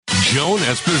Joan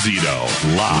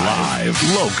Esposito. Live,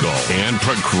 local, and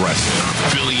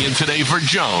progressive. Filling in today for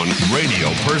Joan, radio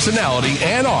personality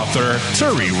and author,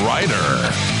 Turi Ryder.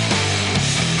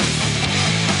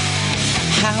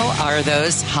 How are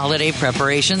those holiday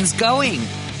preparations going?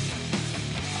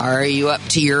 Are you up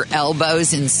to your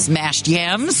elbows in smashed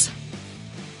yams?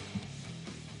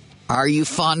 Are you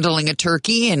fondling a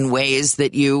turkey in ways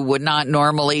that you would not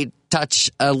normally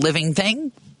touch a living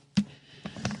thing?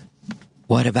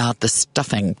 What about the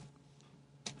stuffing?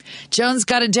 Joan's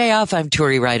got a day off. I'm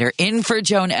Turi Ryder, in for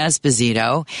Joan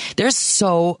Esposito. There's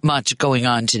so much going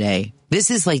on today. This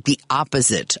is like the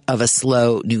opposite of a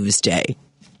slow news day.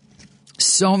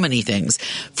 So many things.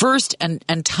 First and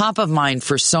top of mind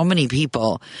for so many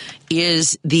people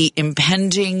is the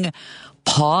impending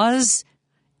pause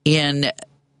in,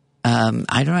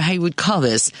 I don't know how you would call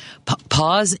this,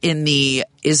 pause in the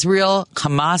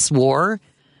Israel-Hamas war,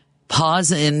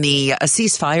 pause in the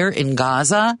ceasefire in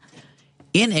Gaza,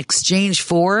 in exchange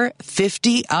for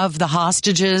 50 of the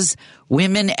hostages,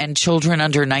 women and children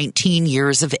under 19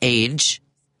 years of age,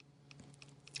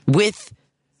 with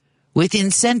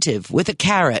incentive, with a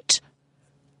carrot,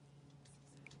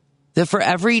 that for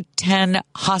every 10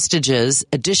 hostages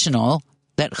additional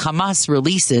that Hamas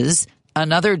releases,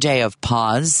 another day of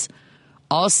pause.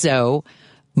 Also,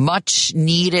 much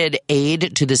needed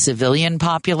aid to the civilian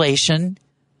population,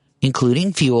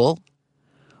 including fuel,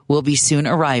 will be soon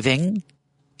arriving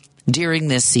during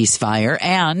this ceasefire,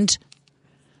 and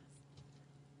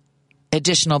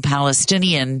additional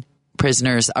Palestinian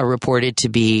prisoners are reported to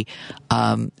be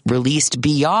released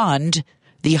beyond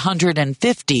the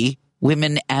 150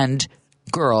 women and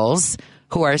girls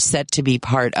who are set to be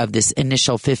part of this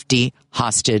initial 50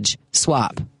 hostage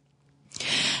swap.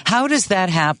 How does that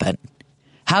happen?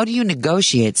 How do you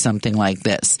negotiate something like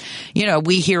this? You know,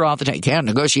 we hear all the time, you can't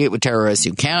negotiate with terrorists.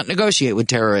 You can't negotiate with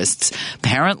terrorists.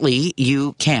 Apparently,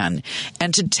 you can.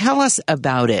 And to tell us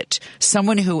about it,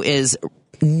 someone who is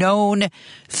known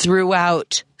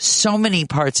throughout so many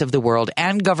parts of the world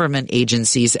and government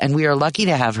agencies, and we are lucky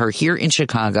to have her here in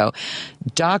Chicago,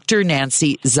 Dr.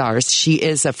 Nancy Zarse. She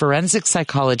is a forensic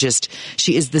psychologist.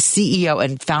 She is the CEO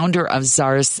and founder of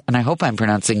Zarse, and I hope I'm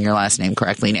pronouncing your last name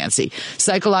correctly, Nancy,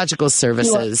 Psychological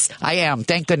Services. I am.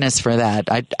 Thank goodness for that.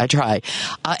 I try.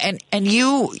 And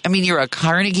you, I mean, you're a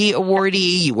Carnegie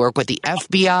awardee. You work with the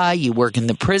FBI. You work in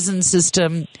the prison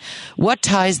system. What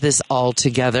ties this all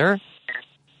together?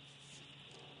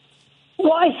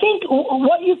 Well, I think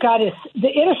what you've got is the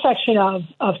intersection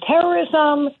of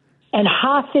terrorism and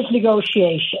hostage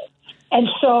negotiation. And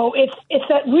so it's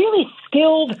that really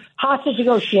skilled hostage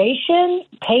negotiation,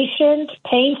 patient,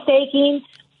 painstaking,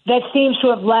 that seems to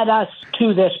have led us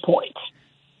to this point.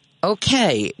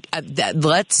 Okay,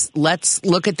 let's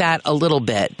look at that a little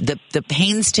bit. The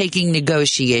painstaking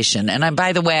negotiation. And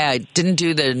by the way, I didn't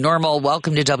do the normal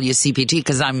welcome to WCPT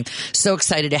because I'm so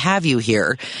excited to have you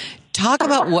here. Talk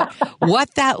about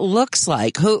what that looks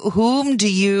like. Who do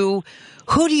you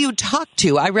talk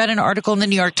to? I read an article in the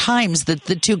New York Times that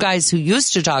the two guys who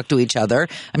used to talk to each other,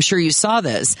 I'm sure you saw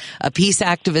this, a peace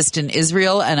activist in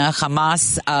Israel and a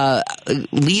Hamas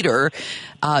leader,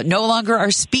 no longer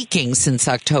are speaking since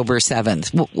October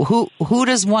 7th.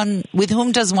 With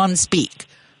whom does one speak?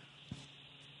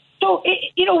 So,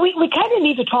 we kind of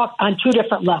need to talk on two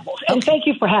different levels. And thank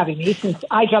you for having me, since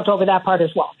I jumped over that part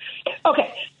as well.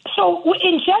 Okay. So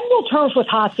in general terms with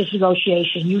hostage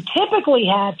negotiation, you typically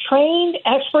have trained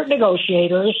expert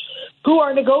negotiators who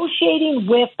are negotiating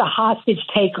with the hostage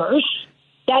takers.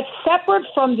 That's separate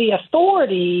from the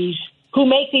authorities who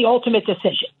make the ultimate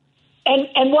decision.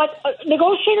 And what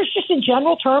negotiators just in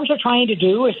general terms are trying to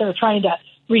do is they're trying to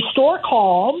restore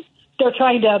calm. They're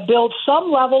trying to build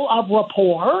some level of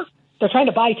rapport. They're trying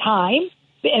to buy time,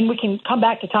 and we can come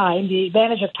back to time, the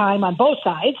advantage of time on both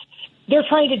sides. They're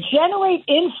trying to generate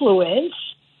influence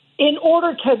in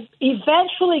order to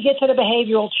eventually get to the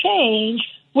behavioral change,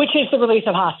 which is the release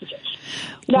of hostages.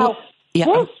 Now,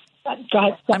 go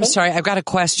ahead. I'm sorry, I've got a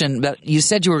question, but you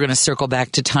said you were going to circle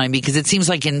back to time because it seems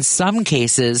like in some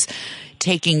cases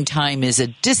taking time is a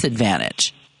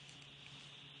disadvantage.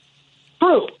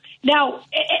 True. Now,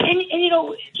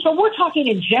 so we're talking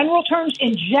in general terms.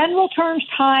 In general terms,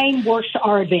 time works to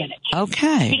our advantage.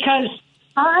 Okay. Because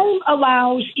time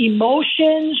allows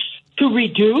emotions to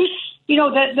reduce.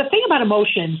 The thing about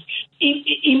emotions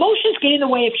get in the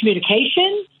way of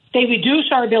communication. They reduce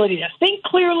our ability to think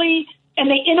clearly, and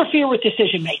they interfere with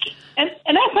decision making. And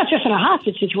that's not just in a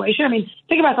hostage situation. I mean,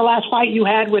 think about the last fight you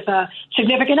had with a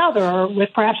significant other or with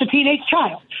perhaps a teenage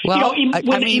child. Well,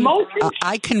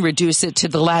 I can reduce it to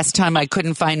the last time I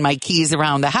couldn't find my keys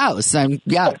around the house. There you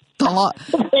go.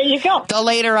 The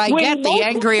later I get, the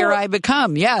angrier I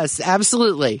become. Yes,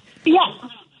 absolutely. Yes.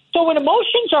 So when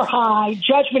emotions are high,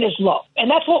 judgment is low. And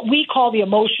that's what we call the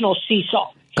emotional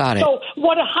seesaw. Got it. So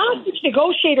what a hostage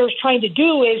negotiator is trying to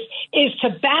do is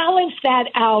to balance that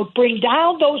out, bring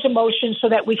down those emotions so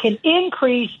that we can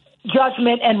increase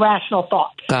judgment and rational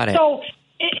thought. Got it. So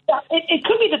it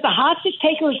could be that the hostage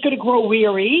taker is going to grow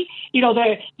weary.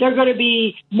 They're going to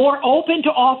be more open to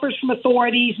offers from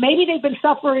authorities. Maybe they've been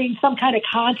suffering some kind of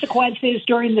consequences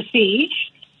during the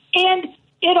siege. And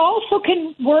it also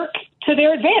can work to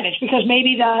their advantage because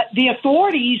maybe the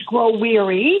authorities grow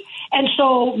weary, and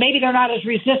so maybe they're not as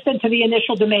resistant to the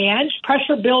initial demands.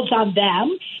 Pressure builds on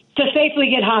them to safely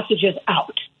get hostages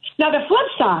out. Now, the flip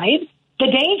side,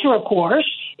 the danger, of course,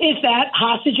 is that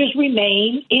hostages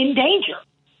remain in danger.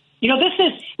 We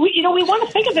want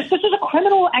to think of this. This is a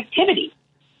criminal activity.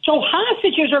 So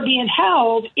hostages are being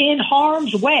held in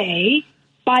harm's way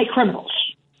by criminals.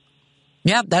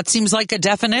 Yeah, that seems like a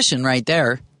definition right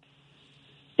there.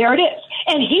 There it is.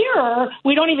 And here,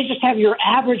 we don't even just have your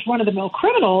average run-of-the-mill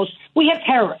criminals. We have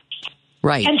terrorists.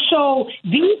 Right. And so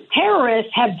these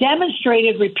terrorists have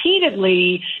demonstrated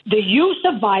repeatedly the use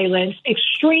of violence,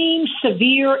 extreme,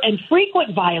 severe, and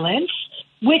frequent violence,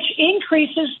 which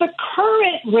increases the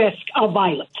current risk of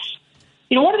violence.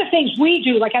 One of the things we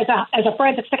do, like as a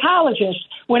forensic psychologist,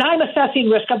 when I'm assessing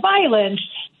risk of violence,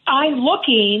 I'm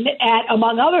looking at,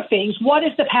 among other things, what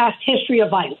is the past history of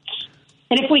violence?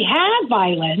 And if we have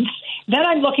violence, then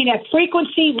I'm looking at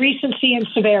frequency, recency, and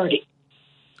severity.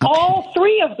 Okay. All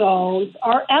three of those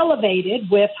are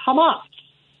elevated with Hamas.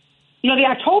 The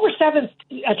October 7th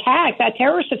attack, that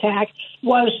terrorist attack,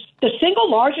 was the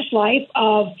single largest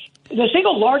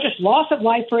loss of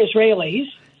life for Israelis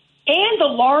and the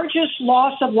largest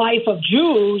loss of life of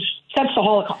Jews since the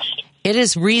Holocaust. It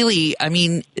is really,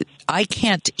 I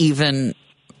can't even,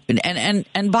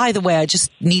 and by the way, I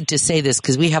just need to say this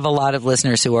because we have a lot of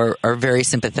listeners who are very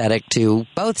sympathetic to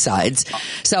both sides.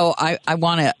 So I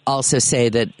want to also say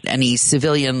that any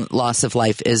civilian loss of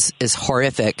life is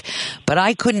horrific, but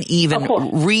I couldn't even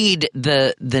read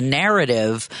the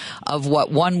narrative of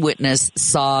what one witness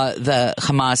saw the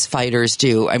Hamas fighters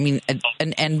do.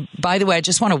 And by the way, I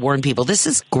just want to warn people, this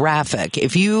is graphic.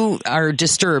 If you are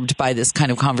disturbed by this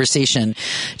kind of conversation,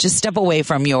 just step away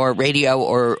from your radio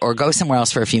or go somewhere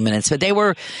else for a few minutes. But they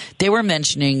were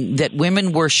mentioning that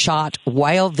women were shot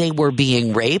while they were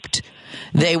being raped.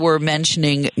 They were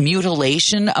mentioning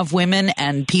mutilation of women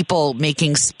and people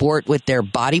making sport with their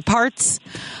body parts.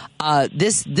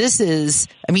 This is,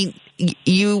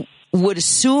 you would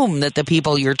assume that the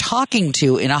people you're talking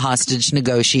to in a hostage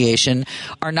negotiation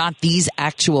are not these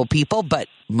actual people, but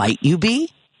might you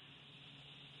be?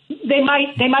 They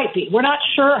might be. We're not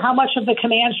sure how much of the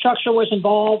command structure was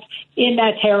involved in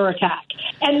that terror attack.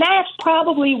 And that's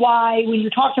probably why when you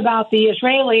talked about the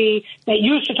Israeli that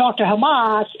used to talk to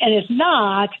Hamas and is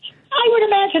not, I would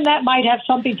imagine that might have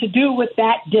something to do with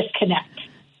that disconnect.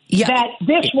 Yeah. That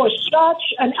this was such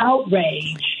an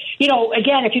outrage.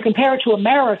 Again, if you compare it to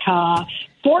America,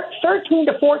 13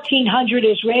 to 1,400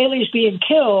 Israelis being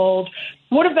killed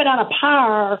would have been on a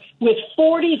par with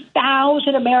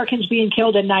 40,000 Americans being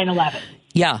killed in 9/11.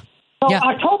 Yeah. So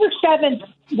October 7th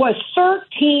was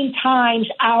 13 times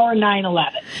our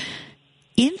 9/11.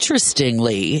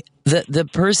 Interestingly, the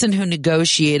person who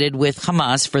negotiated with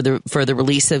Hamas for the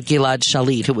release of Gilad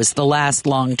Shalit, who was the last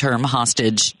long-term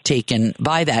hostage taken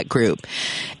by that group,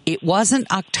 it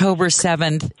wasn't October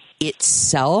 7th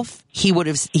itself. He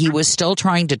was still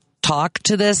trying to talk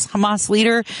to this Hamas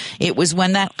leader. It was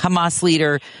when that Hamas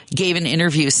leader gave an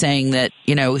interview saying that,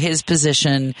 his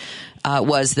position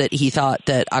was that he thought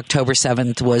that October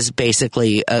 7th was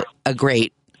basically a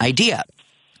great idea.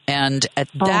 And at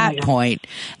that point,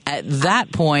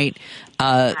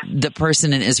 the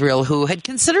person in Israel who had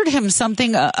considered him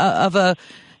something of a,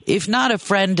 if not a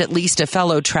friend, at least a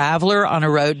fellow traveler on a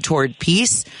road toward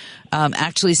peace,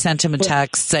 actually sent him a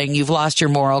text saying, "You've lost your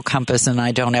moral compass and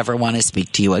I don't ever want to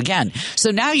speak to you again."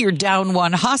 So now you're down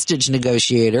one hostage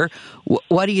negotiator.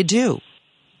 What do you do?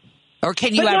 Or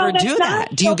can you ever do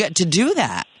that? Do you get to do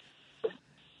that?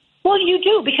 Well, you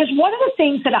do, because one of the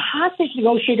things that a hostage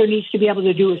negotiator needs to be able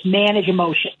to do is manage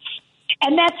emotions.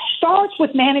 And that starts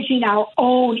with managing our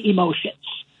own emotions.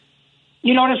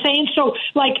 You know what I'm saying? So,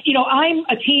 I'm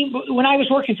a team. When I was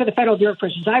working for the Federal Bureau of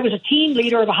Prisons, I was a team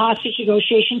leader of a hostage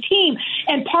negotiation team.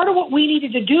 And part of what we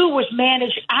needed to do was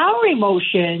manage our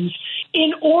emotions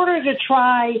in order to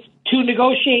try to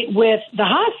negotiate with the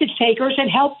hostage takers and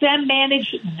help them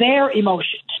manage their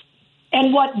emotions.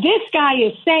 And what this guy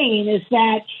is saying is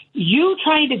that you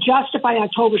trying to justify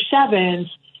October 7th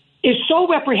is so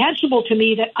reprehensible to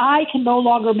me that I can no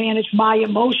longer manage my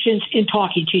emotions in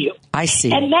talking to you. I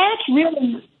see. And that's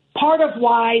really part of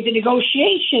why the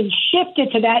negotiations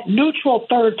shifted to that neutral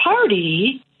third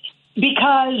party,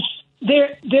 because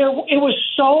it was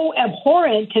so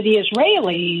abhorrent to the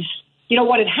Israelis,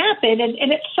 what had happened.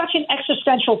 And it's such an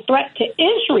existential threat to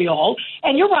Israel.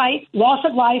 And you're right, loss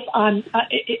of life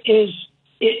is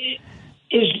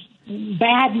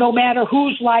bad no matter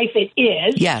whose life it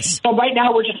is. Yes. So right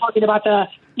now we're just talking about the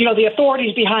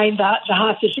authorities behind the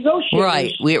hostage negotiations.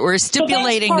 Right. We're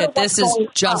stipulating that this is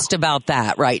just about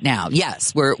that right now.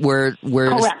 Yes. We're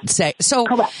saying so.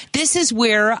 Correct. This is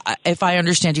where, if I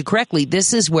understand you correctly,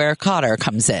 this is where Qatar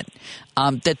comes in.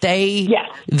 That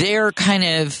they're kind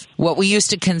of what we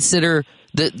used to consider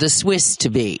the Swiss to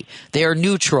be. They are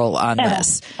neutral on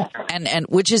this, and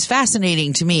which is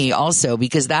fascinating to me also,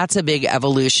 because that's a big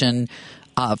evolution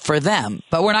for them.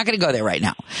 But we're not going to go there right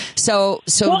now. So.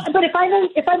 Well, but if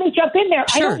I may jump in there,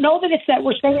 sure. I don't know that it's that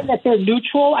we're saying that they're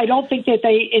neutral. I don't think that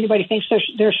anybody thinks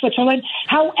they're Switzerland.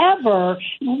 However,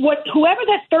 whoever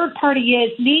that third party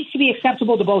is needs to be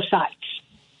acceptable to both sides.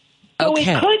 So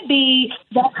okay. It could be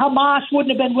that Hamas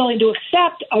wouldn't have been willing to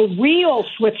accept a real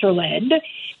Switzerland,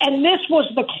 and this was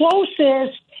the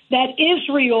closest that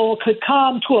Israel could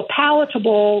come to a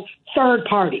palatable third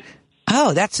party.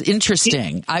 Oh, that's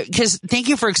interesting. Because thank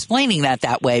you for explaining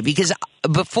that way. Because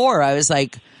before I was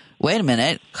like, wait a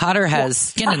minute, Qatar has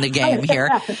skin in the game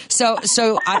here. So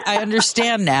I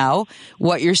understand now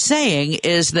what you're saying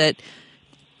is that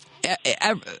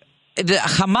the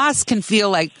Hamas can feel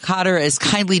like Qatar is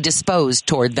kindly disposed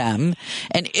toward them,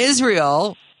 and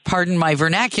Israel, pardon my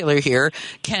vernacular here,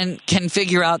 can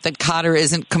figure out that Qatar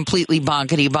isn't completely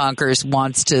bonkers,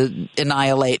 wants to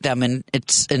annihilate them in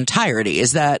its entirety.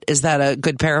 Is that a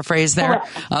good paraphrase there?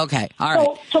 Correct. Okay, all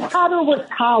right. So Qatar was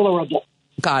tolerable.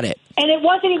 Got it. And it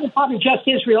wasn't even probably just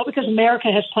Israel, because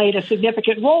America has played a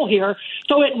significant role here.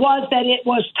 So it was that it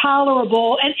was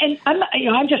tolerable, and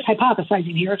I'm just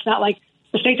hypothesizing here. It's not like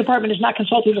the State Department is not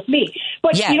consulting with me.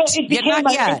 But, yet. It became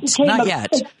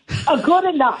a good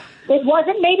enough. It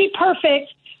wasn't maybe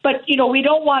perfect, but, we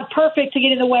don't want perfect to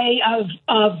get in the way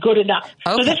of good enough.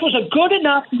 Okay. So this was a good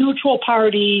enough neutral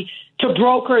party to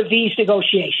broker these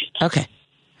negotiations. Okay.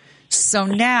 So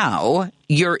now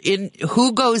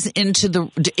who goes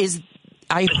into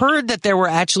I heard that there were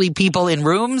actually people in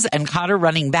rooms and Qatar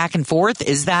running back and forth.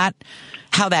 Is that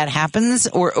how that happens?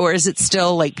 Or is it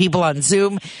still like people on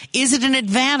Zoom? Is it an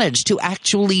advantage to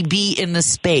actually be in the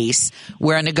space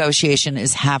where a negotiation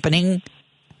is happening?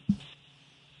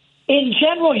 In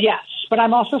general, yes. But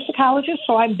I'm also a psychologist,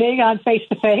 so I'm big on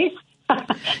face-to-face.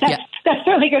 That's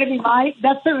certainly going to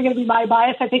be my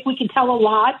bias. I think we can tell a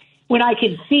lot when I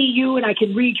can see you and I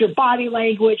can read your body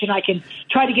language and I can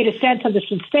try to get a sense of the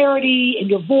sincerity in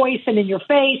your voice and in your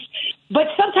face. But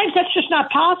sometimes that's just not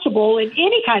possible in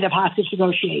any kind of hostage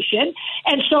negotiation.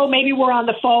 And so maybe we're on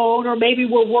the phone or maybe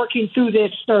we're working through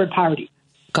this third party.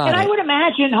 I would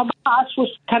imagine Hamas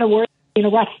was kind of worried being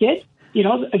arrested.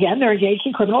 Again, they're engaged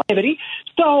in criminal activity.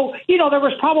 So, there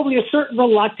was probably a certain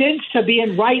reluctance to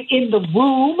being right in the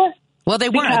room. Well, they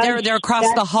weren't. They're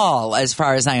across the hall, as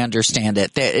far as I understand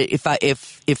it. If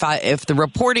the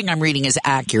reporting I'm reading is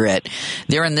accurate,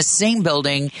 they're in the same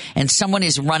building, and someone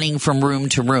is running from room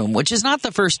to room, which is not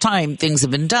the first time things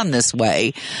have been done this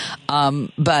way.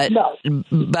 But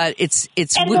it's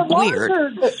and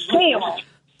weird.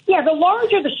 The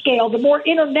larger the scale, the more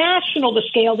international the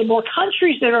scale, the more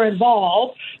countries that are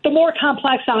involved, the more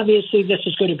complex, obviously, this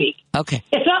is going to be. Okay.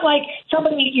 It's not like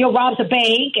somebody, robs a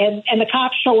bank and the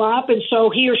cops show up, and so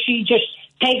he or she just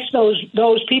takes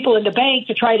those people in the bank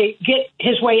to try to get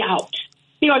his way out.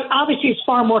 Obviously, it's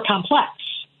far more complex.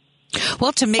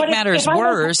 Well, to make matters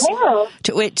worse,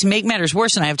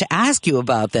 and I have to ask you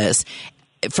about this.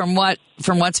 From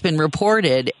what's been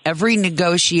reported, every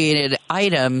negotiated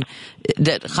item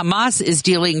that Hamas is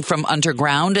dealing from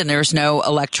underground, and there's no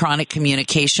electronic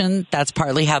communication. That's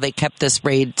partly how they kept this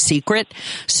raid secret.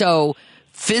 So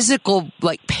physical,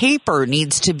 like paper,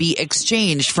 needs to be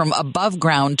exchanged from above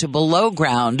ground to below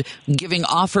ground, giving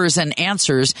offers and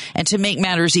answers. And to make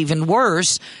matters even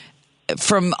worse,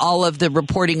 from all of the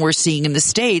reporting we're seeing in the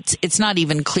States, it's not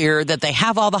even clear that they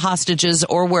have all the hostages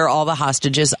or where all the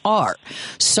hostages are.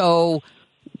 So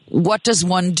what does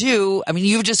one do? I mean,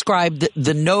 you've described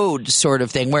the node sort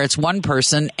of thing where it's one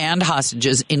person and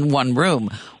hostages in one room.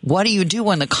 What do you do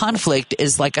when the conflict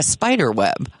is like a spider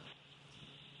web?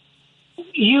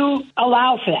 You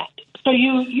allow for that. So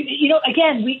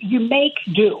you make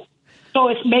do. So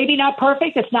it's maybe not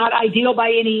perfect. It's not ideal by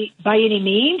any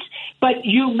means, but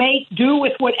you make do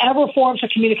with whatever forms of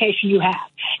communication you have.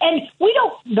 And we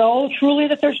don't know truly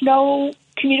that there's no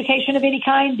communication of any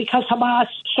kind because Hamas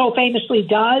so famously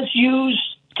does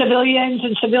use civilians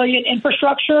and civilian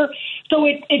infrastructure. So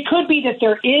it could be that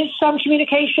there is some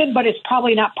communication, but it's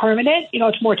probably not permanent.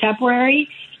 It's more temporary.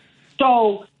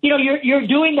 So, you're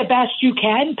doing the best you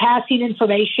can, passing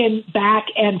information back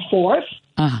and forth.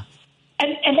 Uh-huh.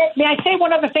 And may I say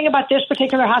one other thing about this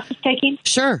particular hostage taking?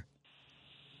 Sure.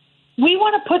 We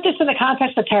want to put this in the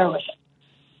context of terrorism.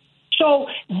 So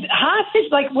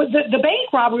hostage, like the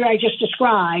bank robbery I just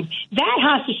described, that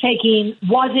hostage taking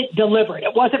wasn't deliberate.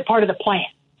 It wasn't part of the plan.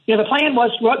 The plan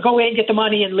was go in, get the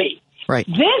money, and leave. Right.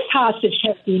 This hostage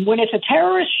taking, when it's a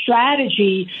terrorist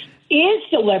strategy, is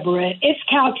deliberate, it's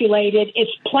calculated,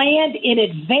 it's planned in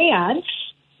advance.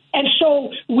 And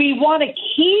so we want to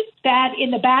keep that in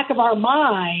the back of our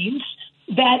minds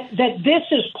that this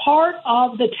is part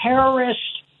of the terrorist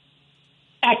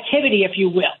activity, if you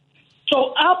will.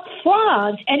 So up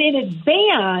front and in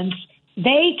advance,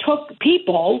 they took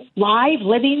people, live,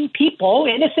 living people,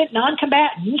 innocent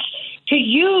non-combatants, to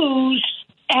use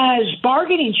as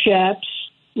bargaining chips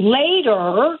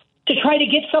later to try to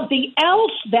get something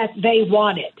else that they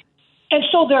wanted. And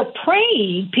so they're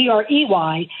preying,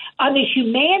 P-R-E-Y, on the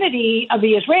humanity of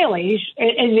the Israelis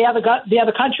and the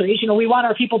other countries. We want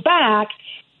our people back,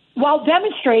 while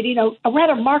demonstrating a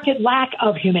rather marked lack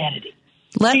of humanity.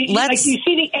 You see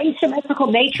the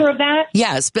asymmetrical nature of that?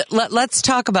 Yes, but let's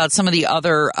talk about some of the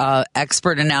other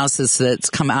expert analysis that's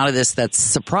come out of this that's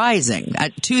surprising.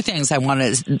 Two things I want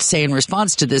to say in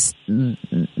response to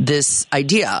this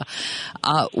idea.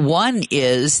 One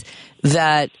is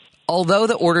that although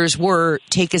the orders were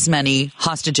take as many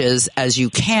hostages as you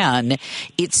can,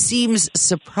 it seems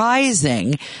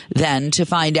surprising then to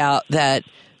find out that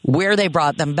where they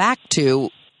brought them back to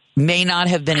may not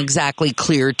have been exactly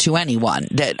clear to anyone,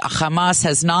 that Hamas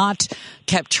has not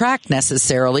kept track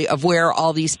necessarily of where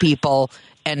all these people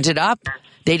ended up.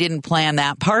 They didn't plan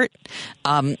that part.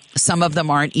 Some of them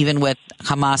aren't even with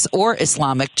Hamas or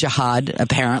Islamic Jihad,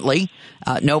 apparently.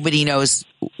 Nobody knows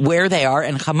where they are,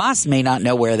 and Hamas may not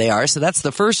know where they are. So that's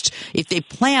the first. If they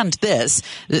planned this,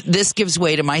 this gives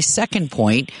way to my second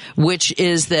point, which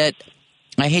is that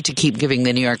I hate to keep giving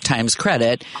the New York Times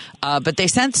credit, but they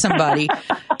sent somebody.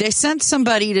 They sent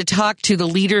somebody to talk to the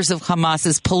leaders of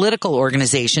Hamas's political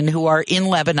organization, who are in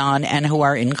Lebanon and who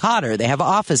are in Qatar. They have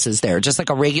offices there, just like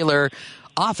a regular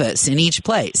office in each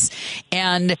place.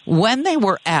 And when they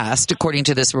were asked, according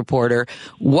to this reporter,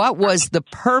 what was the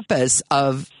purpose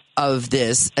of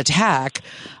this attack,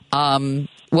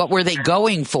 what were they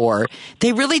going for?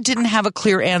 They really didn't have a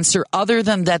clear answer other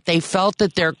than that they felt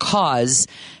that their cause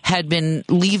had been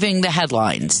leaving the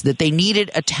headlines, that they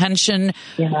needed attention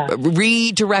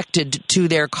redirected to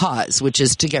their cause, which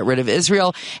is to get rid of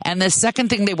Israel. And the second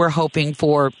thing they were hoping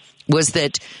for was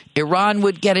that Iran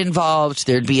would get involved,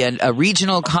 there'd be a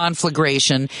regional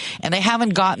conflagration, and they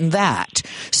haven't gotten that.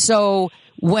 So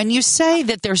when you say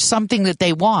that there's something that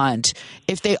they want,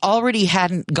 if they already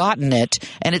hadn't gotten it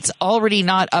and it's already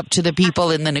not up to the people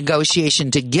in the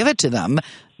negotiation to give it to them,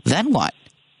 then what?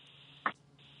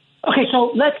 Okay,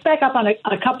 so let's back up on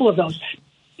a couple of those.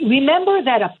 Remember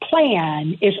that a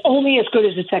plan is only as good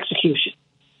as its execution.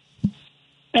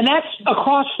 And that's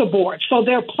across the board. So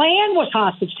their plan was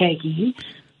hostage taking,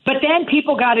 but then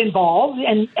people got involved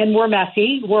and were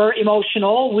messy, were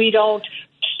emotional. We don't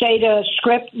stay to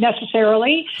script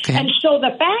necessarily. Okay. And so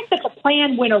the fact that the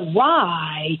plan went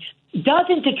awry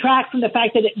doesn't detract from the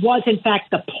fact that it was, in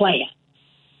fact, the plan.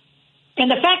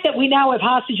 And the fact that we now have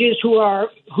hostages who are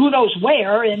who knows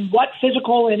where and what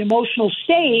physical and emotional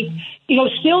state,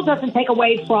 still doesn't take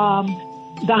away from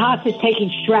the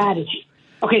hostage-taking strategy.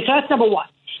 Okay, so that's number one.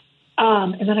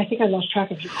 And then I think I lost track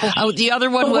of your question. Oh, the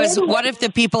other one was, what if the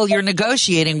people you're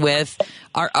negotiating with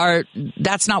are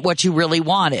that's not what you really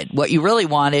wanted? What you really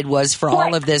wanted was for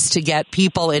all of this to get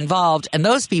people involved, and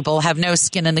those people have no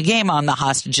skin in the game on the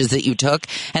hostages that you took,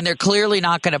 and they're clearly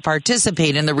not going to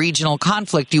participate in the regional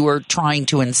conflict you were trying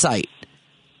to incite.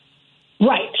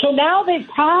 Right. So now they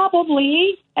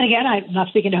probably, and again, I'm not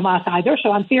speaking to Hamas either,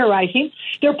 so I'm theorizing,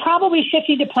 they're probably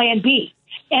shifting to Plan B.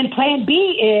 And Plan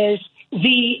B is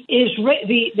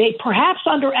they perhaps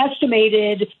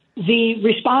underestimated the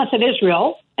response of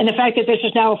Israel, and the fact that this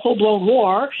is now a full-blown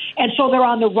war. And so they're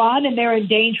on the run and they're in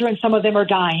danger and some of them are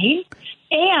dying.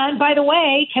 And, by the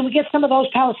way, can we get some of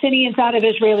those Palestinians out of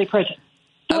Israeli prison?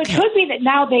 So It could be that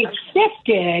now they've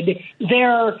shifted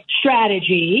their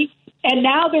strategy, and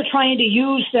now they're trying to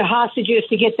use the hostages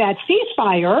to get that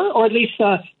ceasefire, or at least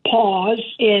a pause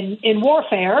in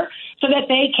warfare, so that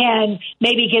they can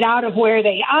maybe get out of where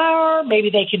they are, maybe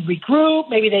they can regroup,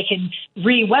 maybe they can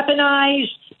re-weaponize,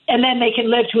 and then they can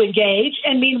live to engage,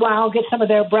 and meanwhile get some of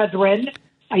their brethren,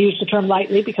 I use the term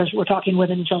lightly because we're talking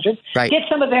women and children, get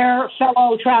some of their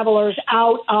fellow travelers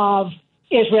out of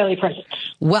Israeli prisons.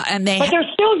 Well, but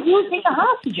they're still using the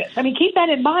hostages. I mean, keep that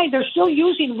in mind. They're still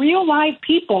using real live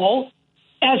people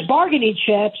as bargaining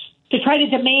chips to try to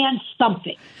demand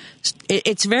something.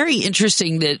 It's very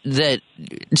interesting that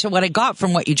so what I got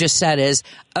from what you just said is,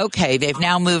 okay, they've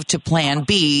now moved to plan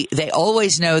B. They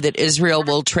always know that Israel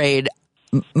will trade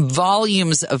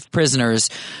volumes of prisoners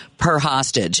per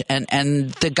hostage.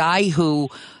 And the guy who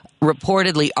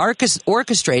reportedly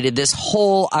orchestrated this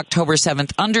whole October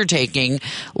 7th undertaking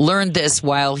learned this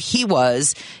while he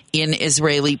was in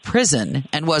Israeli prison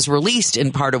and was released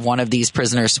in part of one of these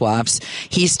prisoner swaps.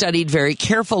 He studied very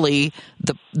carefully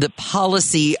the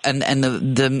policy and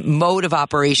the mode of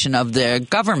operation of the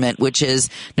government, which is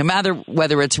no matter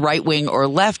whether it's right wing or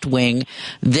left wing,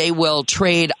 they will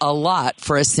trade a lot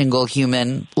for a single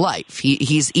human life.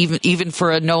 He's even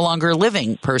for a no longer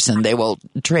living person, they will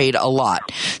trade a lot.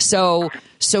 So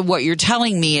what you're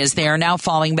telling me is they are now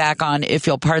falling back on, if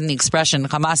you'll pardon the expression,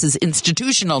 Hamas's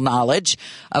institutional knowledge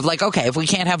of like, okay, if we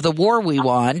can't have the war we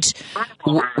want,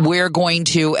 we're going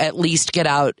to at least get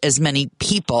out as many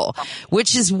people,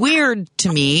 which is weird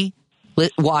to me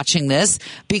watching this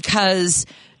because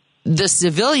the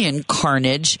civilian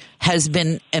carnage has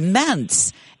been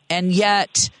immense. And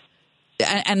yet,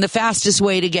 and the fastest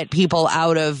way to get people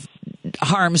out of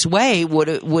harm's way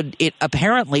would it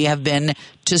apparently have been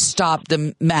to stop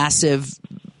the massive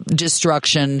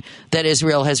destruction that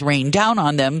Israel has rained down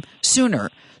on them sooner.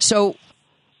 So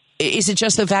is it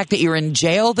just the fact that you're in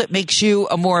jail that makes you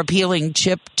a more appealing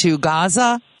chip to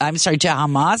Gaza? I'm sorry, to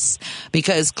Hamas?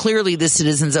 Because clearly the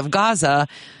citizens of Gaza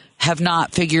have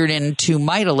not figured in too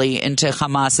mightily into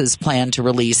Hamas's plan to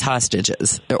release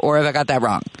hostages. Or have I got that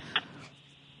wrong?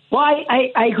 Well,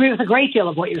 I agree with a great deal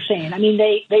of what you're saying. I mean,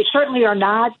 they certainly are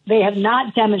not, they have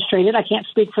not demonstrated, I can't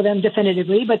speak for them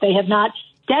definitively, but they have not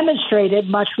demonstrated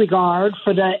much regard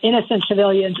for the innocent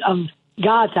civilians of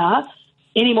Gaza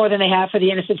any more than they have for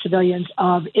the innocent civilians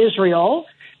of Israel.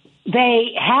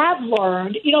 They have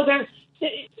learned,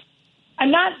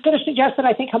 I'm not going to suggest that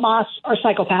I think Hamas are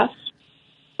psychopaths,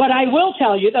 but I will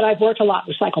tell you that I've worked a lot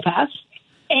with psychopaths.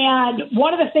 And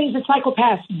one of the things that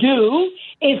psychopaths do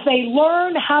is they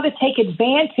learn how to take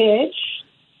advantage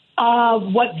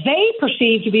of what they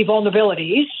perceive to be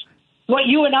vulnerabilities, what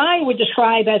you and I would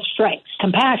describe as strengths,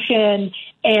 compassion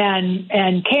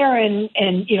and care and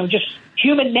just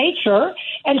human nature.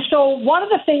 And so one of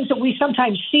the things that we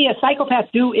sometimes see a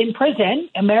psychopath do in prison,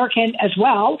 American as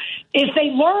well, is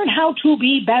they learn how to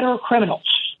be better criminals.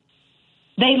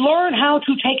 They learn how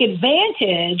to take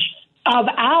advantage of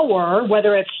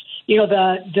whether it's,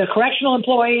 the correctional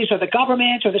employees or the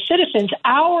government or the citizens,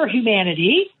 our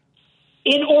humanity,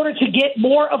 in order to get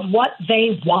more of what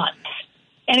they want.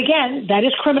 And again, that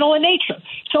is criminal in nature.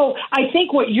 So I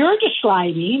think what you're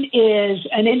describing is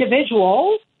an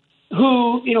individual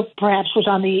who, perhaps was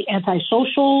on the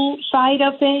antisocial side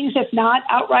of things, if not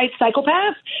outright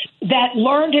psychopath, that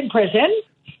learned in prison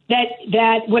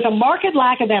that with a marked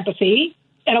lack of empathy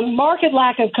and a marked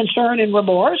lack of concern and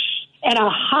remorse, and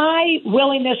a high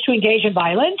willingness to engage in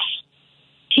violence,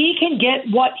 he can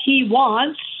get what he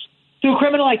wants through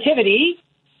criminal activity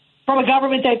from a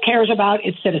government that cares about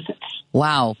its citizens.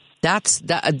 Wow.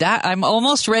 That I'm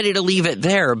almost ready to leave it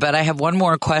there, but I have one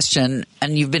more question,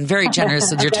 and you've been very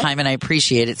generous with your time, and I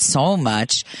appreciate it so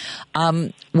much.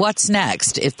 What's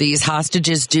next? If these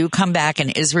hostages do come back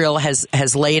and Israel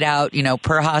has laid out,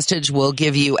 per hostage, we'll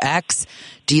give you X,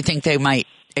 do you think they might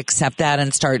accept that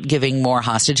and start giving more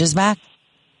hostages back?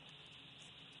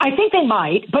 I think they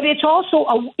might, but it's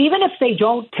also, even if they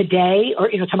don't today or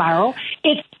tomorrow,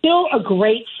 it's still a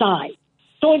great sign.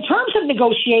 So in terms of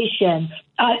negotiation,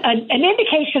 an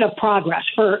indication of progress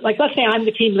for, like, let's say I'm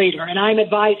the team leader and I'm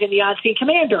advising the on-scene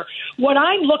commander. What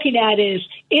I'm looking at is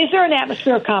there an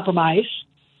atmosphere of compromise?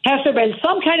 Has there been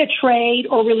some kind of trade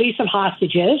or release of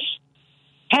hostages?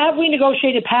 Have we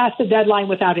negotiated past the deadline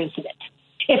without incident?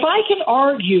 If I can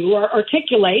argue or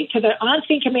articulate to the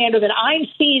on-scene commander that I'm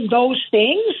seeing those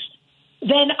things,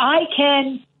 then I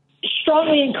can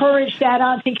strongly encourage that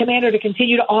acting commander to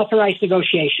continue to authorize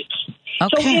negotiations.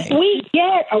 Okay. So if we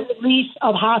get a release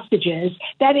of hostages,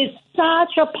 that is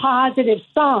such a positive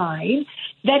sign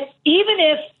that even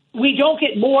if we don't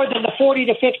get more than the 40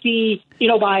 to 50,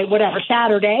 by whatever,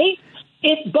 Saturday,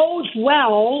 it bodes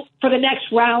well for the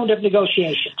next round of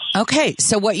negotiations. Okay,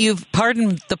 so what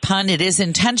pardon the pun, it is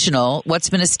intentional. What's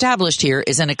been established here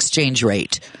is an exchange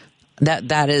rate.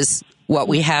 That is what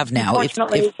we have now.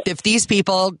 If these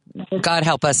people, God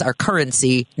help us, are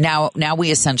currency, now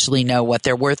we essentially know what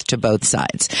they're worth to both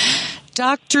sides.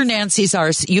 Dr. Nancy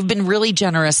Zarse, you've been really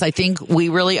generous. I think we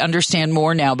really understand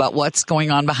more now about what's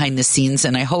going on behind the scenes,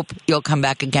 and I hope you'll come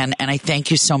back again. And I thank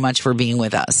you so much for being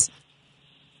with us.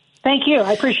 Thank you.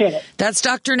 I appreciate it. That's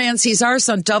Dr. Nancy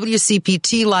Zarse on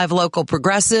WCPT Live Local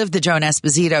Progressive, the Joan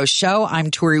Esposito Show.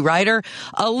 I'm Turi Ryder.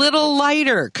 A little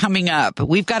lighter coming up.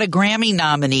 We've got a Grammy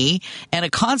nominee and a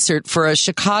concert for a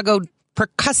Chicago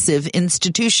percussive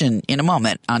institution in a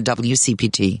moment on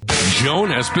WCPT. Joan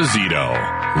Esposito,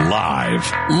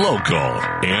 live, local,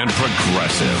 and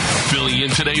progressive. Filling in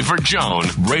today for Joan,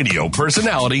 radio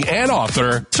personality and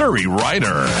author Turi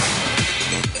Ryder.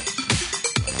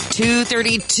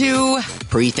 2:32,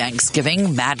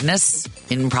 pre-Thanksgiving madness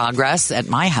in progress at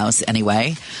my house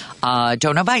anyway.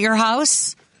 Don't know about your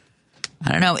house.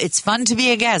 I don't know. It's fun to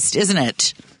be a guest, isn't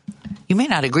it? You may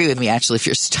not agree with me, actually, if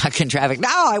you're stuck in traffic. No,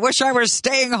 I wish I were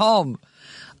staying home.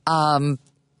 All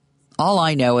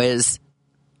I know is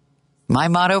my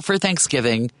motto for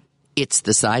Thanksgiving, it's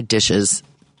the side dishes.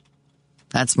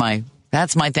 That's my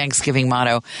Thanksgiving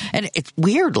motto. And it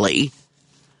weirdly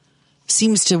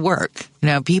seems to work.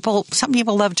 Some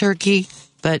people love turkey,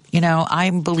 but,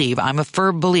 I'm a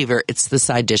firm believer it's the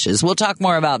side dishes. We'll talk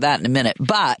more about that in a minute.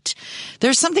 But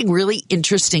there's something really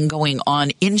interesting going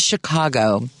on in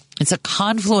Chicago. It's a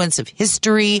confluence of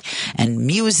history and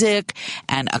music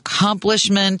and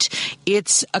accomplishment.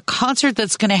 It's a concert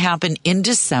that's going to happen in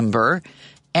December,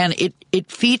 and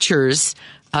it features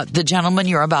the gentleman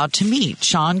you're about to meet,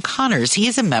 Sean Connors. He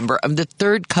is a member of the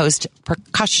Third Coast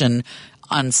Percussion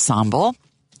ensemble.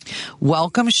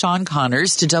 Welcome, Sean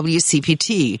Connors, to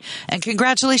WCPT, and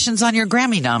congratulations on your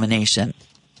Grammy nomination.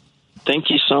 Thank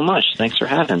you so much. Thanks for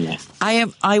having me.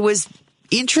 I was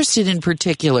interested in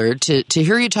particular to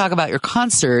hear you talk about your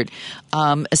concert,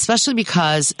 especially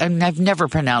because I've never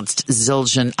pronounced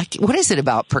Zildjian. What is it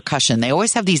about percussion? They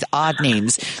always have these odd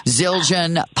names.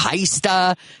 Zildjian,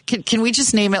 Paista. Can we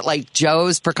just name it like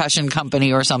Joe's Percussion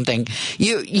Company or something?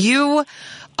 You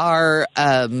are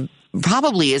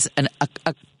probably as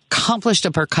accomplished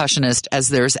a percussionist as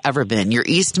there's ever been. You're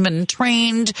Eastman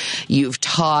trained. You've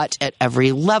taught at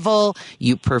every level.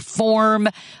 You perform.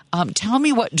 Tell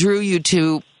me what drew you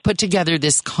to put together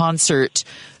this concert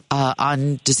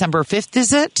on December 5th,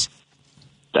 is it?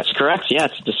 That's correct. Yeah,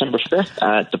 it's December 5th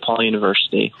at DePaul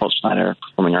University, Holtzschneider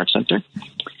Performing Arts Center.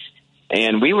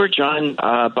 And we were drawn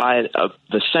by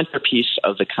the centerpiece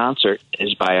of the concert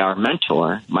is by our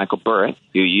mentor, Michael Burritt,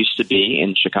 who used to be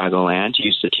in Chicagoland. He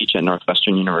used to teach at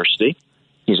Northwestern University.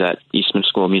 He's at Eastman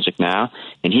School of Music now.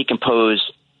 And he composed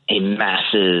a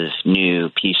massive new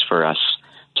piece for us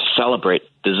to celebrate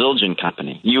the Zildjian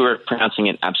Company. You were pronouncing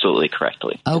it absolutely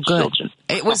correctly. Oh, it's good. Zildjian.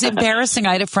 It was embarrassing.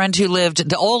 I had a friend who lived,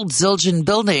 the old Zildjian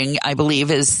building, I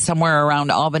believe, is somewhere around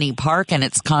Albany Park, and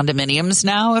it's condominiums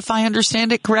now, if I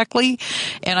understand it correctly.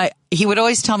 And he would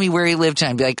always tell me where he lived,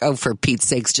 and I'd be like, oh, for Pete's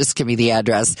sakes, just give me the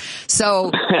address.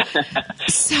 So, but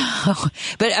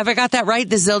if I got that right,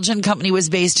 the Zildjian Company was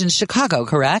based in Chicago,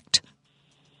 correct?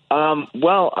 I am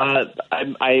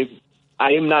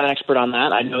not an expert on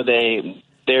that. I know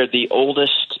they're the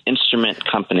oldest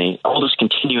oldest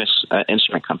continuous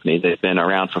instrument company. They've been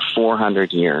around for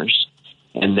 400 years,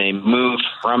 and they moved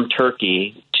from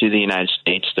Turkey to the United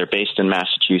States. They're based in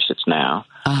Massachusetts now,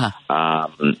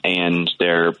 and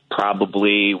they're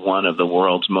probably one of the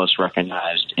world's most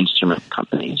recognized instrument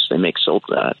companies. They make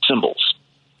cymbals.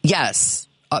 Yes,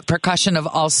 percussion of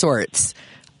all sorts.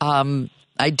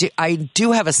 I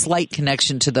do have a slight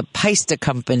connection to the Paista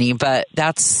company, but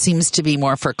that seems to be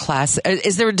more for class.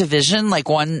 Is there a division, like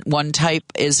one type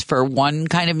is for one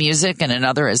kind of music and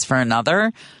another is for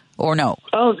another, or no?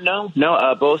 Oh, no.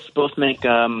 Both make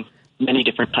many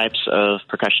different types of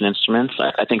percussion instruments.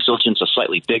 I think Zildjian's a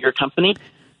slightly bigger company,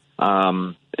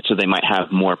 so they might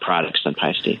have more products than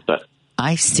Paista. But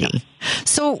I see. Yeah.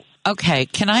 So, okay,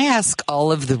 can I ask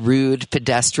all of the rude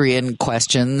pedestrian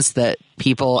questions that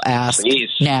people ask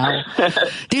now?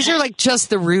 These are like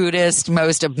just the rudest,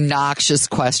 most obnoxious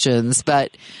questions,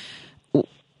 but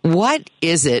what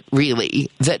is it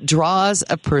really that draws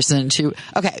a person to...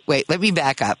 Okay, wait, let me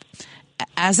back up.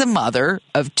 as a mother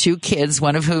of 2 kids,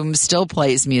 one of whom still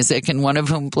plays music and one of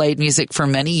whom played music for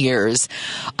many years,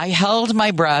 I held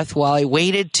my breath while I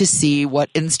waited to see what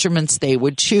instruments they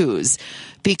would choose,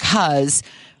 because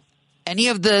any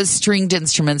of the stringed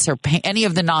instruments or any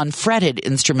of the non-fretted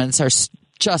instruments are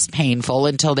just painful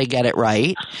until they get it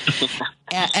right.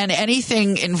 And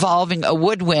anything involving a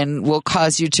woodwind will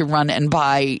cause you to run and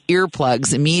buy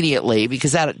earplugs immediately,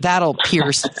 because that'll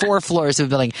pierce 4 floors of a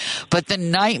building. But the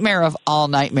nightmare of all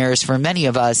nightmares for many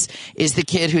of us is the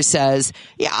kid who says,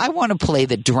 yeah, I want to play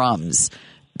the drums.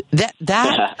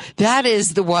 That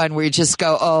is the one where you just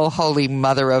go, oh, holy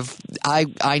mother of,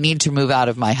 I need to move out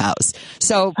of my house.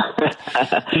 So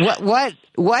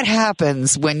what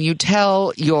happens when you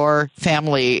tell your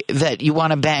family that you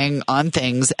want to bang on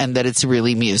things and that it's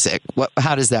really music?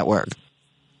 How does that work?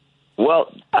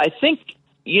 Well, I think,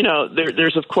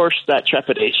 there's of course that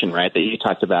trepidation, right, that you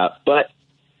talked about, but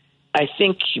I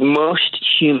think most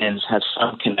humans have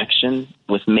some connection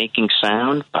with making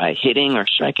sound by hitting or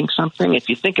striking something. If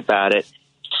you think about it,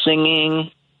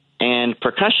 singing and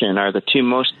percussion are the 2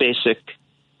 most basic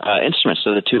instruments.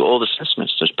 They're the 2 oldest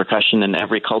instruments. There's percussion in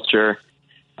every culture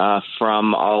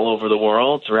from all over the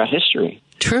world throughout history.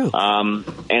 True.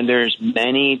 And there's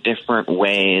many different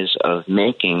ways of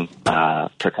making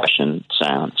percussion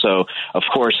sound. So, of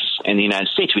course, in the United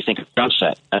States, we think of drum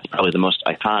set. That's probably the most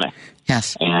iconic.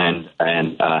 Yes. And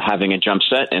having a drum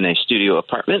set in a studio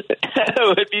apartment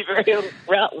would be very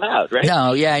loud, right?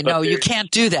 No, yeah, no, you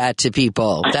can't do that to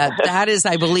people. That is,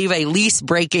 I believe, a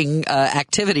lease-breaking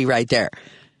activity right there.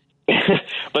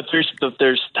 But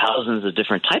there's thousands of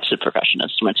different types of percussion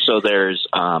instruments. So there's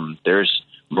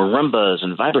marimbas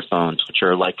and vibraphones, which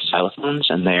are like xylophones,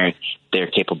 and they're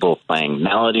capable of playing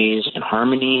melodies and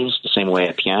harmonies the same way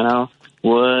a piano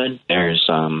would. There's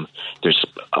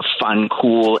a fun,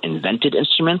 cool, invented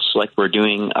instruments like we're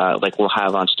doing, like we'll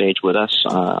have on stage with us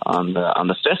on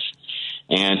the 5th,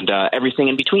 and everything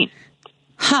in between.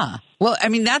 Huh. Well, I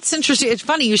mean, that's interesting. It's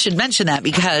funny you should mention that,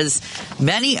 because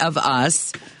many of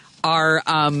us are.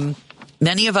 I'm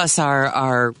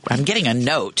getting a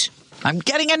note.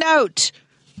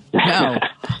 No,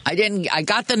 I didn't. I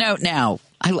got the note now.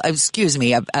 Excuse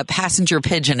me, a passenger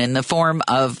pigeon in the form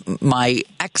of my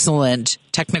excellent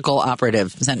technical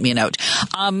operative sent me a note.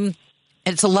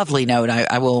 It's a lovely note.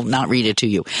 I will not read it to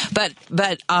you. But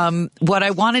what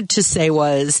I wanted to say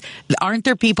was, aren't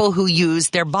there people who use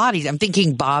their bodies? I'm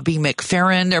thinking Bobby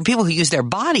McFerrin. There are people who use their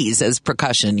bodies as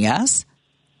percussion, yes?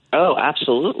 Oh,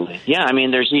 absolutely. Yeah, I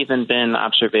mean, there's even been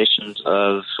observations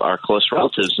of our close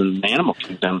relatives in the animal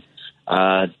kingdom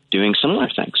doing similar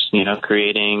things,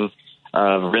 creating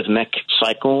rhythmic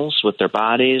cycles with their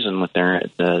bodies and with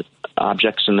the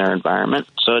objects in their environment.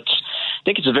 So I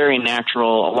think it's a very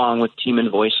natural, along with human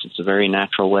voice, it's a very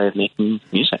natural way of making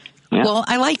music. Yeah. Well,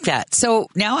 I like that. So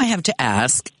now I have to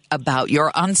ask about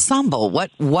your ensemble.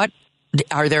 What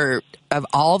are there, of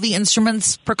all the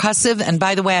instruments, percussive? And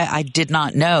by the way, I did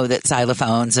not know that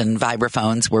xylophones and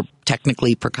vibraphones were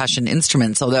technically percussion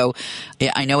instruments, although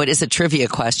I know it is a trivia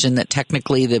question that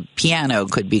technically the piano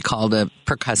could be called a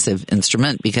percussive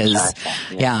instrument, because,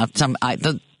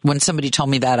 when somebody told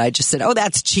me that, I just said, oh,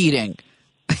 that's cheating.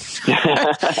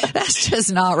 That's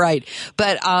just not right.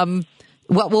 But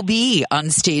what will be on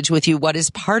stage with you? What is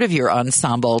part of your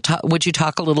ensemble? Would you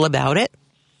talk a little about it?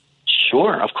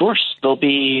 Sure, of course. There'll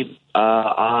be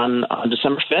on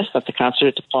December 5th at the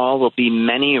concert at DePaul, will be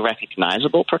many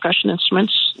recognizable percussion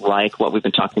instruments, like what we've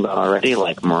been talking about already,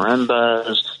 like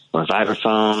marimbas or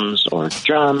vibraphones or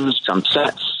drums, drum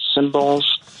sets,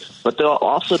 cymbals. But there'll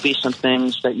also be some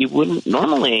things that you wouldn't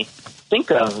normally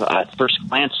think of at first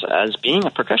glance as being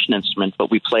a percussion instrument, but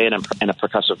we play it in a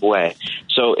percussive way.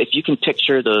 So if you can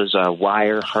picture those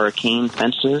wire hurricane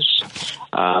fences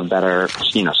that are,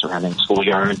 surrounding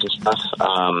schoolyards and stuff,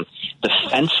 the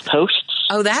fence posts.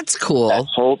 Oh, that's cool. That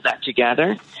hold that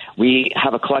together. We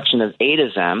have a collection of 8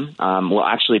 of them. We'll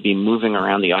actually be moving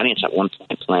around the audience at one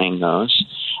point playing those.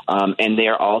 And they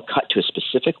are all cut to a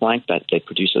specific length that they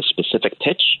produce a specific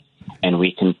pitch, and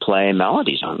we can play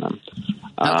melodies on them.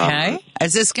 Okay.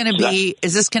 Is this going to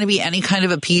be any kind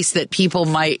of a piece that people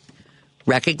might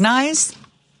recognize?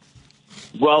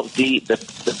 Well, the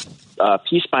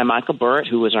piece by Michael Burritt,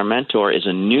 who was our mentor, is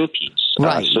a new piece.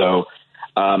 Right. So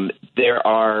there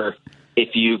are.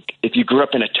 If you grew up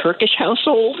in a Turkish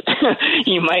household,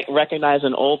 you might recognize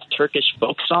an old Turkish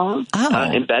folk song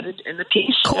embedded in the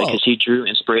piece, because he drew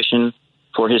inspiration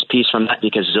for his piece from that,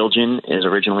 because Zildjian is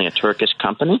originally a Turkish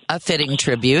company. A fitting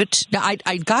tribute. Now,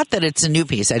 I got that it's a new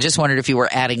piece. I just wondered if you were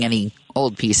adding any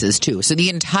old pieces too. So the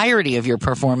entirety of your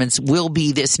performance will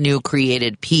be this new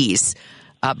created piece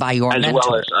by your mentor. As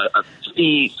well as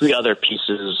three other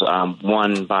pieces.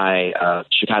 One by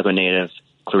Chicago native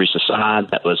Clarissa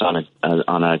Saad that was on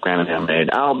a Grammy-nominated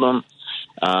album.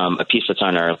 A piece that's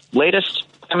on our latest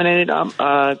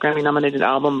Grammy-nominated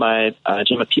album by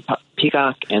Gina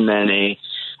Peacock, and then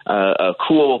a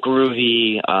cool,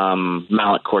 groovy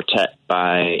mallet quartet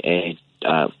by a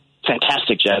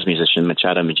fantastic jazz musician,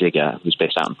 Machado Majiga, who's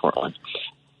based out in Portland.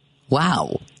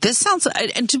 Wow. This sounds,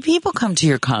 and do people come to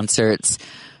your concerts?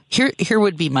 Here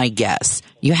would be my guess.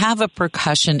 You have a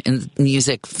percussion and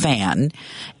music fan,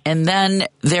 and then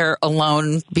they're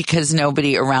alone because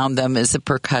nobody around them is a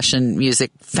percussion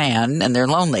music fan, and they're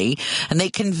lonely, and they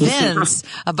convince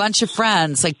a bunch of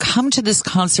friends, like, come to this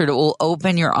concert, it will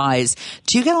open your eyes.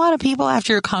 Do you get a lot of people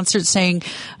after your concert saying,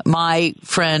 my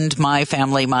friend, my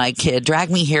family, my kid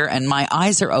dragged me here, and my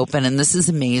eyes are open, and this is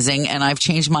amazing, and I've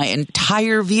changed my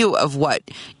entire view of what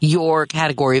your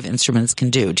category of instruments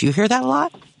can do? Do you hear that a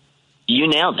lot? You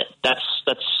nailed it. That's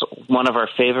one of our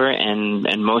favorite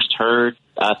and most heard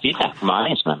feedback from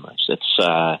audience members.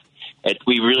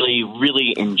 We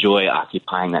really enjoy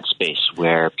occupying that space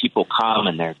where people come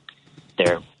and they're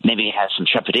maybe have some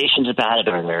trepidations about it,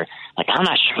 or they're like, I'm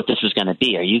not sure what this is going to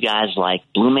be. Are you guys like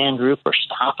Blue Man Group or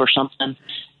Stomp or something?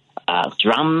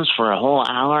 Drums for a whole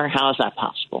hour? How is that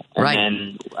possible? Right.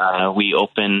 And then we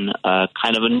open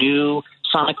kind of a new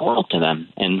sonic world to them,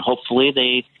 and hopefully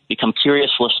they become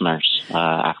curious listeners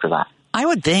after that. I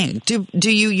would think.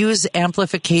 Do you use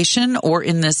amplification, or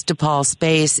in this DePaul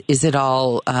space, is it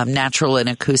all natural and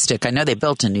acoustic? I know they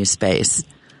built a new space.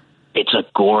 It's a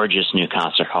gorgeous new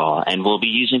concert hall, and we'll be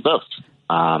using both.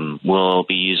 We'll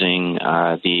be using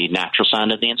the natural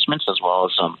sound of the instruments as well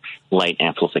as some light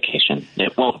amplification.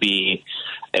 It won't be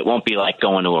like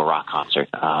going to a rock concert,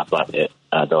 but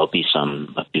there'll be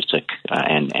some acoustic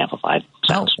and amplified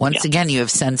sounds. Well, once again, you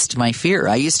have sensed my fear.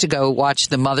 I used to go watch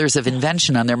the Mothers of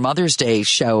Invention on their Mother's Day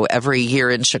show every year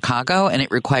in Chicago, and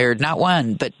it required not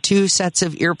one, but 2 sets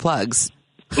of earplugs.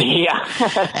 Yeah.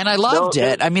 And I loved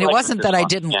it. I mean, it wasn't that I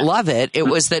didn't love it. It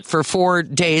was that for 4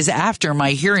 days after,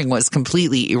 my hearing was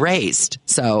completely erased.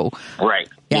 So, right.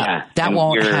 Yeah. That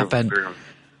won't happen.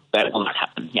 That will not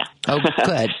happen. Yeah. Oh,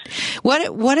 good.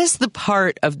 What is the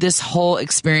part of this whole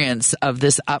experience of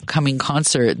this upcoming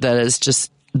concert that is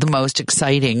just the most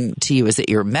exciting to you? Is it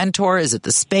your mentor? Is it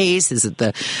the space? Is it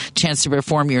the chance to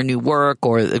perform your new work?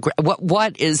 Or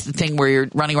what is the thing where you're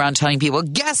running around telling people,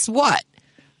 guess what?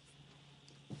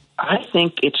 I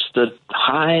think it's the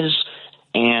highs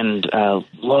and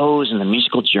lows in the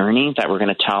musical journey that we're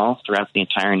going to tell throughout the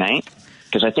entire night,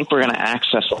 because I think we're going to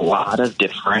access a lot of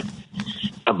different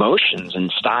emotions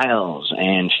and styles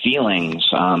and feelings,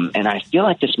 and I feel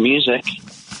like this music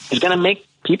is going to make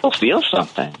people feel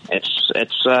something. It's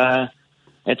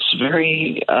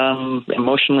very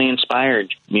emotionally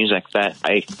inspired music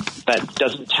that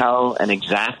doesn't tell an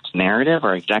exact narrative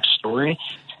or exact story.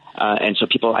 And so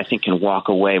people, I think, can walk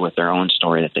away with their own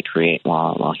story that they create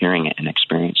while hearing it and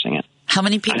experiencing it. How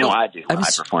many people? I know I do. I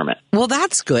perform it. Well,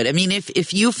 that's good. I mean,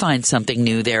 if you find something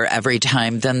new there every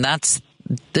time, then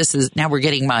now we're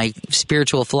getting my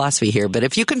spiritual philosophy here. But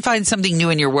if you can find something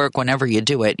new in your work whenever you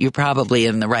do it, you're probably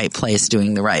in the right place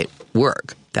doing the right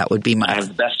work. That would be I have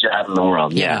the best job in the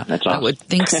world. Yeah, that's awesome. I would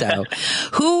think so.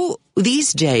 Who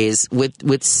these days,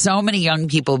 with so many young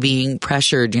people being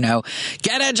pressured,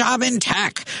 get a job in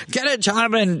tech, get a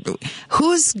job in.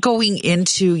 Who's going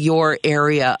into your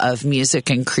area of music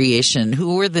and creation?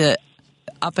 Who are the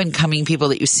up and coming people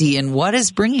that you see, and what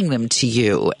is bringing them to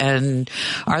you? And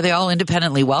are they all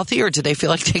independently wealthy, or do they feel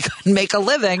like they can make a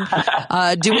living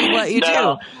doing what you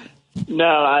do?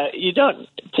 No, you don't.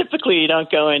 Typically, you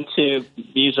don't go into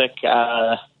music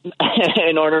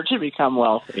in order to become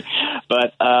wealthy.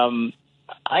 But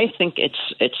I think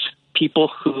it's people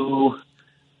who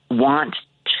want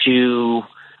to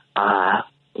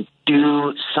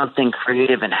do something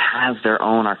creative and have their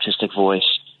own artistic voice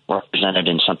represented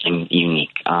in something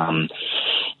unique.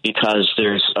 Because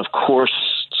there's, of course,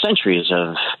 centuries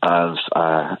of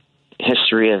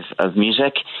history of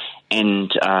music,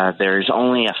 and there's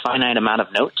only a finite amount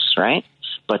of notes, right?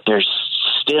 But there's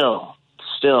still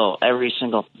every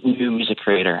single new music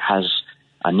creator has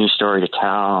a new story to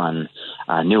tell and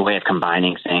a new way of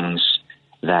combining things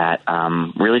that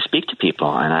really speak to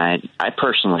people. And I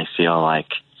personally feel like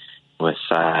with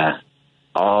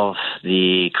all of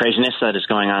the craziness that is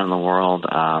going on in the world,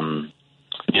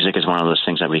 music is one of those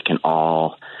things that we can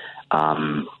all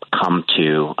come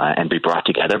to and be brought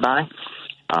together by.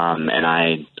 And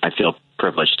I feel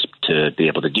privileged to be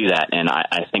able to do that. And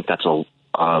I think that's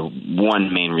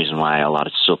one main reason why a lot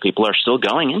of people are still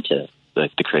going into the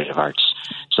creative arts.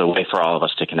 So a way for all of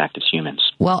us to connect as humans.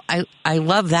 Well, I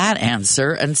love that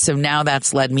answer. And so now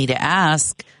that's led me to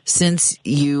ask, since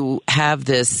you have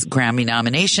this Grammy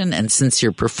nomination and since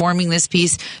you're performing this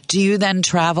piece, do you then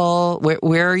travel?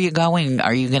 Where are you going?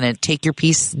 Are you going to take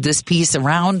this piece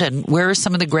around? And where are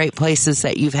some of the great places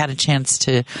that you've had a chance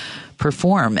to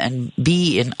perform and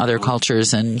be in other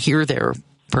cultures and hear their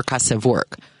percussive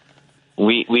work?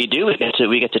 We do.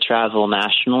 We get to travel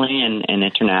nationally and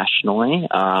internationally.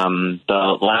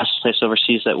 The last place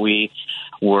overseas that we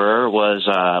were was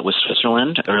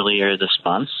Switzerland earlier this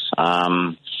month.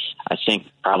 I think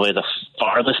probably the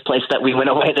farthest place that we went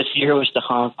away this year was to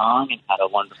Hong Kong and had a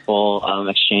wonderful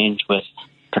exchange with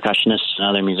percussionists and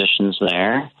other musicians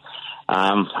there.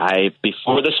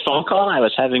 Before this phone call, I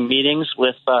was having meetings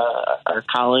with our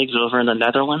colleagues over in the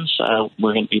Netherlands.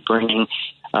 We're going to be bringing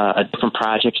a different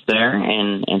project there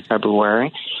in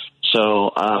February.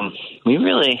 So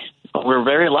we're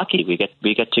very lucky. We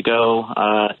get to go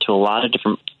to a lot of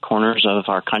different corners of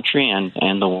our country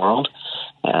and the world.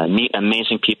 Meet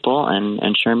amazing people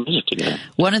and share music together.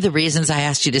 One of the reasons I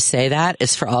asked you to say that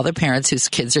is for all the parents whose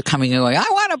kids are coming and going, I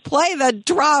want to play the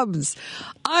drums.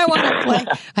 I want to play.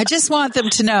 I just want them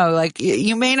to know, like,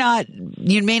 you may not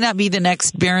be the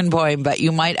next Barenboim, but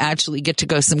you might actually get to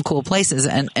go some cool places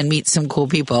and meet some cool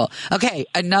people. Okay,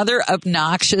 another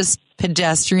obnoxious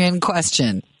pedestrian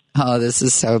question. Oh, this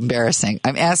is so embarrassing.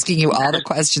 I'm asking you all the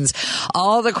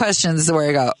questions where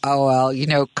I go, oh,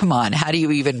 well, come on. How do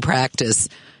you even practice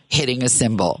hitting a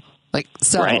cymbal? Like,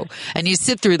 so, right. And you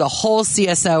sit through the whole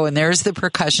CSO and there's the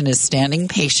percussionist standing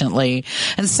patiently.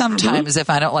 And sometimes if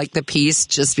I don't like the piece,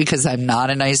 just because I'm not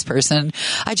a nice person,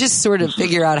 I just sort of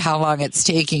figure out how long it's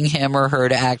taking him or her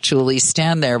to actually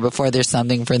stand there before there's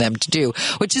something for them to do,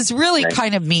 which is really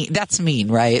kind of mean. That's mean,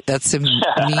 right? That's a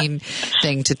mean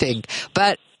thing to think.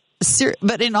 But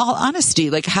in all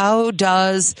honesty, like,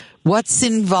 what's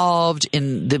involved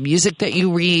in the music that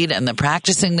you read and the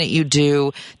practicing that you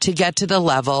do to get to the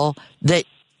level that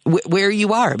where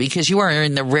you are, because you are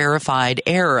in the rarefied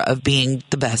air of being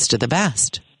the best of the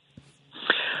best?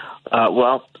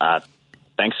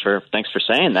 Thanks for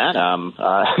saying that.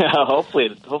 Hopefully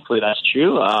that's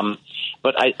true.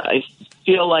 But I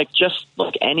feel like just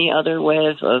like any other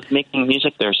way of making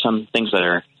music, there are some things that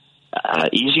are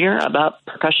easier about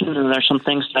percussion, and there's some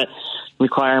things that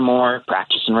require more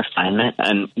practice and refinement.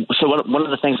 And so one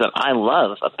of the things that I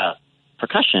love about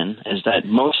percussion is that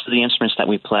most of the instruments that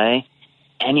we play,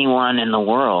 anyone in the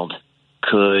world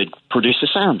could produce a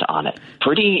sound on it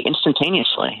pretty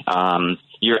instantaneously.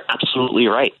 You're absolutely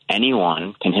right.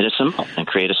 Anyone can hit a cymbal and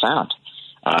create a sound.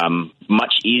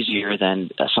 Much easier than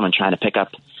someone trying to pick up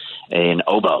an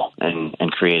oboe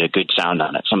and create a good sound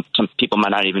on it. Some people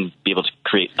might not even be able to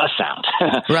create a sound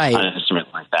right. on an instrument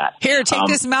like that. Here, take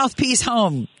this mouthpiece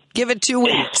home. Give it 2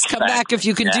 weeks. Come back if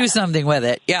you can do something with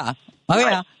it. Yeah. Oh,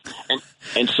 right. Yeah.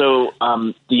 And so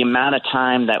the amount of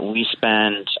time that we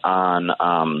spend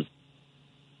on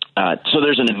so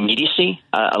there's an immediacy,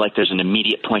 like there's an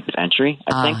immediate point of entry,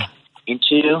 I think,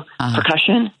 into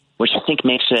percussion, which I think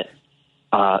makes it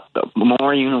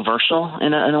more universal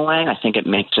in a way. I think it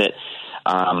makes it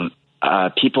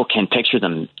people can picture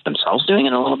themselves doing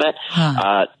it a little bit.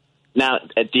 Now,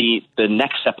 at the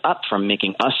next step up from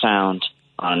making a sound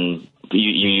on,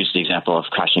 you use the example of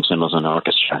crashing cymbals in an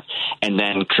orchestra, and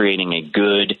then creating a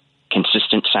good,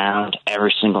 consistent sound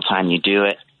every single time you do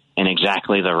it in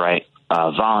exactly the right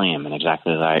volume and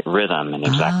exactly the right rhythm and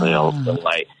exactly the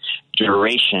right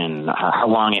duration, how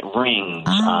long it rings,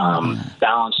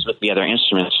 balanced with the other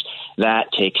instruments.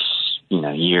 That takes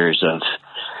years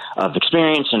of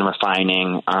experience and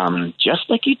refining, just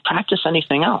like you'd practice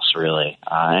anything else, really,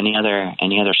 any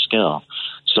other skill.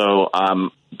 So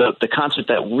the concert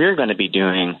that we're going to be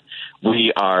doing,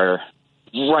 we are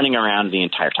running around the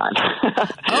entire time.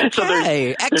 Okay. So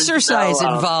there's exercise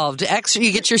involved.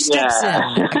 You get your steps in.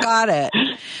 I got it.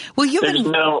 Well, there's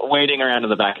no waiting around in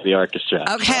the back of the orchestra.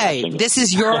 Okay. This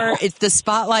is the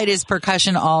spotlight is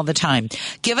percussion all the time.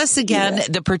 Give us again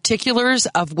the particulars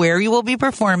of where you will be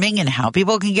performing and how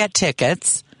people can get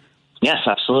tickets. Yes,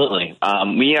 absolutely.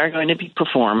 We are going to be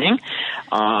performing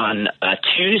on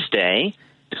Tuesday,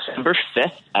 December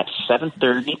 5th at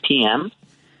 7:30 p.m.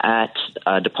 at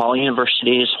DePaul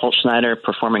University's Holtschneider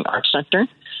Performing Arts Center.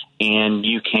 And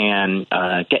you can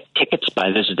get tickets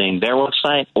by visiting their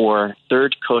website or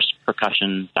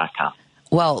thirdcoastpercussion.com.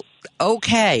 Well,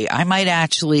 okay. I might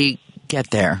actually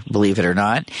get there, believe it or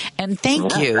not. And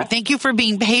thank you. Thank you for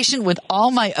being patient with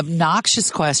all my obnoxious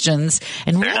questions.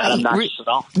 And they're not obnoxious at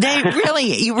all.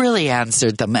 You really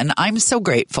answered them. And I'm so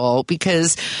grateful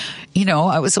because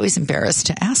I was always embarrassed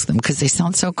to ask them because they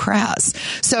sound so crass.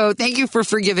 So thank you for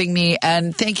forgiving me,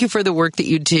 and thank you for the work that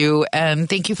you do, and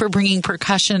thank you for bringing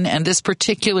percussion and this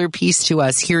particular piece to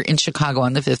us here in Chicago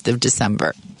on the 5th of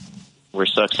December. We're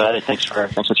so excited. Thanks for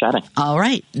chatting. All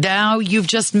right. Now you've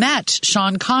just met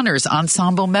Sean Connors,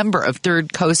 ensemble member of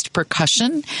Third Coast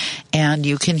Percussion, and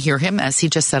you can hear him, as he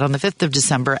just said, on the 5th of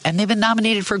December, and they've been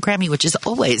nominated for a Grammy, which is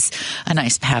always a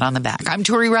nice pat on the back. I'm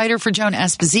Turi Ryder for Joan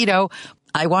Esposito.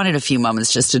 I wanted a few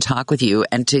moments just to talk with you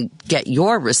and to get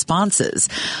your responses.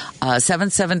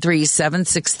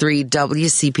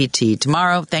 773-763-WCPT.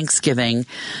 Tomorrow, Thanksgiving.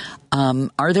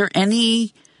 Are there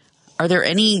any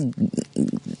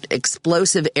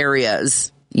explosive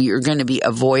areas you're going to be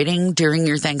avoiding during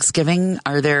your Thanksgiving?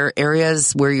 Are there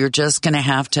areas where you're just going to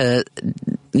have to,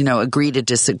 agree to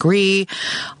disagree?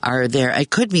 It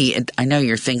could be, I know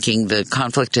you're thinking the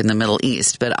conflict in the Middle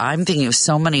East, but I'm thinking of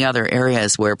so many other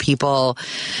areas where people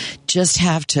just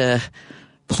have to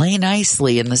play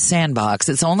nicely in the sandbox.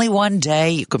 It's only one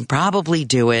day. You can probably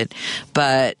do it.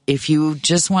 But if you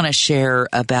just want to share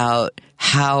about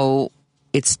how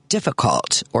it's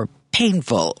difficult or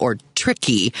painful or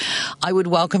tricky, I would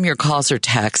welcome your calls or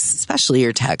texts, especially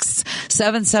your texts.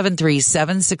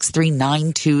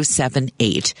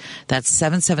 773-763-9278. That's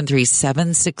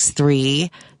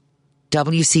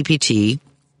 773-763-WCPT.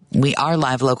 We are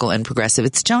live, local, and progressive.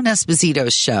 It's Joan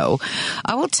Esposito's show.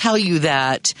 I will tell you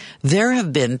that there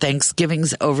have been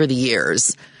Thanksgivings over the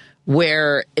years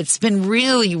where it's been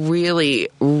really, really,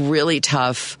 really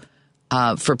tough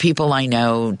for people I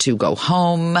know to go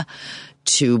home,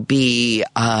 to be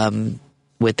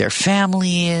with their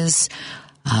families,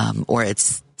 or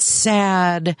it's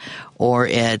sad, or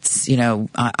it's,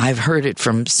 I've heard it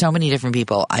from so many different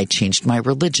people. I changed my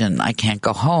religion. I can't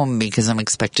go home because I'm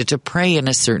expected to pray in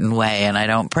a certain way, and I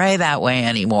don't pray that way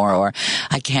anymore. Or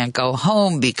I can't go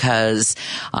home because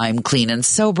I'm clean and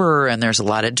sober and there's a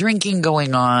lot of drinking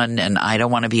going on and I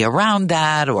don't want to be around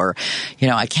that. Or,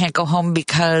 I can't go home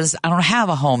because I don't have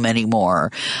a home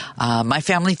anymore. My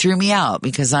family threw me out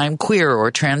because I'm queer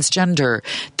or transgender.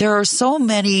 There are so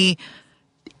many,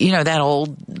 that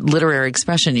old literary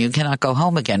expression, you cannot go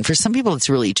home again. For some people, it's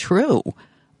really true.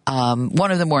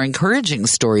 One of the more encouraging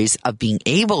stories of being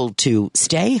able to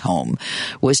stay home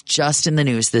was just in the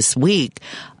news this week.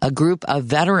 A group of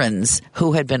veterans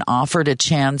who had been offered a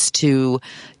chance to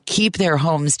keep their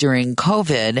homes during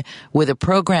COVID with a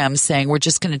program saying, we're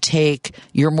just going to take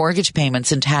your mortgage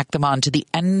payments and tack them on to the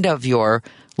end of your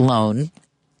loan,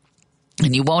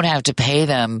 and you won't have to pay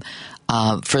them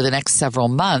for the next several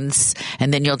months,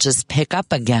 and then you'll just pick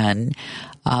up again.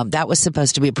 That was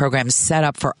supposed to be a program set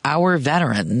up for our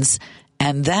veterans,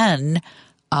 and then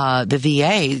the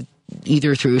VA,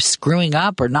 either through screwing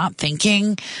up or not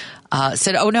thinking,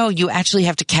 said, oh no, you actually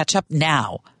have to catch up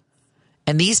now.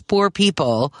 And these poor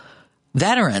people,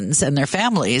 veterans and their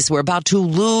families, were about to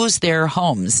lose their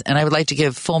homes. And I would like to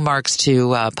give full marks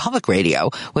to public radio,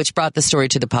 which brought the story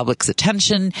to the public's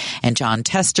attention. And John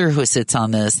Tester, who sits on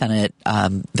the Senate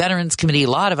Veterans Committee, a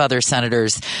lot of other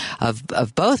senators of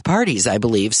both parties, I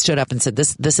believe, stood up and said,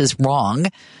 this is wrong.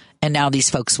 And now these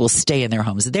folks will stay in their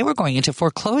homes. They were going into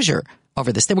foreclosure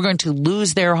over this. They were going to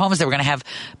lose their homes. They were going to have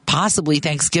possibly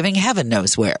Thanksgiving, heaven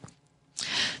knows where.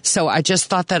 So I just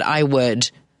thought that I would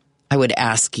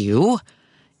ask you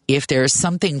if there's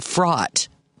something fraught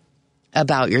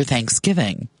about your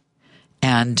Thanksgiving.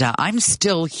 And I'm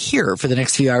still here for the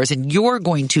next few hours, and you're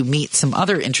going to meet some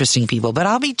other interesting people, but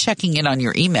I'll be checking in on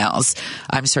your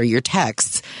your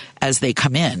texts as they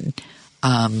come in.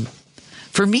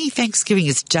 For me, Thanksgiving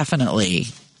is definitely,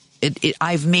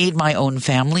 I've made my own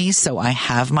family, so I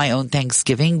have my own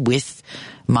Thanksgiving with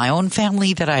my own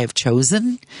family that I have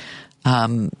chosen.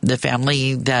 The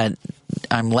family that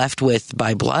I'm left with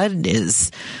by blood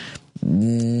is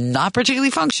not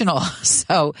particularly functional.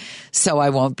 So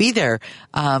I won't be there.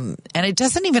 And it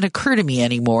doesn't even occur to me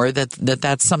anymore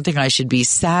that's something I should be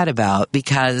sad about,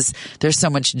 because there's so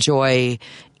much joy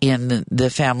in the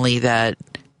family that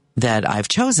I've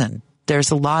chosen.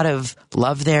 There's a lot of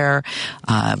love there.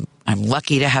 I'm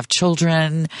lucky to have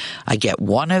children. I get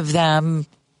one of them.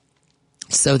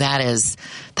 So that's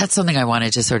something I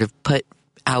wanted to sort of put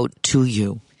out to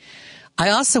you.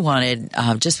 I also wanted,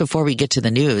 just before we get to the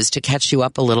news, to catch you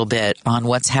up a little bit on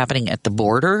what's happening at the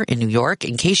border in New York.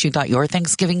 In case you thought your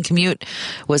Thanksgiving commute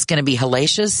was going to be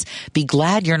hellacious, be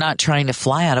glad you're not trying to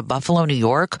fly out of Buffalo, New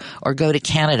York, or go to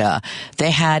Canada. They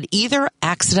had, either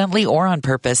accidentally or on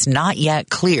purpose, not yet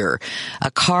clear, a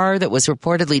car that was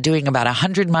reportedly doing about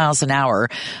 100 miles an hour,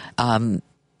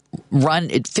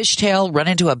 run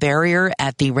into a barrier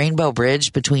at the Rainbow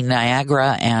Bridge between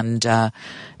Niagara and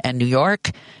New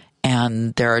York.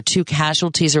 and there are 2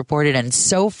 casualties reported. And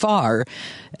so far,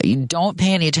 you don't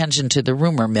pay any attention to the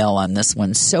rumor mill on this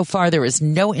one. So far, there is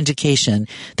no indication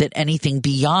that anything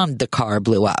beyond the car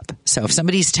blew up. So if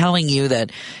somebody's telling you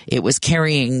that it was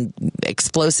carrying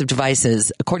explosive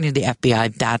devices, according to the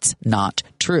FBI, that's not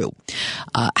true.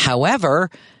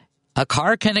 However, a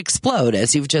car can explode,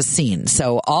 as you've just seen.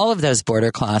 So all of those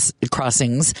border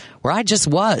crossings, where I just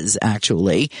was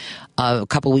actually a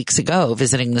couple weeks ago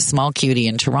visiting the small cutie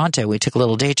in Toronto, we took a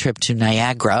little day trip to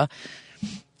Niagara.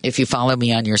 If you follow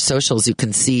me on your socials, you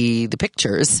can see the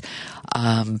pictures.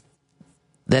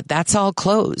 That's all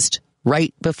closed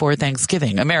right before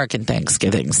Thanksgiving, American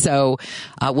Thanksgiving. So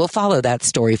we'll follow that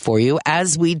story for you,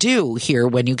 as we do here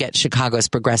when you get Chicago's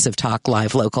Progressive Talk,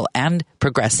 live, local, and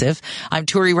progressive. I'm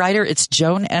Turi Ryder. It's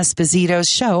Joan Esposito's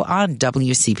show on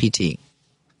WCPT.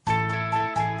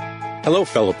 Hello,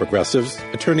 fellow progressives.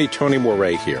 Attorney Tony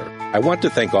Moray here. I want to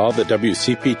thank all the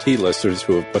WCPT listeners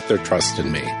who have put their trust in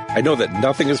me. I know that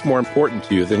nothing is more important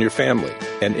to you than your family,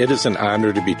 and it is an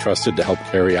honor to be trusted to help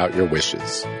carry out your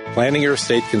wishes. Planning your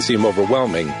estate can seem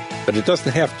overwhelming, but it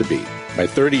doesn't have to be. My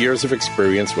 30 years of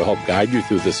experience will help guide you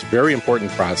through this very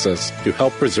important process to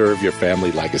help preserve your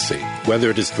family legacy. Whether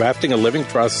it is drafting a living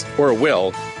trust or a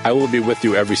will, I will be with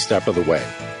you every step of the way.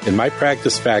 In my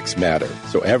practice, facts matter,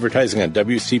 so advertising on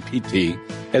WCPT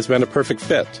has been a perfect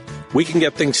fit. We can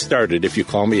get things started if you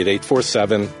call me at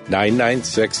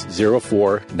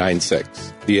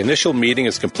 847-996-0496. The initial meeting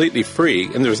is completely free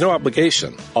and there's no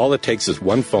obligation. All it takes is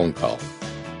one phone call.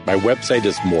 My website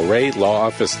is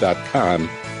moraylawoffice.com.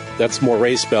 That's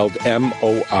Moray spelled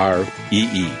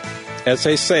M-O-R-E-E. As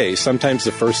I say, sometimes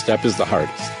the first step is the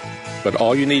hardest. But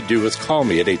all you need to do is call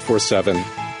me at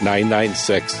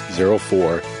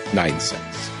 847-996-0496.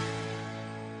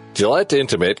 Gillette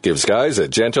Intimate gives guys a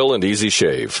gentle and easy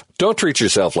shave. Don't treat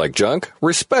yourself like junk.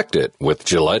 Respect it with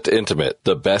Gillette Intimate,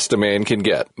 the best a man can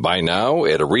get. Buy now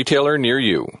at a retailer near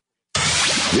you.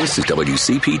 This is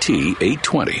WCPT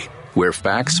 820, where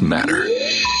facts matter.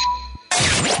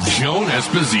 Joan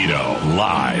Esposito,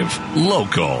 live,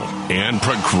 local, and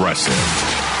progressive.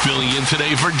 Filling in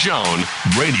today for Joan,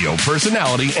 radio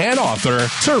personality and author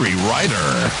Turi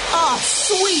Ryder. Oh,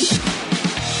 sweet.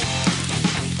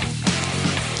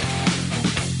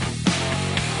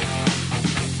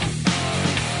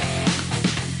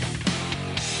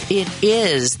 It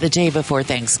is the day before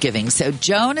Thanksgiving, so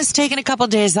Joan is taking a couple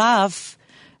days off.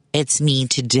 It's me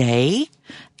today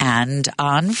and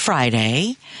on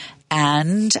Friday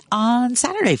and on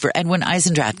Saturday for Edwin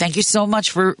Eisendrath. Thank you so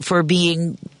much for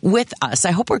being with us.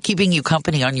 I hope we're keeping you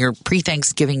company on your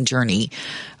pre-Thanksgiving journey.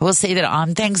 I will say that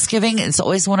on Thanksgiving, it's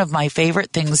always one of my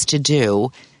favorite things to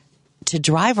do, to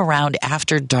drive around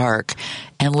after dark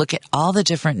and look at all the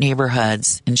different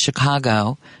neighborhoods in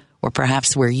Chicago, or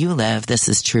perhaps where you live, this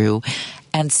is true,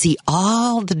 and see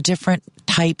all the different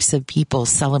types of people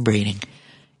celebrating.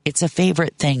 It's a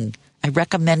favorite thing. I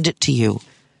recommend it to you.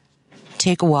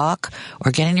 Take a walk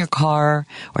or get in your car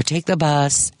or take the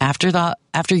bus after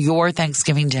your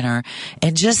Thanksgiving dinner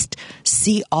and just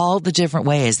see all the different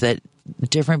ways that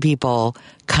different people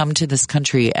come to this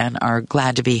country and are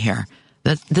glad to be here.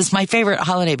 This is my favorite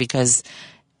holiday because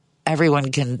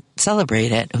everyone can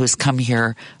celebrate it who's come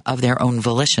here of their own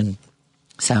volition.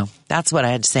 So that's what I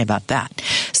had to say about that.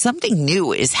 Something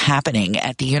new is happening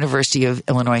at the University of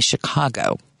Illinois,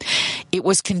 Chicago. It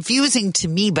was confusing to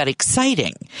me, but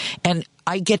exciting. And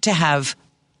I get to have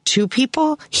 2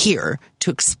 people here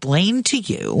to explain to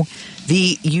you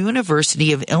the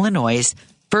University of Illinois'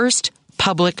 first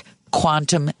public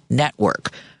quantum network,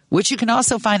 which you can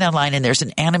also find online, and there's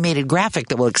an animated graphic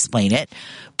that will explain it.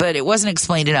 But it wasn't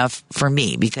explained enough for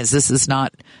me because this is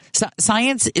not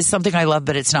science is something I love,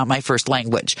 but it's not my first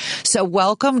language. So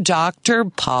welcome Dr.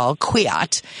 Paul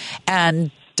Kwiat and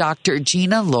Dr.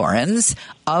 Gina Lorenz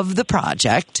of the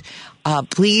project.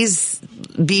 Please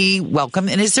be welcome.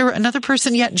 And is there another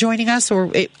person yet joining us?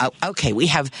 Okay, we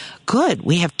have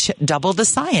double the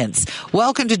science.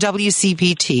 Welcome to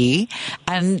WCPT,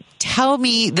 and tell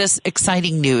me this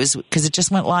exciting news because it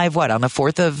just went live, on the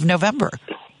 4th of November?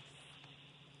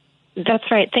 That's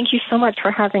right. Thank you so much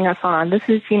for having us on. This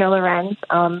is Gina Lorenz.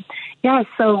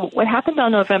 So what happened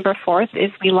on November 4th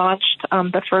is we launched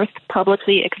the first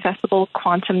publicly accessible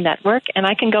quantum network, and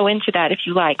I can go into that if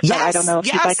you like. Yes, but I don't know if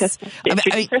you'd like us to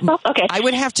introduce yourself. Okay. I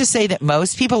would have to say that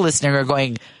most people listening are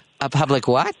going, a public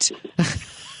what?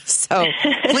 So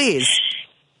please.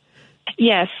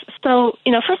 Yes. So,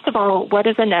 first of all, what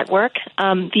is a network?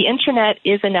 The Internet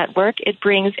is a network. It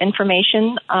brings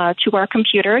information to our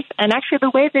computers. And actually, the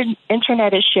way the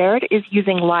Internet is shared is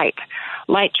using light.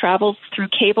 Light travels through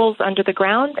cables under the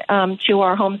ground to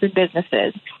our homes and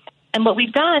businesses. And what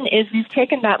we've done is we've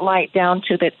taken that light down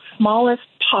to the smallest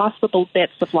possible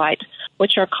bits of light,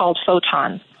 which are called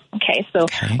photons. Okay, so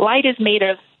light is made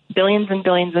of billions and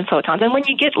billions of photons. And when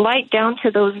you get light down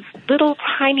to those little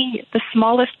tiny, the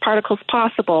smallest particles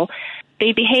possible,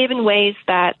 they behave in ways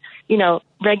that,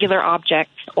 regular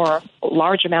objects or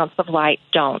large amounts of light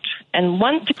don't. And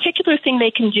one particular thing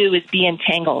they can do is be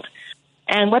entangled.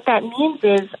 And what that means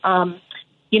is,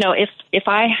 if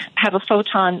I have a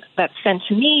photon that's sent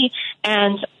to me,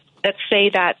 and let's say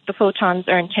that the photons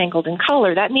are entangled in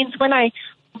color, that means when I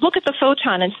look at the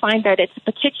photon and find that it's a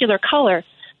particular color,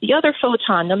 the other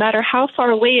photon, no matter how far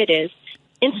away it is,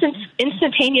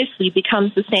 instantaneously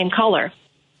becomes the same color.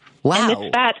 Wow. And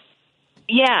it's that,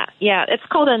 it's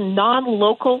called a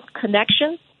non-local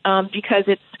connection because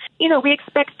it's, we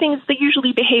expect things that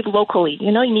usually behave locally.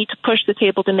 You need to push the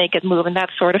table to make it move and that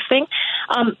sort of thing.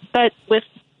 But with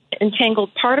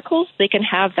entangled particles, they can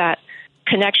have that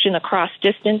connection across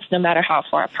distance, no matter how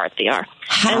far apart they are.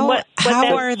 How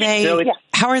are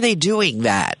they doing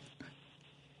that?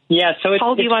 Yeah, so it's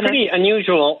pretty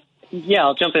unusual. Yeah,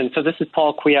 I'll jump in. So this is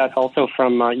Paul Kwiat, also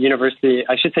from University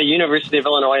of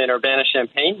Illinois in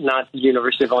Urbana-Champaign, not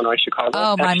University of Illinois Chicago.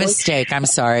 Oh, my mistake. I'm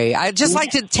sorry. I'd just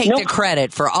like to take the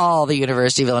credit for all the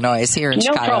University of Illinois here in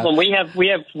Chicago. No problem.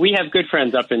 We have good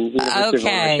friends up in University of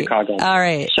Illinois Chicago. All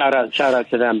right. Shout out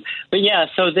to them. But yeah,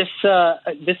 so this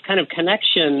kind of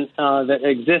connection that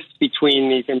exists between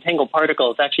these entangled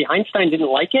particles, actually Einstein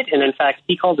didn't like it, and in fact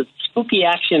he called it spooky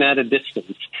action at a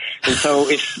distance. And so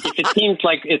if it seems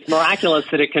like it's miraculous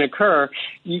that it can occur,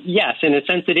 yes, in a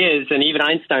sense it is, and even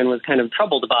Einstein was kind of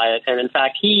troubled by it. And in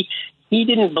fact, he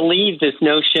didn't believe this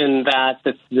notion that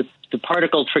the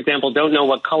particles, for example, don't know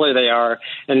what color they are,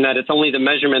 and that it's only the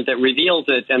measurement that reveals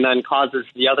it and then causes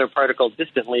the other particles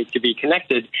distantly to be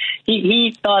connected.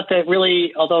 He thought that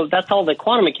really, although that's all that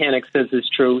quantum mechanics says is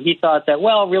true, he thought that,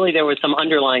 well, really there was some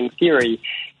underlying theory.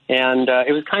 And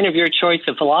it was kind of your choice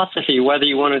of philosophy, whether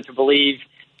you wanted to believe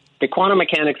the quantum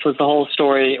mechanics was the whole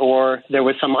story or there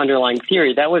was some underlying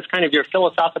theory. That was kind of your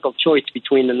philosophical choice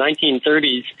between the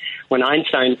 1930s when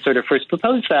Einstein sort of first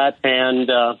proposed that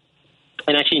and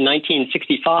actually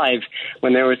 1965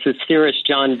 when there was this theorist,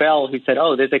 John Bell, who said,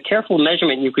 there's a careful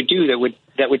measurement you could do that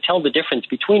would tell the difference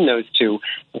between those two,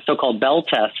 the so-called Bell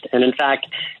test. And in fact,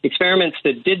 experiments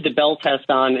that did the Bell test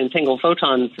on entangled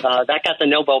photons, that got the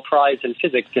Nobel Prize in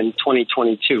Physics in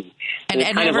 2022. And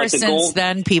ever since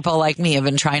then, people like me have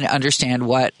been trying to understand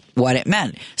what it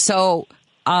meant. So,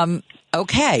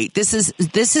 okay, this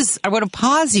is, I want to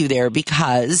pause you there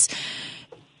because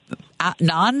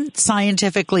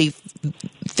non-scientifically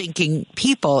thinking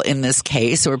people in this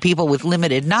case, or people with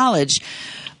limited knowledge,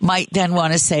 might then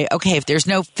want to say, okay, if there's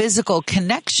no physical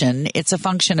connection, it's a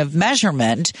function of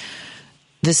measurement.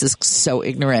 This is so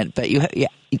ignorant, but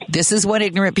this is what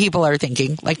ignorant people are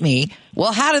thinking, like me.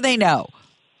 Well, how do they know?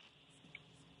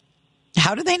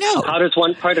 How do they know? How does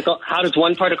one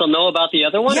particle know about the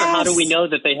other one? Yes. Or how do we know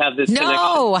that they have this connection?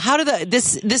 No,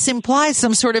 this implies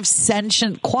some sort of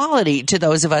sentient quality to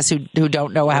those of us who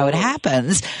don't know how it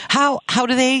happens. How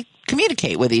do they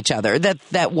communicate with each other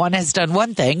that one has done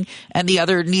one thing and the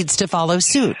other needs to follow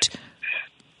suit?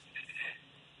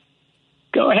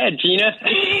 Go ahead, Gina.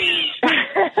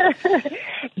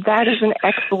 That is an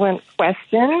excellent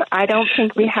question. I don't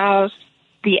think we have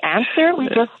the answer. We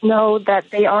just know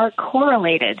that they are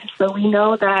correlated. So we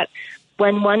know that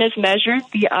when one is measured,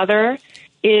 the other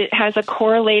has a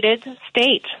correlated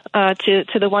state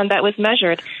to the one that was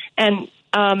measured. And,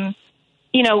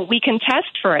 we can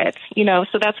test for it,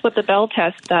 so that's what the Bell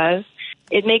test does.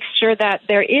 It makes sure that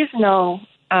there is no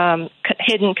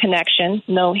hidden connection,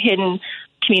 no hidden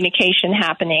communication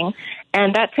happening.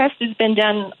 And that test has been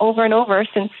done over and over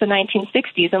since the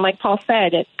 1960s. And like Paul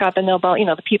said, it got the Nobel,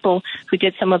 the people who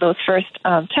did some of those first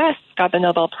tests got the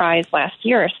Nobel Prize last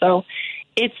year. So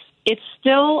it's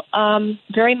still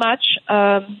very much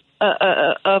a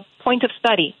point of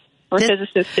study for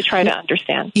physicists to try to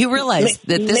understand. You realize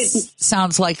that this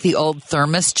sounds like the old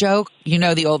thermos joke? You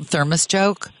know the old thermos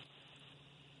joke?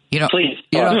 Please.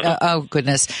 Oh,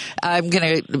 goodness. I'm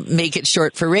going to make it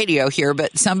short for radio here,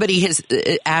 but somebody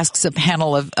asks a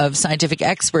panel of scientific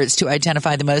experts to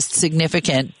identify the most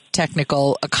significant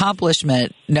technical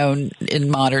accomplishment known in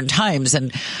modern times.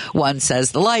 And one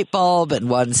says the light bulb, and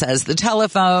one says the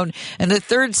telephone, and the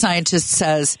third scientist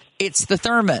says it's the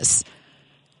thermos.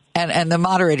 And the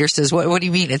moderator says, what do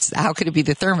you mean? How could it be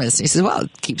the thermos? He says, well,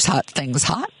 it keeps hot things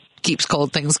hot, keeps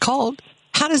cold things cold.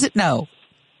 How does it know?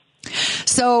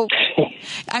 So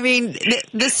I mean,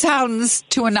 this sounds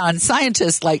to a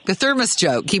non-scientist like the thermos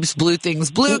joke: keeps blue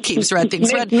things blue, keeps red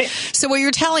things red. So what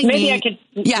you're telling me?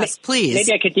 Yes, please.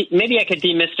 Maybe I could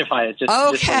demystify it. Just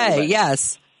okay.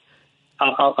 Yes.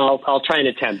 I'll try and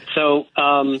attempt. So.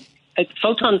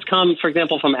 Photons come, for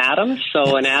example, from atoms.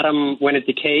 So an atom, when it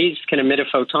decays, can emit a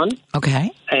photon.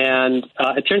 Okay. And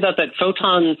it turns out that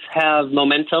photons have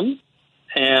momentum,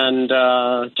 and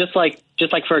just like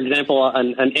for example,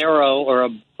 an arrow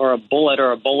or a bullet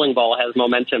or a bowling ball has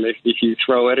momentum if you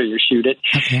throw it or you shoot it.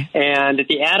 Okay. And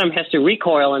the atom has to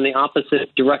recoil in the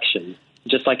opposite direction.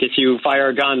 Just like if you fire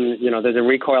a gun, there's a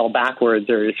recoil backwards,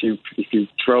 or if you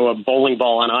throw a bowling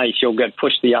ball on ice, you'll get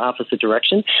pushed the opposite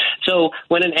direction. So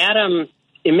when an atom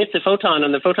emits a photon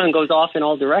and the photon goes off in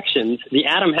all directions, the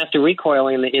atom has to recoil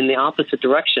in the opposite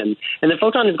direction. And the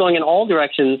photon is going in all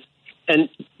directions,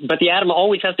 but the atom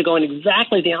always has to go in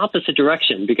exactly the opposite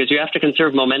direction because you have to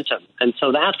conserve momentum. And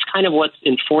so that's kind of what's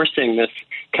enforcing this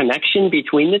connection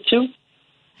between the two.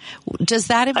 Does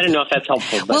that? I don't know if that's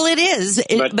helpful. Well, it is,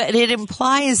 but it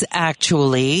implies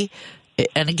actually,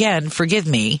 and again, forgive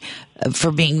me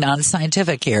for being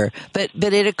non-scientific here, but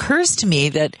it occurs to me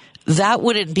that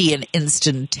wouldn't be an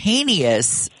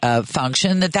instantaneous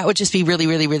function. That would just be really,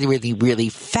 really, really, really, really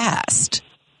fast.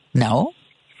 No.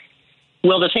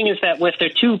 Well, the thing is that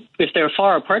if they're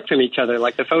far apart from each other,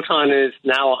 like the photon is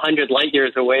now 100 light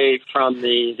years away from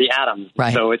the atom.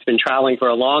 Right. So it's been traveling for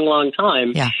a long, long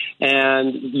time. Yeah.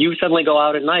 And you suddenly go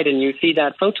out at night and you see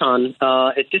that photon.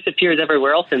 It disappears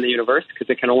everywhere else in the universe because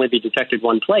it can only be detected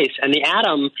one place. And the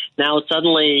atom now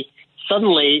suddenly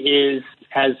is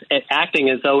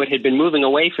acting as though it had been moving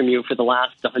away from you for the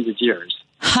last 100 years.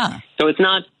 Huh. So it's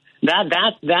not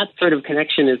that sort of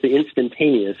connection is the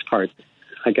instantaneous part,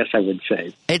 I guess I would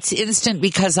say. It's instant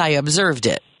because I observed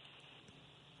it.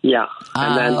 Yeah.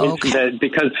 And then okay.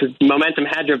 Because momentum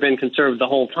had to have been conserved the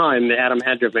whole time, the atom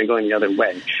had to have been going the other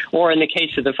way. Or in the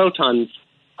case of the photons,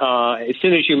 as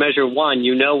soon as you measure one,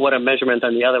 you know what a measurement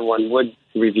on the other one would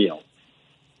reveal.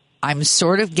 I'm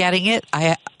sort of getting it.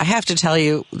 I have to tell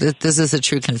you that this is a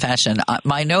true confession.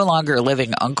 My no longer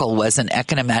living uncle was an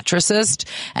econometricist,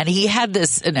 and he had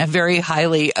this, and a very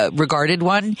highly regarded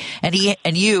one, and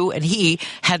he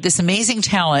had this amazing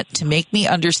talent to make me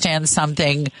understand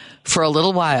something for a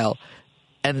little while,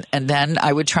 and then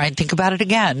I would try and think about it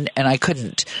again, and I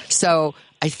couldn't. So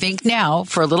I think now,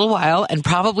 for a little while, and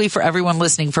probably for everyone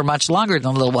listening for much longer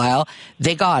than a little while,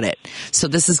 they got it. So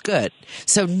this is good.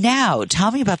 So now,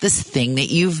 tell me about this thing that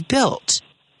you've built.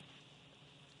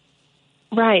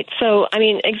 Right. So,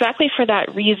 exactly for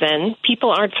that reason, people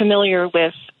aren't familiar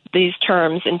with these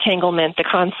terms, entanglement, the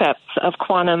concepts of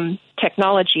quantum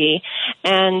technology.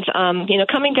 And,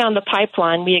 coming down the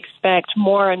pipeline, we expect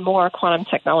more and more quantum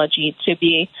technology to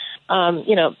be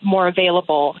more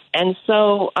available. And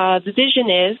so the vision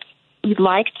is we'd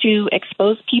like to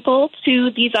expose people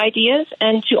to these ideas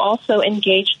and to also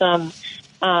engage them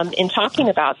in talking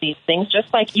about these things,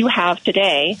 just like you have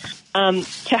today,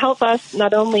 to help us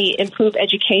not only improve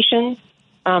education,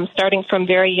 starting from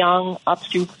very young up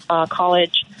through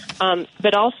college,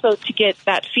 but also to get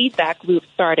that feedback loop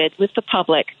started with the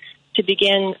public to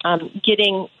begin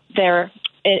getting their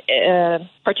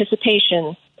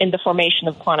participation in the formation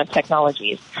of quantum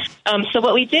technologies. So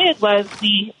what we did was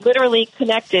we literally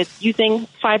connected using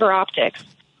fiber optics.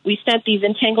 We sent these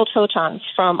entangled photons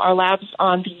from our labs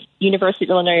on the University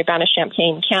of Illinois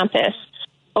Urbana-Champaign campus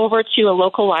over to a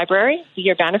local library,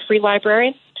 the Urbana Free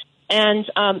Library. And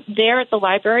there at the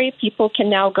library, people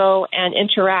can now go and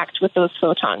interact with those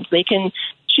photons. They can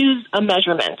choose a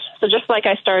measurement. So just like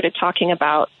I started talking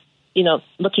about,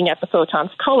 looking at the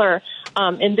photon's color,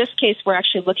 in this case, we're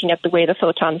actually looking at the way the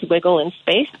photons wiggle in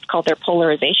space. It's called their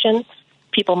polarization.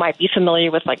 People might be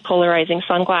familiar with polarizing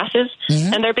sunglasses.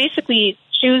 Mm-hmm. And they're basically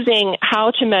choosing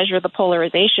how to measure the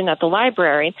polarization at the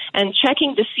library and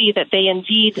checking to see that they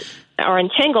indeed are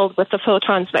entangled with the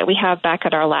photons that we have back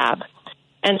at our lab.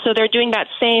 And so they're doing that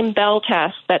same Bell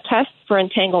test, that test for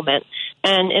entanglement.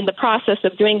 And in the process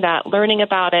of doing that, learning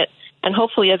about it, and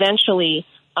hopefully eventually,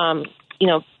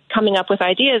 coming up with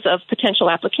ideas of potential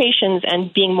applications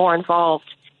and being more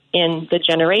involved in the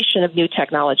generation of new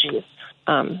technologies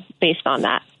based on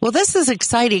that. Well, this is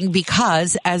exciting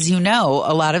because, as you know,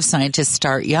 a lot of scientists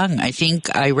start young. I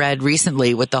think I read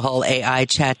recently with the whole AI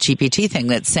chat GPT thing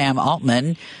that Sam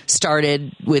Altman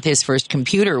started with his first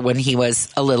computer when he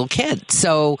was a little kid.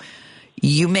 So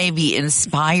you may be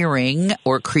inspiring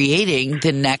or creating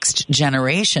the next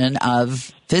generation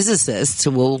of physicists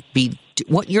who will be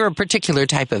you're a particular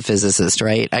type of physicist,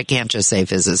 right? I can't just say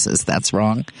physicist. That's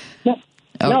wrong. Yep.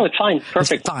 No, it's fine.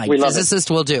 Perfect. It's fine. We love Physicist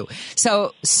will do.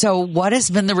 So what has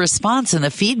been the response and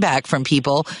the feedback from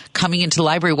people coming into the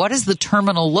library? What does the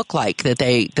terminal look like that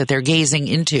they're gazing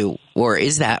into, or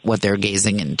is that what they're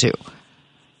gazing into?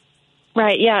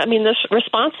 Right, yeah. I mean, the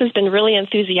response has been really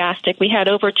enthusiastic. We had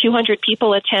over 200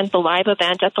 people attend the live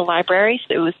event at the library,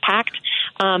 so it was packed.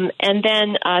 And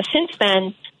then since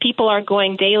then, people are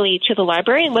going daily to the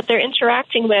library, and what they're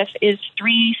interacting with is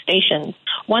 3 stations.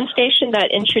 One station that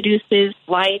introduces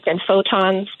light and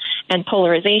photons and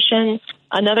polarization.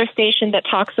 Another station that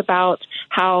talks about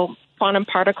how quantum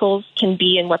particles can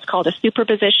be in what's called a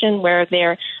superposition, where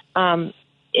they're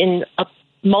in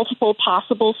multiple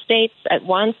possible states at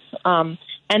once, and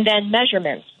then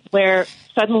measurements, where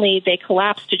suddenly they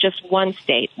collapse to just one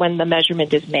state when the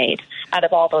measurement is made out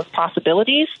of all those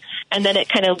possibilities. And then it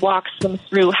kind of walks them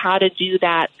through how to do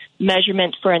that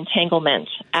measurement for entanglement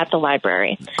at the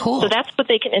library. Cool. So that's what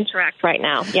they can interact right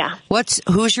now. Yeah.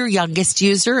 Who's your youngest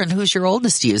user and who's your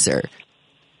oldest user?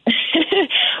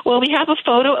 Well, we have a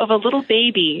photo of a little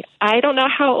baby. I don't know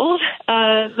how old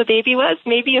the baby was,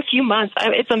 maybe a few months.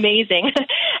 It's amazing.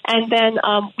 And then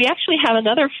we actually have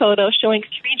another photo showing 3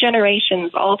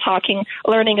 generations all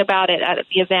learning about it at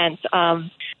the event.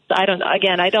 I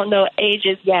don't know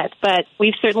ages yet, but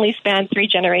we've certainly spanned 3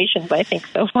 generations, I think,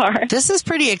 so far. This is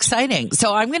pretty exciting.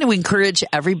 So I'm going to encourage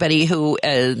everybody who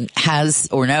has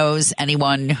or knows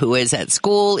anyone who is at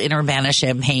school in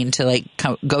Urbana-Champaign to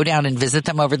go down and visit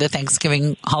them over the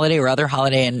Thanksgiving holiday or other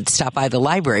holiday and stop by the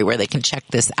library where they can check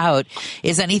this out.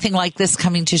 Is anything like this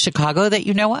coming to Chicago that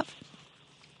you know of?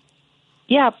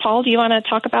 Yeah, Paul, do you want to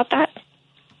talk about that?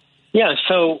 Yeah,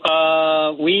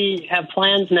 so we have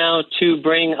plans now to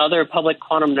bring other public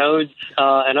quantum nodes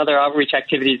and other outreach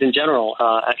activities in general,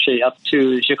 actually up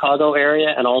to the Chicago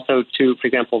area and also to, for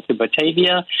example, to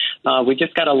Batavia. We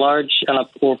just got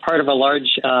we're part of a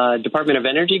large Department of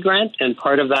Energy grant, and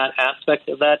part of that aspect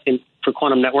of that for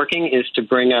quantum networking is to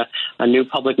bring a new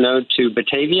public node to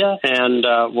Batavia, and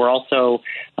we're also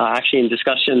actually in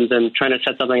discussions and trying to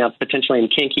set something up potentially in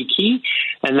Kankakee.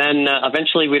 And then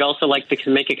eventually we'd also like to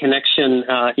make a connection,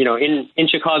 in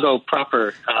Chicago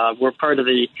proper. We're part of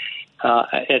the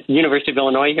at the University of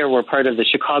Illinois here, we're part of the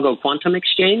Chicago Quantum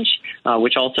Exchange,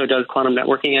 which also does quantum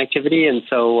networking activity. And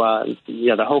so,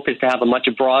 the hope is to have a much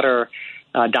broader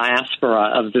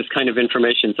diaspora of this kind of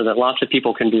information so that lots of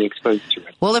people can be exposed to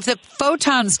it. Well, if the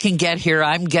photons can get here,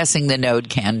 I'm guessing the node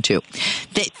can too.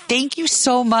 Thank you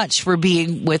so much for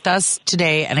being with us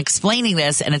today and explaining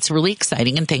this, and it's really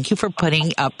exciting, and thank you for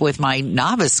putting up with my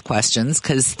novice questions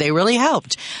because they really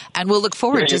helped. And we'll look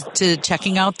forward to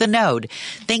checking out the node.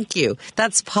 Thank you.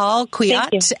 That's Paul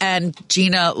Kwiat and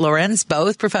Gina Lorenz,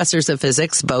 both professors of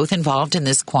physics, both involved in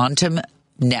this quantum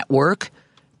network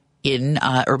in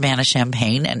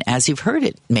Urbana-Champaign, and as you've heard,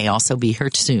 it may also be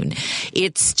heard soon.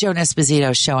 It's Joan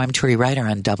Esposito's show. I'm Turi Ryder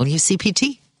on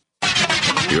WCPT.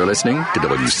 You're listening to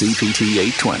WCPT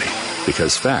 820,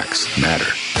 because facts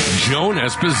matter. Joan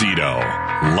Esposito,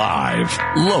 live,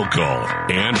 local,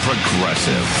 and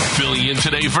progressive. Filling in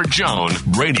today for Joan,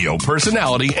 radio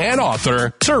personality and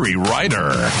author Turi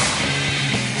Ryder.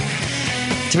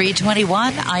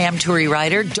 3:21. I am Turi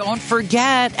Ryder. Don't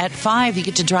forget, at 5, you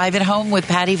get to drive it home with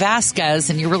Patty Vasquez,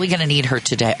 and you're really going to need her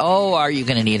today. Oh, are you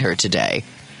going to need her today?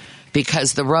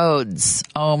 Because the roads,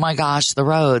 oh my gosh, the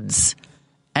roads.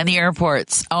 And the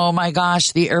airports, oh my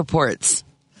gosh, the airports.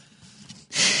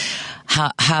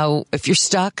 How, if you're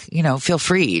stuck, feel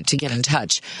free to get in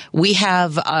touch. We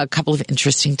have a couple of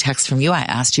interesting texts from you. I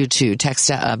asked you to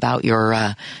text about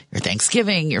your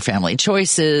Thanksgiving, your family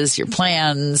choices, your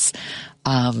plans.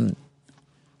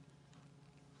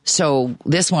 So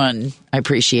this one I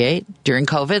appreciate. During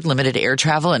COVID, limited air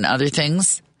travel and other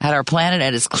things had our planet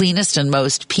at its cleanest and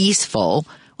most peaceful.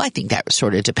 Well, I think that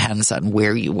sort of depends on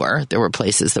where you were. There were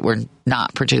places that were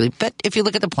not particularly, but if you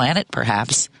look at the planet,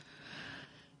 perhaps.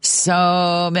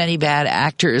 So many bad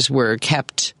actors were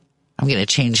kept, I'm going to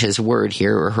change his word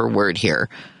here or her word here,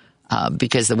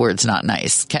 because the word's not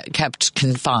nice, kept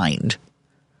confined.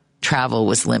 Travel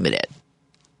was limited.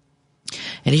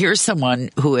 And here's someone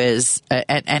who is,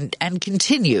 and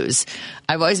continues.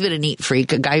 I've always been a neat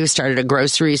freak, a guy who started a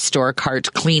grocery store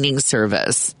cart cleaning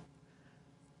service.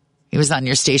 He was on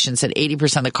your station, said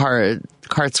 80% of the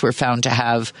carts were found to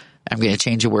have, I'm going to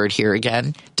change a word here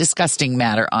again, disgusting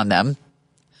matter on them.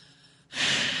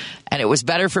 And it was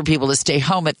better for people to stay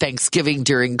home at Thanksgiving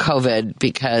during COVID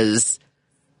because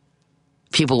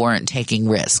people weren't taking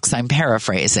risks. I'm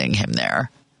paraphrasing him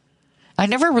there. I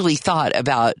never really thought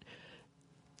about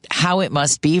how it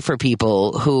must be for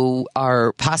people who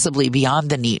are possibly beyond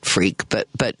the neat freak,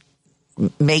 but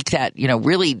make that,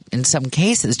 really in some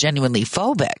cases genuinely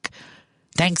phobic.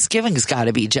 Thanksgiving's got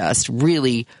to be just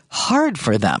really hard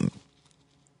for them.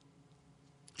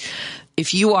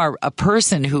 If you are a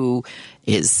person who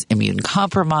is immune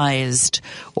compromised,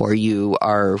 or you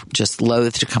are just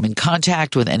loath to come in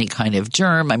contact with any kind of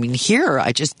germ, here,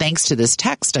 thanks to this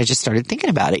text, I just started thinking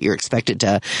about it. You're expected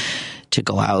to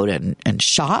go out and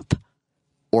shop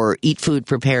or eat food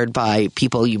prepared by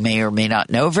people you may or may not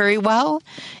know very well,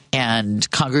 and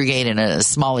congregate in a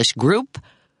smallish group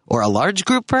or a large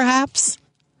group perhaps.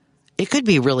 It could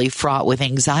be really fraught with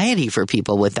anxiety for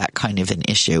people with that kind of an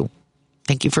issue.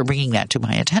 Thank you for bringing that to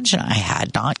my attention. I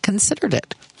had not considered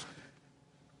it.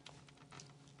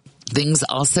 Things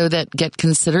also that get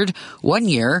considered. One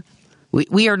year,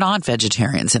 we are not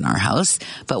vegetarians in our house,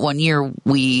 but one year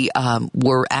we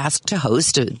were asked to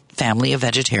host a family of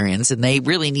vegetarians, and they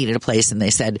really needed a place, and they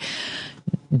said,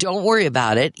 don't worry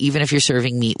about it. Even if you're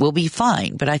serving meat, we'll be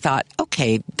fine. But I thought,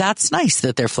 okay, that's nice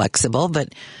that they're flexible,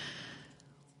 but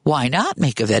why not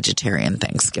make a vegetarian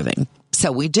Thanksgiving?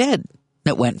 So we did.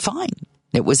 It went fine.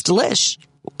 It was delish.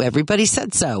 Everybody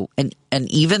said so. And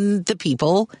even the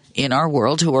people in our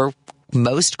world who are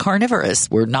most carnivorous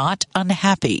were not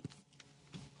unhappy.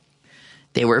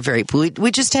 They were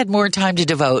we just had more time to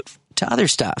devote to other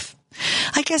stuff.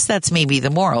 I guess that's maybe the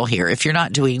moral here. If you're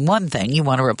not doing one thing, you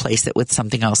want to replace it with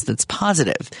something else that's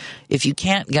positive. If you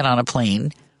can't get on a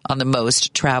plane on the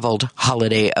most traveled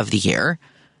holiday of the year,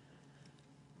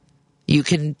 you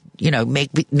can,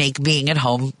 make being at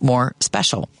home more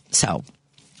special. So,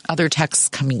 other texts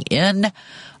coming in,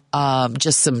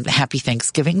 just some happy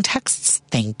Thanksgiving texts.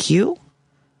 Thank you.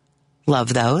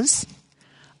 Love those.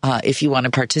 If you want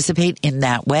to participate in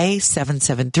that way,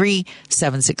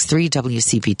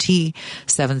 773-763-WCPT,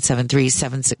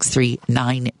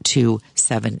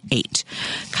 773-763-9278.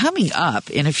 Coming up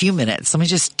in a few minutes, let me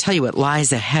just tell you what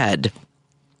lies ahead.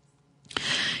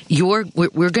 We're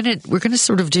going to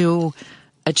sort of do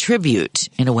a tribute,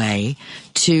 in a way,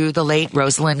 to the late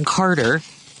Rosalind Carter,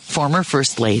 former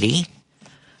First Lady.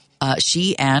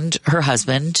 She and her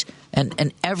husband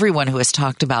and everyone who has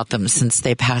talked about them since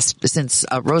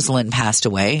Rosalind passed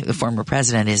away, the former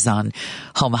president is on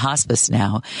home hospice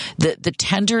now. The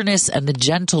tenderness and the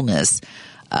gentleness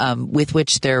with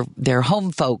which their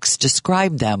home folks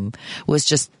described them was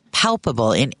just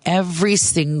palpable in every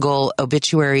single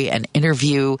obituary and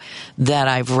interview that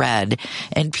I've read.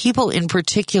 And people in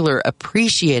particular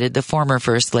appreciated the former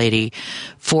First Lady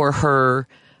for her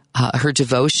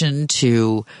devotion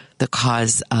to the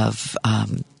cause of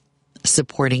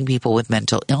supporting people with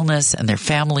mental illness and their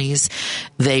families.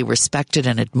 They respected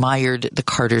and admired the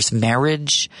Carter's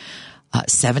marriage,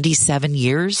 77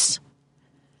 years.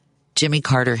 Jimmy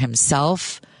Carter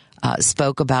himself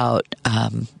spoke about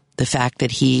the fact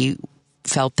that he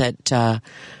felt that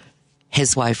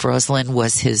his wife Rosalind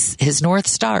was his North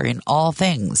Star in all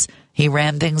things. He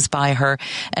ran things by her,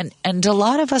 and a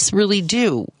lot of us really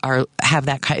have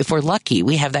that kind. If we're lucky,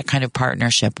 we have that kind of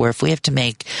partnership where if we have to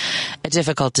make a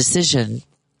difficult decision,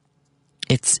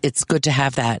 it's good to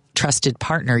have that trusted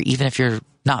partner, even if you're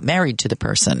not married to the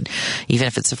person, even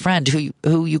if it's a friend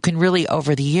who you can really,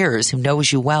 over the years, who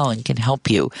knows you well and can help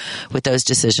you with those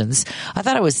decisions. I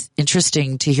thought it was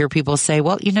interesting to hear people say,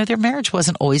 well, their marriage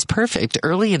wasn't always perfect.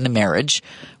 Early in the marriage,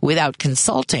 without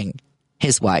consulting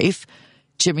his wife,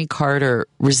 Jimmy Carter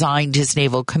resigned his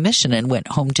naval commission and went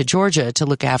home to Georgia to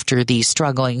look after the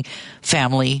struggling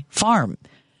family farm.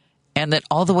 And that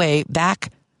all the way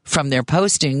back from their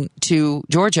posting to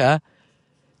Georgia,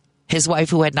 his wife,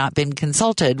 who had not been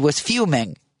consulted, was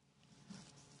fuming.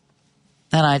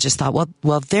 And I just thought,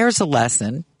 well, there's a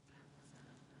lesson.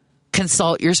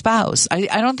 Consult your spouse.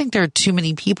 I don't think there are too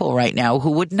many people right now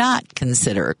who would not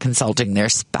consider consulting their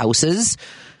spouses.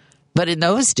 But in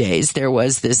those days, there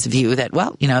was this view that,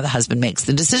 the husband makes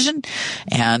the decision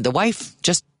and the wife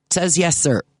just says, yes,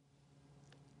 sir.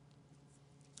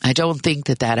 I don't think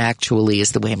that actually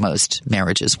is the way most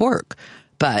marriages work.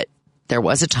 But there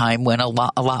was a time when a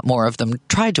lot more of them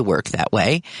tried to work that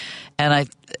way. And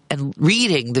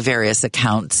reading the various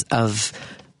accounts of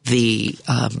the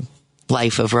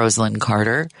life of Rosalind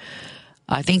Carter,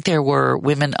 I think there were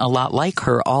women a lot like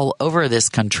her all over this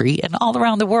country and all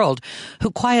around the world who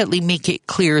quietly make it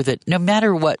clear that no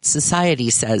matter what society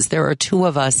says, there are two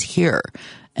of us here,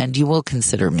 and you will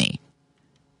consider me.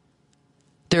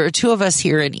 There are two of us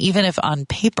here, and even if on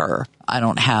paper I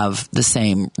don't have the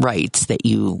same rights that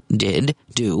you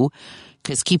do,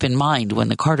 because keep in mind, when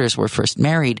the Carters were first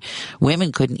married,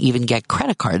 women couldn't even get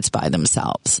credit cards by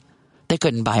themselves. They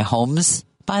couldn't buy homes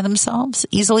by themselves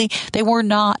easily. They were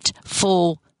not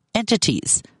full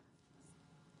entities.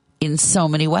 in so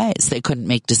many ways. They couldn't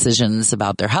make decisions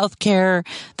about their health care.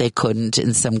 They couldn't,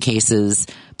 in some cases,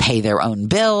 pay their own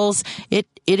bills. It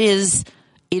is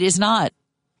not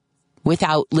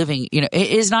without living, it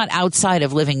is not outside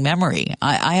of living memory.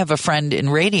 I have a friend in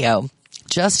radio,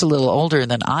 just a little older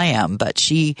than I am, but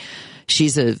she's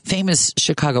a famous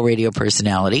Chicago radio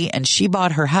personality, and she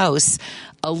bought her house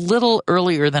a little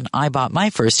earlier than I bought my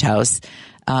first house.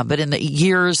 But in the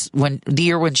year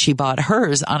when she bought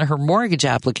hers, on her mortgage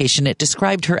application, it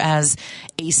described her as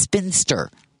a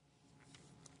spinster.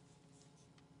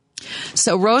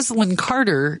 So Rosalind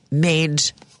Carter made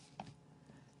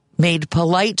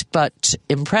polite but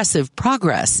impressive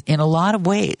progress in a lot of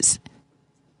ways,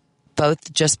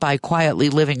 both just by quietly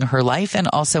living her life and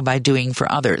also by doing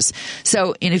for others.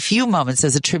 So in a few moments,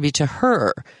 as a tribute to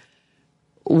her,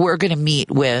 we're going to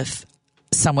meet with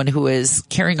someone who is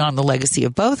carrying on the legacy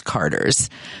of both Carters.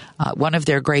 One of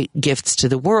their great gifts to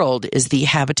the world is the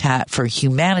Habitat for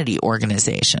Humanity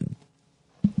organization,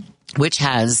 which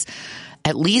has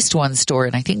at least one store,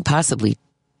 and I think possibly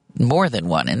more than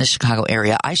one, in the Chicago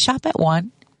area. I shop at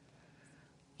one.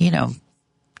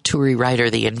 Turi, Ryder,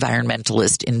 the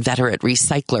environmentalist, inveterate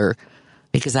recycler,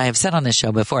 because I have said on this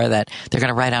show before that they're going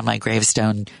to write on my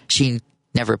gravestone, she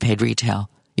never paid retail.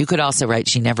 You could also write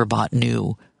she never bought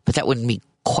new, but that wouldn't be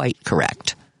quite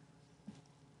correct.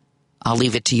 I'll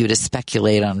leave it to you to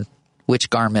speculate on which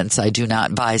garments I do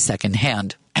not buy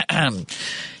secondhand. In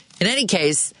any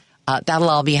case, that'll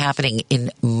all be happening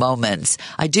in moments.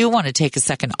 I do want to take a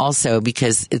second also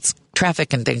because it's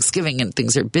traffic and Thanksgiving and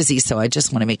things are busy. So I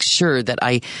just want to make sure that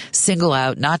I single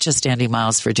out not just Andy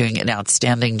Miles for doing an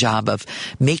outstanding job of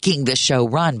making the show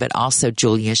run, but also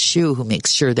Julia Shu, who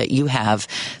makes sure that you have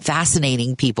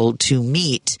fascinating people to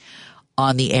meet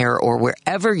on the air or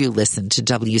wherever you listen to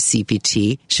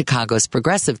WCPT, Chicago's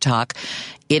Progressive Talk.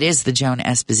 It is the Joan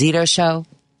Esposito Show,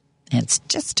 and it's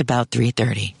just about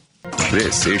 3:30.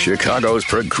 This is Chicago's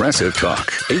Progressive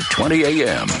Talk, 820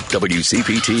 AM,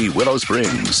 WCPT Willow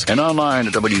Springs, and online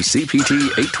at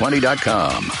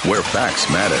WCPT820.com, where facts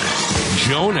matter.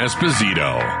 Joan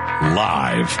Esposito,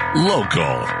 live,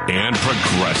 local, and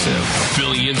progressive.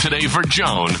 Filling in today for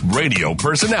Joan, radio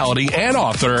personality and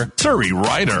author, Turi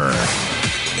Ryder.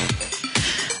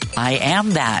 I am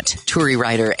that, Turi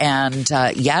Ryder, and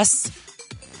yes,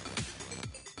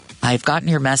 I've gotten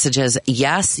your messages.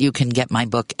 Yes, you can get my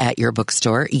book at your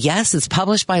bookstore. Yes, it's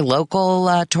published by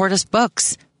local Tortoise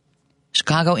Books,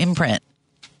 Chicago imprint.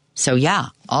 So yeah,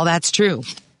 all that's true.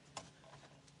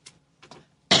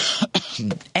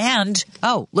 And,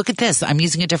 look at this. I'm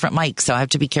using a different mic, so I have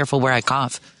to be careful where I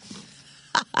cough.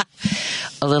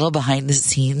 A little behind the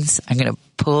scenes. I'm going to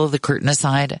pull the curtain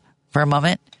aside for a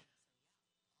moment.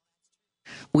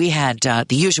 We had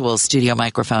the usual studio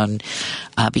microphone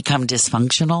become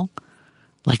dysfunctional,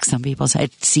 like some people say.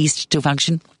 It ceased to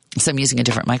function. So I'm using a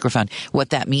different microphone. What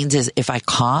that means is if I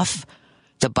cough,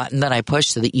 the button that I push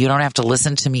so that you don't have to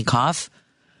listen to me cough.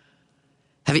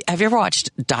 Have you ever watched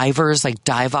divers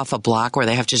dive off a block where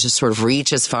they have to just sort of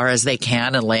reach as far as they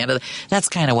can and land? That's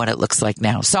kind of what it looks like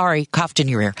now. Sorry, coughed in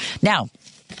your ear. Now,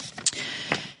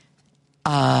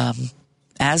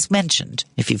 as mentioned,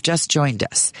 if you've just joined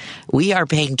us, we are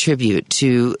paying tribute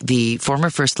to the former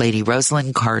First Lady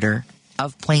Rosalind Carter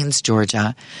of Plains,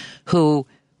 Georgia, who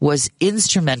was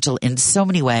instrumental in so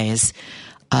many ways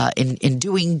in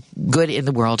doing good in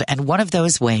the world. And one of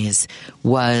those ways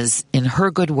was in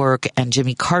her good work and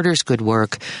Jimmy Carter's good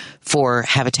work for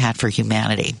Habitat for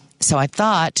Humanity. So I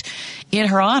thought, in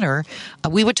her honor,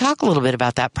 we would talk a little bit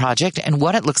about that project and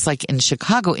what it looks like in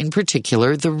Chicago, in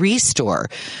particular, the Restore,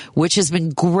 which has been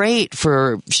great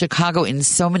for Chicago in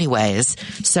so many ways.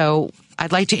 So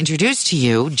I'd like to introduce to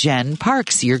you Jen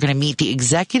Parks. You're going to meet the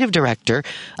executive director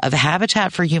of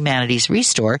Habitat for Humanity's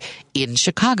Restore in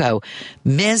Chicago.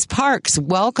 Ms. Parks,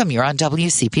 welcome. You're on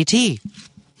WCPT.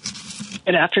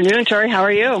 Good afternoon, Tori. How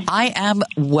are you? I am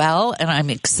well, and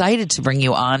I'm excited to bring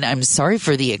you on. I'm sorry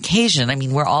for the occasion. I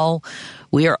mean,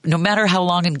 we are, no matter how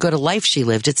long and good a life she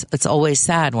lived, it's always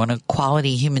sad when a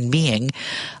quality human being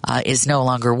is no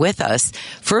longer with us.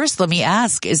 First, let me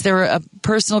ask, is there a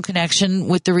personal connection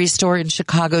with the Restore in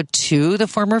Chicago to the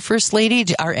former First Lady?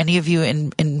 Are any of you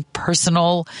in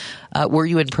personal, were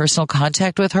you in personal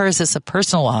contact with her? Is this a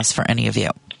personal loss for any of you?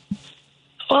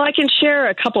 Well, I can share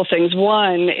a couple things.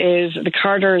 One is the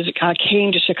Carters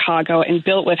came to Chicago and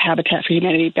built with Habitat for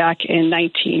Humanity back in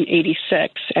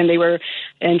 1986. And they were,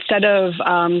 instead of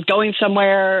going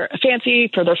somewhere fancy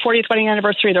for their 40th wedding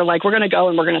anniversary, they're like, we're going to go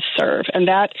and we're going to serve. And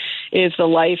that is the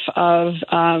life of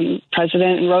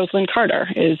President Rosalind Carter,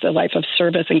 is the life of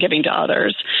service and giving to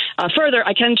others. Further,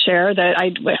 I can share that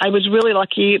I was really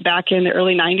lucky back in the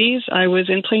early 90s. I was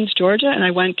in Plains, Georgia, and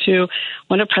I went to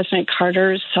one of President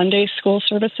Carter's Sunday school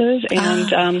services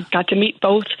and got to meet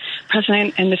both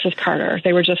President and Mrs. Carter.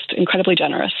 They were just incredibly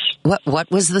generous. What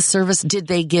was the service? Did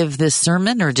they give this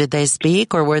sermon, or did they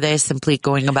speak, or were they simply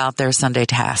going about their Sunday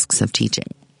tasks of teaching?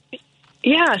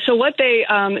 Yeah, so what they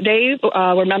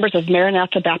were members of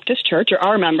Maranatha Baptist Church, or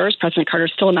are members. President Carter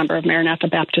is still a member of Maranatha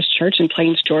Baptist Church in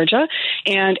Plains, Georgia.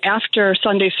 And after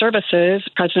Sunday services,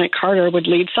 President Carter would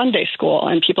lead Sunday school,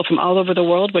 and people from all over the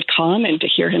world would come and to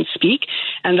hear him speak.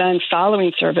 And then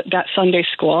following that Sunday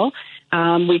school,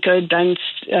 we could then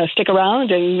stick around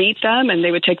and meet them, and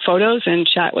they would take photos and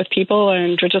chat with people,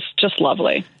 and they're just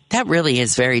lovely. That really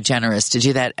is very generous to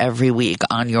do that every week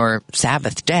on your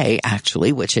Sabbath day,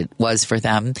 actually, which it was for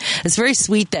them. It's very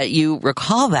sweet that you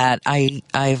recall that.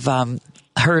 I've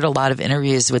heard a lot of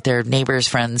interviews with their neighbors,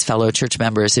 friends, fellow church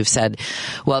members who've said,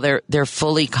 well, they're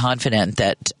fully confident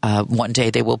that one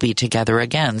day they will be together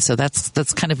again. So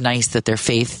that's kind of nice that their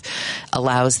faith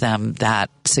allows them that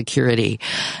security.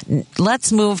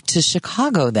 Let's move to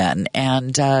Chicago then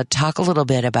and talk a little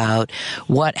bit about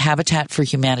what Habitat for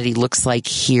Humanity looks like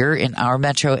here in our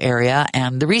metro area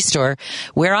and the Restore,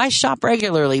 where I shop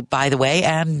regularly, by the way,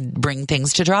 and bring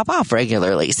things to drop off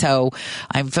regularly. So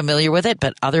I'm familiar with it,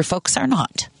 but other folks are not.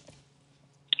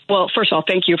 Well, first of all,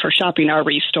 thank you for shopping our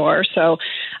Restore. So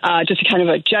just a kind of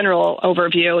a general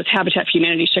overview, it's Habitat for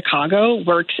Humanity Chicago,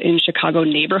 works in Chicago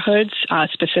neighborhoods,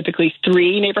 specifically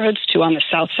 3 neighborhoods, 2 on the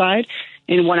south side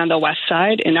and 1 on the west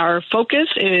side. And our focus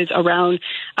is around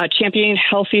championing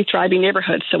healthy, thriving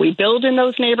neighborhoods. So we build in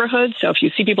those neighborhoods. So if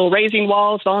you see people raising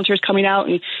walls, volunteers coming out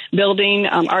and building,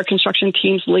 our construction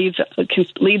teams lead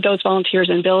those volunteers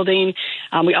in building.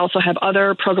 We also have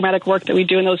other programmatic work that we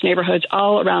do in those neighborhoods,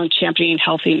 all around championing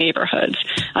healthy neighborhoods.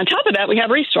 On top of that, we have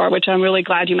Restore, which I'm really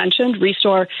glad you mentioned.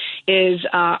 Restore is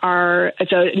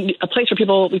it's a place where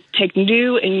people take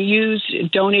new and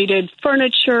used donated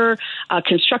furniture,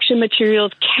 construction materials,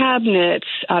 cabinets,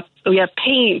 we have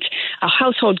paint,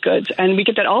 household goods, and we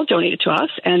get that all donated to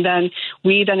us. And then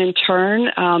we in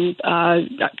turn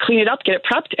clean it up, get it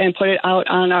prepped, and put it out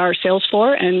on our sales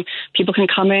floor. And people can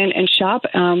come in and shop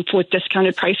with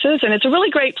discounted prices. And it's a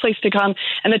really great place to come.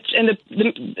 And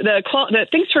the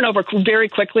things turn over very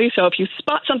quickly. So if you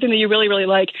spot something that you really, really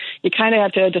like, you kind of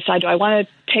have to decide, do I want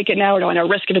to take it now, or do I want to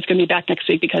risk if it's going to be back next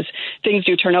week, because things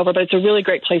do turn over. But it's a really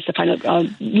great place to find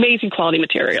amazing quality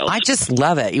materials. I just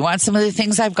love it. You want some of the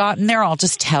things I've got in there? I'll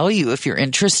just tell you if you're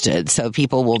interested, so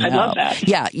people will know. I love that.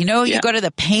 Yeah, you go to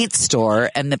the paint store,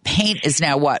 and the paint is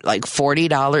now like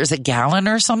 $40 a gallon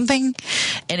or something.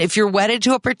 And if you're wedded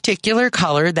to a particular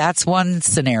color, that's one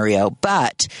scenario.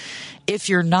 But if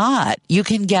you're not, you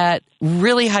can get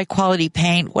really high quality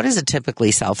paint. What does it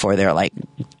typically sell for there? Like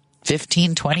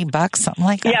 $15-20, something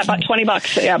like that? Yeah, about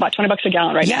 $20. Yeah, about $20 a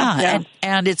gallon right now. Yeah,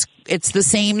 and it's the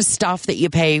same stuff that you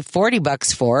pay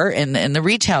 $40 for in the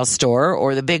retail store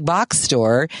or the big box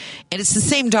store, and it's the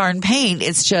same darn paint.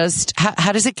 It's just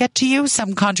how does it get to you?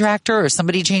 Some contractor or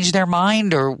somebody changed their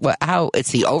mind, or how?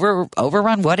 It's the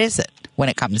overrun. What is it when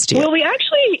it comes to you? Well,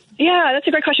 that's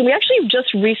a great question. We actually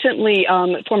just recently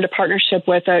formed a partnership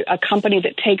with a company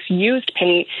that takes used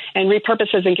paint and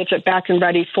repurposes and gets it back and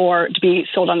ready to be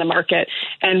sold on the market,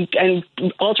 and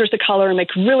alters the color and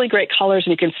make really great colors.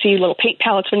 And you can see little paint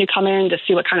palettes when you come in to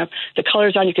see what kind of the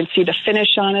colors on. You can see the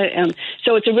finish on it, and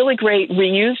so it's a really great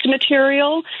reused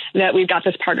material that we've got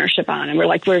this partnership on. And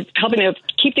we're helping to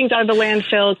keep things out of the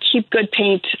landfill, keep good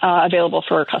paint available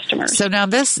for our customers. So now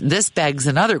this begs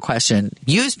another question.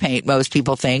 Used paint, most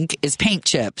people think, is paint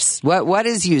chips. What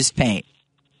is used paint?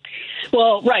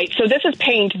 Well, right. So this is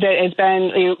paint that has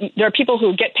been, there are people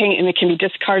who get paint and it can be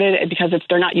discarded because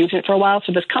they're not using it for a while.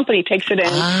 So this company takes it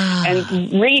in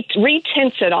and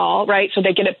re-tints it all, right? So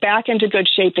they get it back into good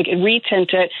shape. They can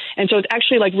re-tint it. And so it's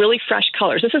actually like really fresh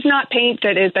colors. This is not paint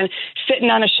that has been sitting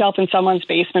on a shelf in someone's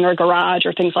basement or garage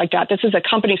or things like that. This is a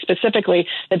company specifically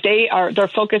that their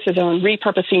focus is on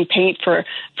repurposing paint for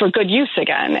good use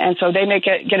again. And so they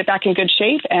get it back in good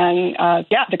shape. And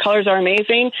the colors are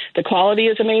amazing. The quality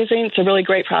is amazing. It's a really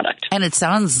great product. And it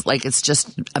sounds like it's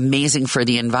just amazing for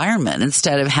the environment.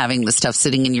 Instead of having the stuff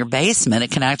sitting in your basement,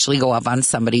 it can actually go up on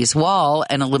somebody's wall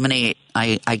and eliminate,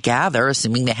 I gather,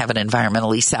 assuming they have an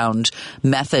environmentally sound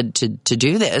method to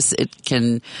do this, it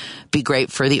can be great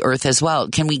for the earth as well.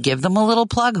 Can we give them a little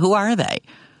plug? Who are they?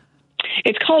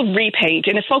 It's called Repaint.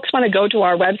 And if folks want to go to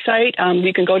our website,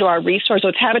 you can go to our resource. So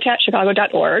it's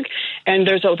habitatchicago.org. And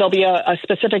there'll be a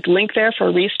specific link there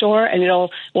for Restore. And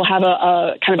we'll have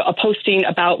a kind of a posting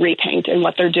about Repaint and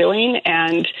what they're doing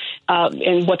and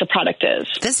what the product is.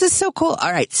 This is so cool.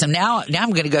 All right. So now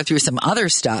I'm going to go through some other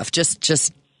stuff.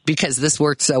 Just because this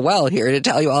worked so well here to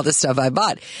tell you all the stuff I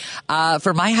bought.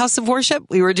 For my house of worship,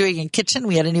 we were doing a kitchen.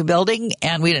 We had a new building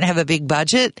and we didn't have a big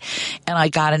budget. And I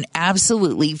got an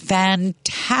absolutely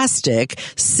fantastic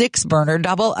 6-burner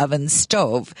double oven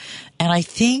stove. And I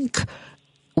think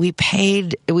we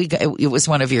paid, it was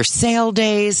one of your sale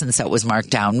days, and so it was marked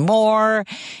down more.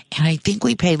 And I think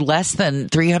we paid less than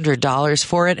 $300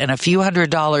 for it and a few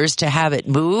 $100s to have it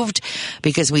moved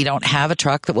because we don't have a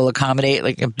truck that will accommodate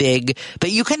like a big, but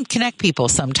you can connect people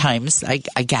sometimes, I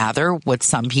gather, with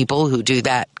some people who do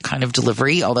that kind of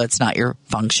delivery, although it's not your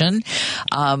function.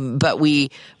 But we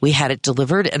had it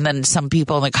delivered, and then some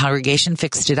people in the congregation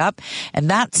fixed it up, and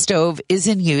that stove is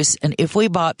in use. And if we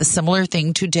bought the similar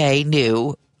thing today,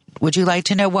 new, would you like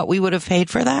to know what we would have paid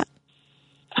for that?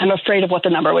 I'm afraid of what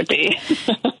the number would be.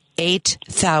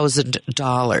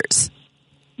 $8,000.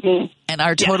 And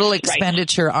our total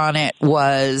expenditure on it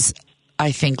was,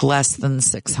 I think, less than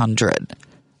 $600.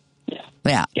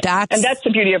 Yeah. That's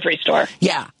the beauty of Restore.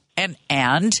 Yeah.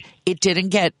 And it didn't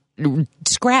get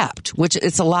scrapped, which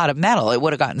it's a lot of metal. It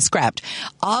would have gotten scrapped.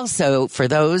 Also, for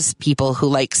those people who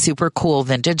like super cool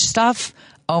vintage stuff,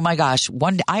 oh my gosh,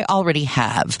 I already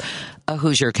have a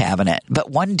Hoosier cabinet, but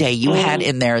one day you had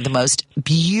in there the most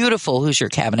beautiful Hoosier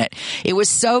cabinet. It was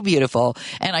so beautiful,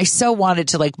 and I so wanted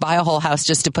to like buy a whole house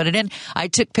just to put it in. I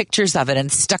took pictures of it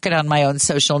and stuck it on my own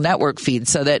social network feed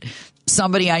so that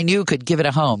somebody I knew could give it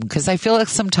a home, because I feel like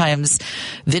sometimes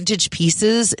vintage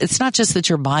pieces, it's not just that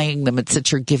you're buying them, it's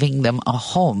that you're giving them a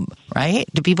home, right?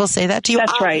 Do people say that to you?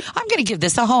 That's right. I'm going to give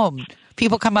this a home.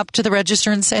 People come up to the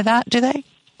register and say that, do they?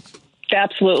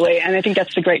 Absolutely. And I think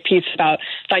that's the great piece about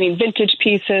finding vintage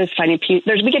pieces,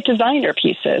 we get designer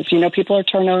pieces. People are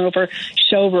turning over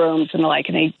showrooms and the like,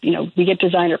 and we get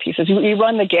designer pieces. We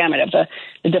run the gamut of the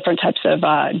different types of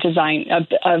design, of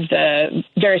the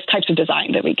various types of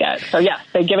design that we get. So yes,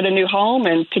 they give it a new home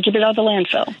and to keep it out of the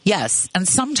landfill. Yes. And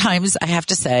sometimes I have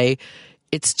to say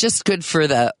it's just good for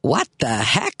the what the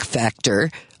heck factor.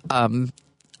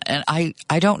 And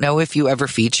I don't know if you ever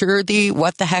feature the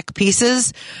what the heck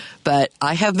pieces, but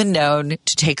I have been known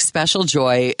to take special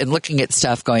joy in looking at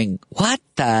stuff going, what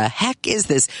the heck is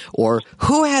this? Or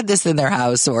who had this in their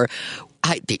house? Or,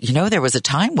 there was a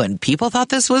time when people thought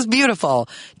this was beautiful.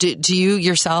 Do you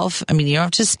yourself, you don't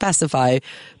have to specify,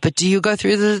 but do you go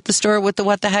through the store with the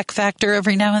what the heck factor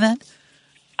every now and then?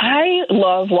 I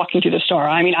love walking through the store.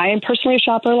 I am personally a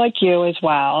shopper like you as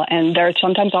well. And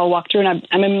sometimes I'll walk through and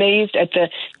I'm amazed at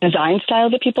the design style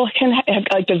that people can have,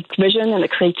 like the vision and the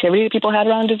creativity that people had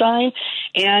around design.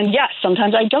 And yes,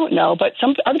 sometimes I don't know, but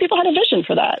some other people had a vision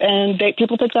for that. And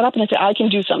people pick that up and they say, I can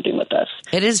do something with this.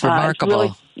 It is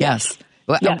remarkable. Yes.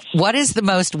 Yes. What is the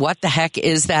most, what the heck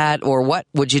is that? Or what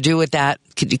would you do with that?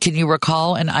 Can you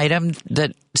recall an item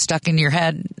that stuck in your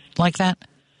head like that?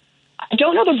 I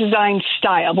don't know the design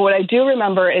style, but what I do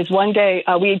remember is one day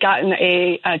we had gotten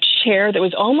a chair that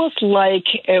was almost like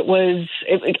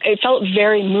it felt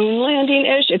very moon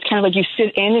landing-ish. It's kind of like you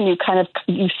sit in and you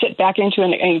sit back into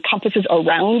and it encompasses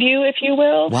around you, if you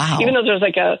will. Wow. Even though there's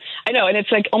and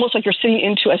it's like almost like you're sitting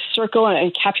into a circle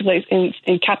and encapsulates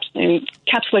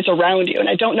around you. And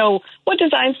I don't know what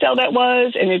design style that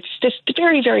was, and it's just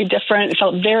very, very different. It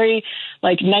felt very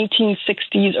like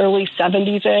 1960s, early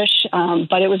 70s-ish,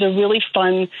 but it was a really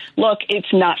fun look.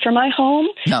 It's not for my home,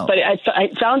 but I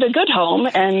found a good home,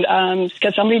 and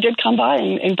because somebody did come by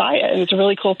and buy it, and it's a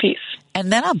really cool piece.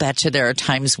 And then I'll bet you there are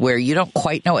times where you don't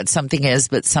quite know what something is,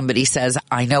 but somebody says,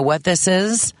 I know what this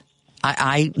is.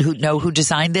 I know who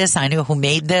designed this. I know who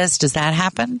made this. Does that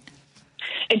happen?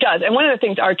 It does. And one of the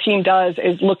things our team does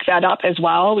is look that up as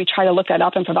well. We try to look that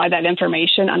up and provide that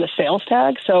information on the sales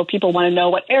tag. So people want to know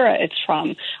what era it's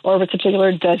from or if it's a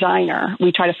particular designer.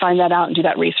 We try to find that out and do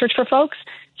that research for folks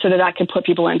so that can put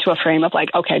people into a frame of like,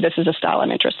 okay, this is a style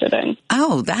I'm interested in.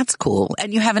 Oh, that's cool.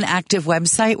 And you have an active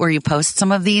website where you post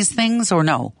some of these things or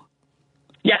no?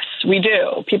 Yes, we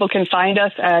do. People can find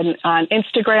us on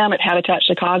Instagram at Habitat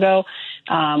Chicago.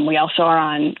 We also are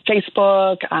on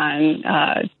Facebook,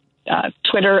 on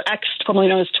Twitter, X, formerly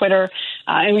known as Twitter.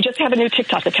 And we just have a new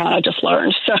TikTok account I just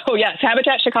learned. So, yes,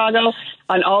 Habitat Chicago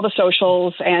on all the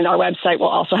socials, and our website will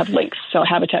also have links. So,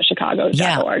 habitatchicago.org.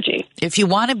 Yeah. If you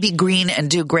want to be green and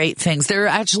do great things, there are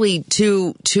actually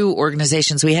two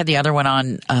organizations. We had the other one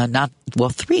on,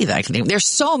 three that I can name. There's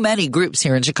so many groups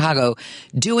here in Chicago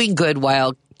doing good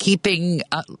while keeping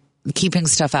keeping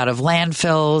stuff out of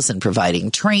landfills and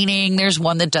providing training. There's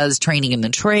one that does training in the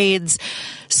trades.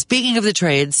 Speaking of the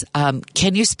trades,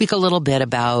 can you speak a little bit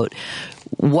about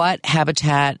what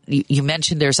Habitat, you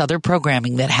mentioned there's other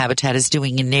programming that Habitat is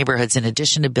doing in neighborhoods in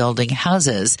addition to building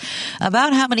houses.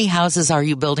 About how many houses are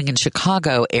you building in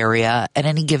Chicago area at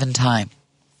any given time?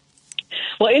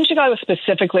 Well, in Chicago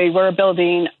specifically, we're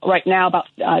building right now about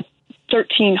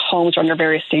 13 homes are under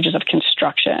various stages of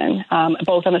construction,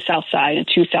 both on the south side and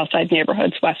 2 south side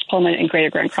neighborhoods, West Pullman and Greater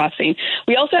Grand Crossing.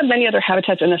 We also have many other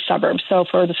habitats in the suburbs. So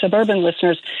for the suburban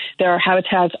listeners, there are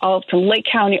habitats all from Lake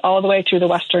County all the way through the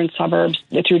western suburbs,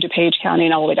 through DuPage County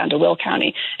and all the way down to Will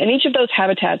County. And each of those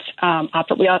habitats,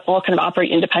 we all kind of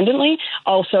operate independently,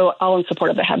 also all in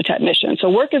support of the Habitat mission. So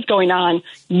work is going on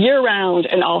year-round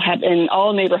in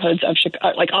all neighborhoods of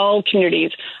all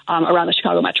communities around the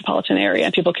Chicago metropolitan area.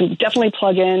 And people can definitely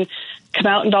plug in, come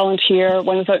out and volunteer.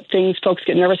 One of the things folks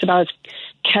get nervous about is,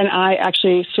 can I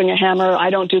actually swing a hammer?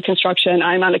 I don't do construction.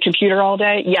 I'm on the computer all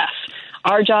day. Yes.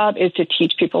 Our job is to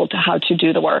teach people how to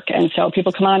do the work. And so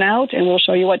people come on out and we'll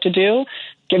show you what to do,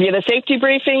 give you the safety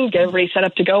briefing, get everybody set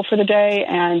up to go for the day,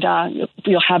 and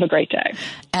you'll have a great day.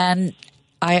 And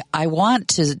I want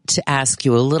to ask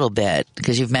you a little bit,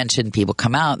 because you've mentioned people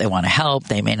come out, they want to help,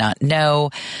 they may not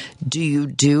know. Do you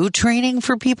do training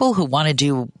for people who want to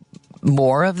do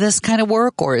more of this kind of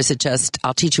work, or is it just,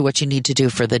 I'll teach you what you need to do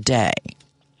for the day?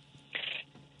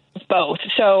 Both.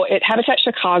 So at Habitat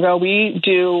Chicago, we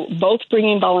do both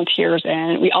bringing volunteers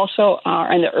in. We also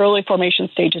are in the early formation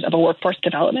stages of a workforce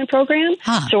development program.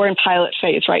 So we're in pilot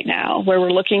phase right now, where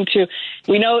we're looking to,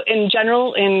 we know in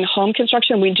general in home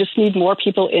construction, we just need more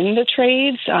people in the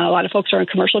trades. A lot of folks are in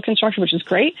commercial construction, which is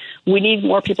great. We need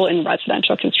more people in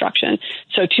residential construction.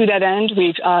 So to that end,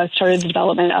 we've started the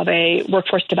development of a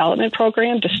workforce development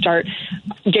program to start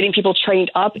getting people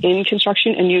trained up in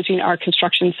construction and using our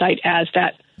construction site as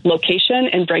that location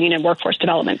and bringing in workforce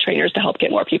development trainers to help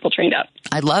get more people trained up.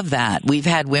 I love that. We've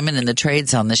had women in the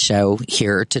trades on the show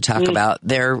here to talk about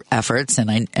their efforts,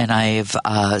 and I've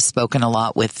spoken a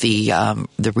lot with the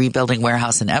Rebuilding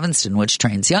Warehouse in Evanston, which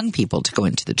trains young people to go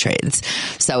into the trades.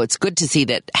 So it's good to see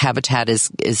that Habitat is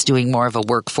doing more of a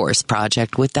workforce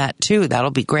project with that too.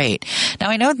 That'll be great. Now,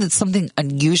 I know that something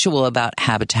unusual about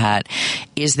Habitat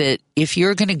is that if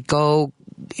you're going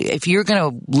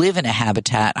to live in a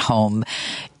Habitat home,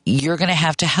 you're going to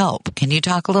have to help. Can you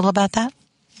talk a little about that?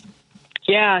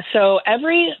 Yeah, so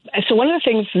one of the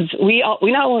things is we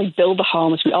not only build the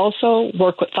homes, we also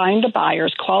find the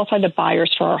buyers, qualify the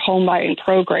buyers for our home buying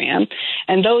program.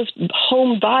 And those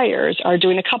home buyers are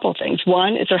doing a couple of things.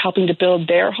 One is they're helping to build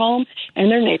their home and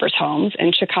their neighbors' homes.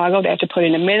 In Chicago, they have to put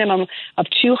in a minimum of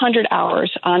 200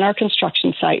 hours on our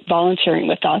construction site volunteering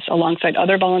with us alongside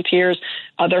other volunteers,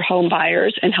 other home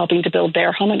buyers, and helping to build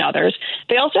their home and others.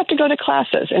 They also have to go to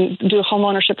classes and do home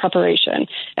ownership preparation.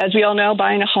 As we all know,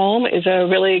 buying a home is a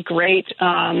really great,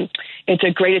 it's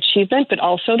a great achievement, but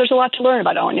also there's a lot to learn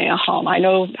about owning a home. I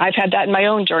know I've had that in my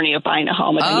own journey of buying a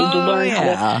home, and I need to learn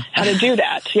how to do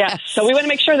that. Yes. So we want to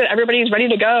make sure that everybody's ready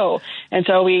to go. And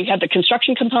so we have the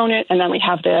construction component, and then we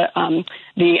have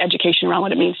the education around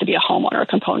what it means to be a homeowner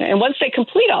component. And once they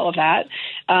complete all of that,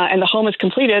 and the home is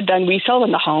completed, then we sell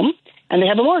them the home, and they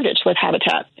have a mortgage with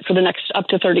Habitat for the next up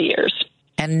to 30 years.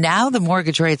 And now the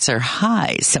mortgage rates are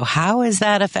high. So how is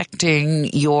that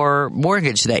affecting your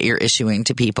mortgage that you're issuing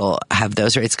to people? Have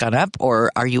those rates gone up,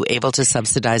 or are you able to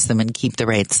subsidize them and keep the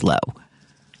rates low?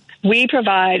 We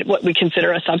provide what we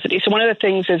consider a subsidy. So one of the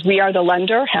things is we are the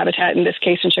lender. Habitat, in this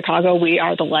case in Chicago, we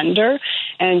are the lender.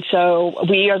 And so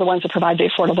we are the ones that provide the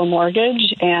affordable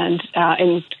mortgage, and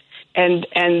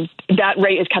that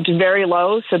rate is kept very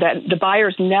low so that the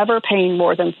buyer's never paying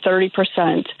more than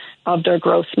 30% of their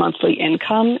gross monthly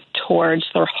income towards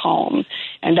their home.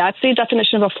 And that's the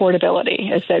definition of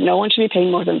affordability, is that no one should be paying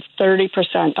more than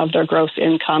 30% of their gross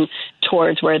income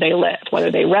towards where they live, whether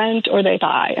they rent or they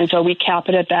buy. And so we cap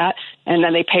it at that, and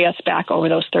then they pay us back over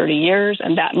those 30 years,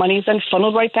 and that money is then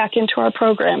funneled right back into our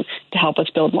program to help us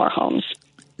build more homes.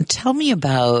 Tell me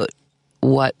about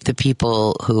what the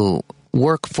people who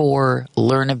work for,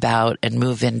 learn about, and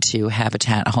move into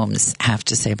Habitat homes have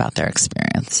to say about their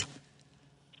experience.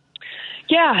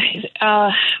 Yeah,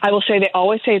 I will say they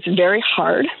always say it's very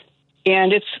hard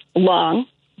and it's long,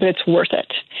 but it's worth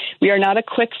it. We are not a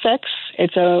quick fix.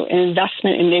 It's an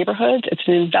investment in neighborhoods. It's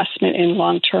an investment in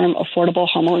long-term affordable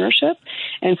home ownership.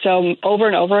 And so over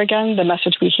and over again, the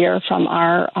message we hear from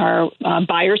our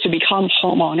buyers who become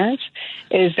homeowners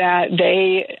is that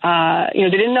they, they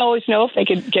didn't always know if they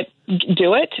could do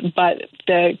it, but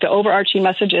the overarching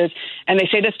message is, and they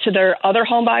say this to their other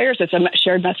home buyers, it's a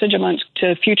shared message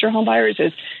to future home buyers,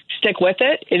 is stick with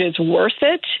it. It is worth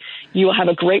it. You will have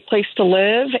a great place to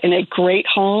live in a great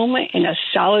home in a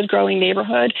solid growing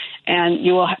neighborhood, and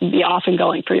you will be off and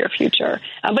going for your future.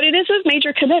 But it is a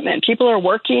major commitment. People are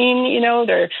working,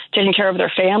 they're taking care of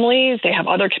their families. They have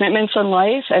other commitments in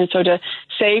life. And so to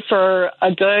say for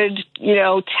a good,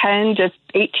 10 to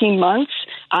 18 months,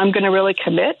 I'm going to really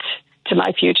commit to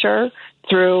my future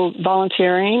through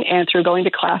volunteering and through going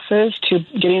to classes to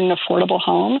getting an affordable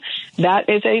home, that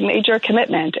is a major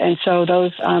commitment. And so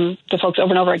those the folks over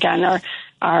and over again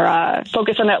are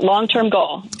focused on that long-term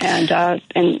goal and say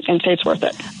it's worth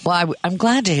it. Well, I'm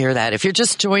glad to hear that. If you're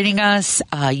just joining us,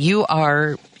 you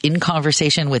are in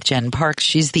conversation with Jen Parks.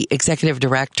 She's the executive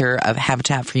director of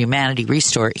Habitat for Humanity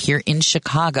Restore here in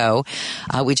Chicago.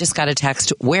 We just got a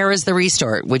text. Where is the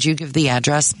Restore? Would you give the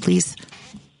address, please?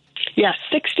 Yeah,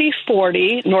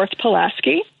 6040 North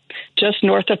Pulaski, just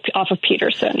off of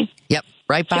Peterson. Yep,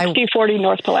 right by 6040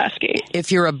 North Pulaski.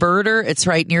 If you're a birder, it's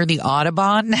right near the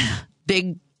Audubon,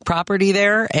 big property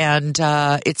there, and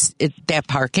they have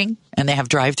parking and they have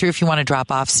drive-through if you want to drop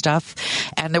off stuff.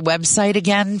 And the website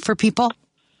again for people?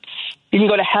 You can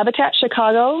go to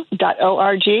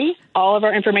habitatchicago.org. All of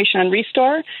our information on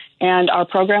Restore and our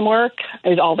program work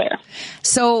is all there.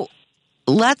 So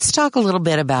let's talk a little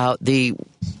bit about the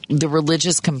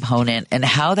religious component and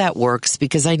how that works,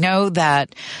 because I know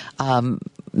that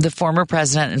the former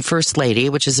president and first lady,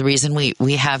 which is the reason we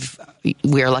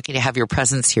are lucky to have your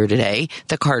presence here today,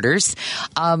 the Carters,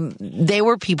 they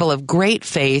were people of great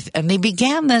faith, and they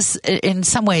began this in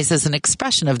some ways as an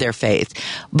expression of their faith.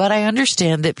 But I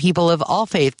understand that people of all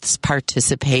faiths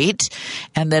participate,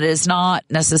 and that is not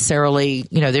necessarily,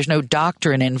 there's no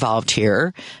doctrine involved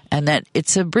here, and that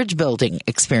it's a bridge building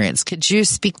experience. Could you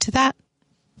speak to that?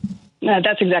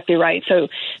 That's exactly right. So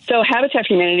Habitat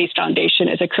for Humanity's foundation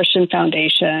is a Christian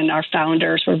foundation. Our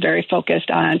founders were very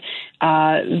focused on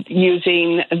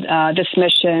using this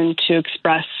mission to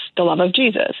express the love of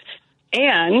Jesus.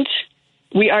 And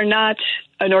we are not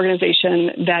an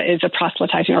organization that is a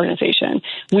proselytizing organization.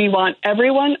 We want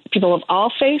everyone, people of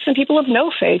all faiths and people of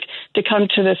no faith, to come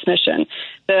to this mission.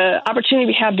 The opportunity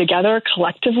we have together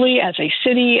collectively as a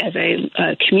city, as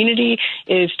a community,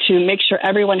 is to make sure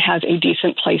everyone has a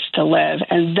decent place to live,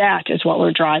 and that is what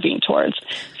we're driving towards.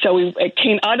 So it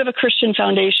came out of a Christian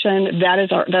foundation.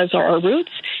 Those are our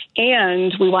roots,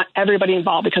 and we want everybody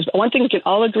involved, because one thing we can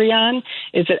all agree on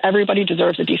is that everybody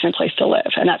deserves a decent place to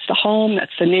live, and that's the home,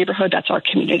 that's the neighborhood, that's our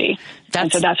community.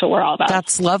 And so that's what we're all about.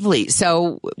 That's lovely.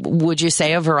 So would you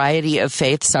say a variety of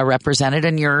faiths are represented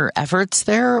in your efforts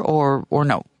there, or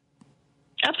no?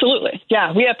 Absolutely.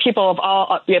 Yeah. We have people of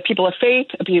faith,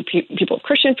 we have people of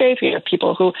Christian faith, we have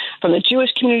people who from the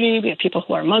Jewish community, we have people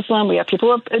who are Muslim, we have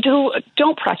people who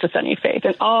don't practice any faith,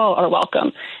 and all are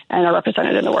welcome and are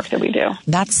represented in the work that we do.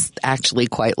 That's actually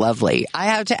quite lovely. I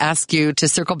have to ask you to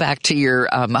circle back to your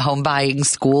home buying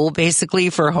school, basically,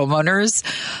 for homeowners.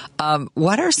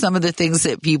 What are some of the things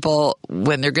that people,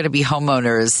 when they're going to be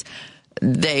homeowners,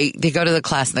 they go to the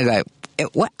class and they go,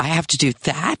 what? I have to do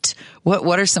that?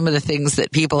 What are some of the things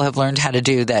that people have learned how to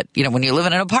do that, when you live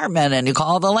in an apartment and you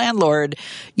call the landlord,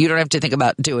 you don't have to think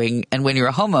about doing, and when you're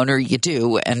a homeowner, you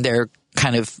do, and they're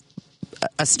kind of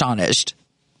astonished?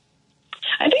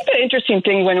 I think the interesting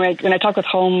thing when I talk with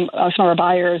some of our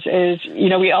buyers is,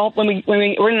 we all, when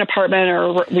we're in an apartment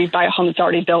or we buy a home that's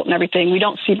already built and everything, we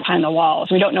don't see behind the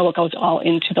walls. We don't know what goes all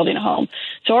into building a home.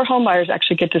 So our home buyers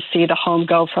actually get to see the home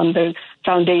go from the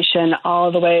foundation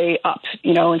all the way up,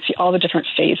 and see all the different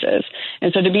phases.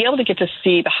 And so to be able to get to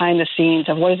see behind the scenes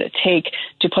of what does it take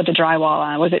to put the drywall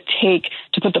on, what does it take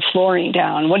to put the flooring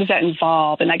down, what does that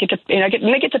involve? And they get to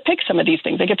pick some of these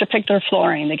things. They get to pick their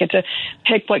flooring. They get to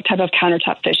pick what type of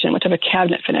countertop finish, what type of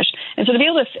cabinet finish. And so to be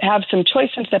able to have some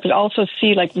choice and stuff, but also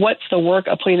see what's the work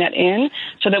of putting that in,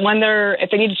 so that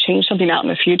if they need to change something out in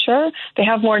the future, they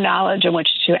have more knowledge in which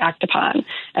to act upon.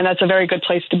 And that's a very good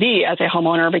place to be as a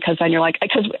homeowner, because then you're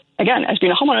because again, as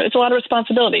being a homeowner, it's a lot of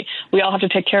responsibility. We all have to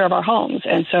take care of our homes.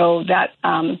 And so that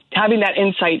having that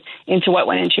insight into what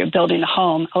went into building a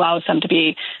home allows them to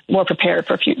be more prepared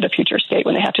for the future state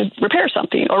when they have to repair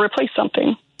something or replace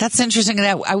something. That's interesting.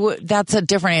 That's a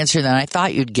different answer than I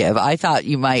thought you'd give. I thought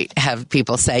you might have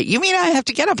people say, you mean I have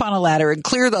to get up on a ladder and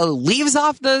clear the leaves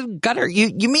off the gutter?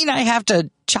 You mean I have to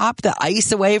chop the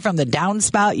ice away from the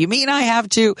downspout? You mean I have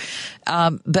to?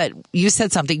 But you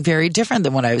said something very different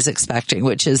than what I was expecting,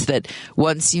 which is that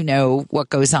once you know what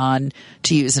goes on,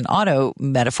 to use an auto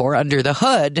metaphor, under the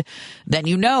hood, then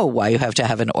you know why you have to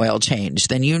have an oil change.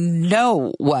 Then you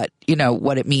know what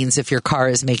it means if your car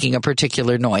is making a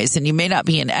particular noise. And you may not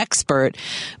be an expert,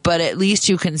 but at least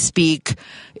you can speak,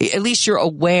 at least you're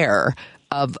aware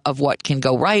of what can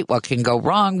go right, what can go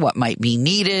wrong, what might be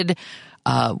needed,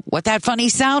 what that funny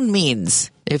sound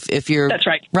means. If you're That's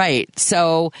right. Right.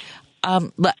 So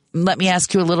let me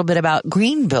ask you a little bit about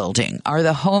green building. Are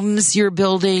the homes you're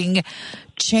building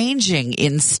changing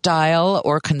in style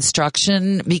or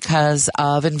construction because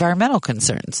of environmental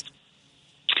concerns?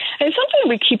 It's something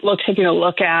we keep taking a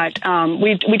look at.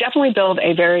 We definitely build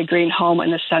a very green home in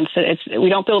the sense that we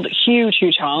don't build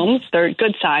huge homes. They're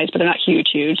good size, but they're not huge.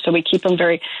 So we keep them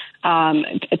very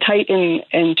tight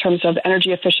in terms of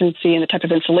energy efficiency and the type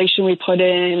of insulation we put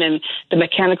in and the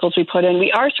mechanicals we put in.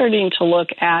 We are starting to look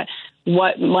at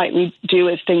what might we do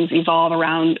as things evolve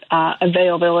around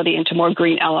availability into more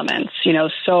green elements,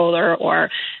 solar or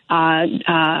on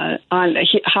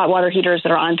hot water heaters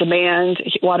that are on demand,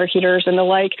 water heaters and the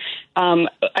like.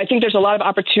 I think there's a lot of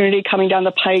opportunity coming down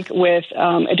the pike with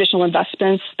additional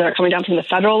investments that are coming down from the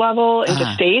federal level into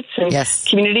states and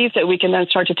communities that we can then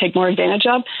start to take more advantage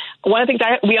of. One of the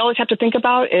things we always have to think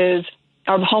about is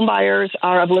our home buyers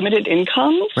are of limited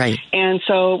income. Right. And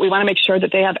so we want to make sure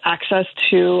that they have access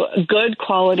to good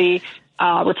quality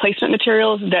replacement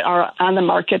materials that are on the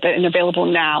market and available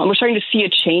now. And we're starting to see a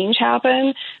change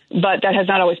happen, but that has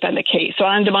not always been the case. So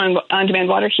on-demand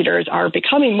water heaters are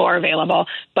becoming more available,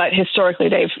 but historically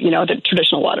the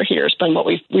traditional water heaters been what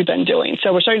we've been doing.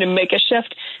 So we're starting to make a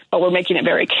shift, but we're making it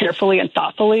very carefully and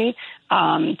thoughtfully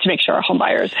to make sure our home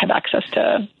buyers have access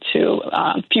to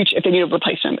future, if they need a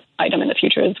replacement item in the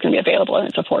future, it's going to be available and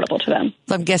it's affordable to them.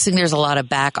 I'm guessing there's a lot of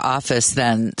back office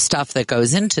then stuff that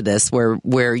goes into this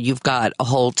where you've got a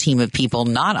whole team of people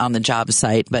not on the job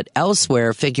site but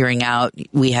elsewhere figuring out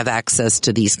we have access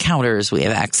to these counters, we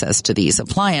have access to these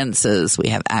appliances, we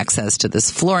have access to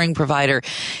this flooring provider.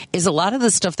 Is a lot of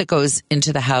the stuff that goes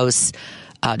into the house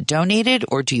donated,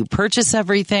 or do you purchase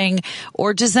everything,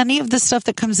 or does any of the stuff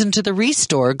that comes into the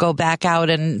restore go back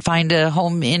out and find a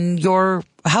home in your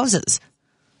houses?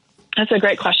 That's a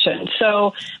great question.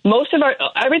 So most of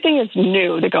everything is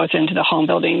new that goes into the home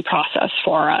building process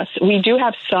for us. We do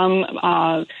have some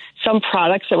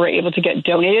products that we're able to get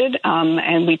donated,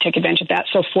 and we take advantage of that.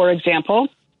 So, for example,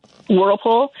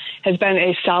 Whirlpool has been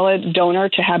a solid donor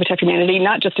to Habitat for Humanity,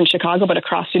 not just in Chicago, but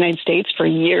across the United States for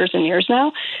years and years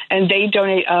now. And they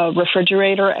donate a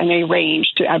refrigerator and a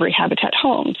range to every Habitat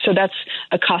home. So that's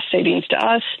a cost savings to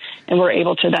us, and we're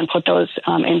able to then put those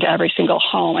into every single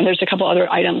home. And there's a couple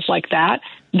other items like that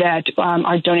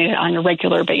are donated on a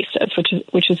regular basis,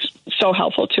 which is so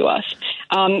helpful to us.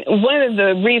 One of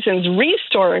the reasons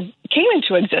Restore came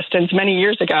into existence many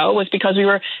years ago was because we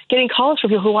were getting calls from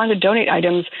people who wanted to donate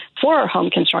items for our home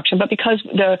construction, but because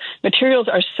the materials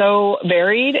are so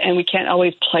varied and we can't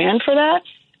always plan for that,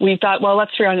 we thought, well,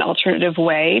 let's figure out an alternative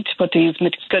way to put these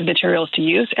good materials to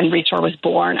use, and Restore was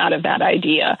born out of that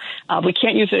idea. We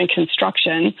can't use it in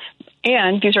construction,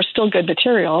 and these are still good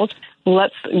materials.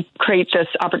 Let's create this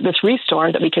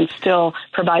Restore that we can still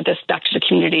provide this back to the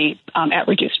community at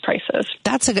reduced prices.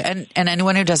 That's and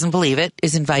anyone who doesn't believe it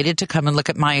is invited to come and look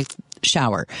at my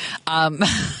shower.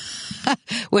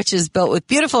 Which is built with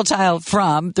beautiful tile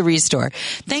from the Restore.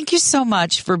 Thank you so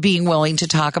much for being willing to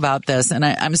talk about this. And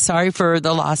I'm sorry for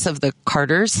the loss of the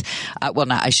Carters.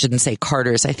 I shouldn't say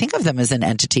Carters. I think of them as an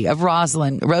entity of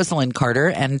Rosalind Carter.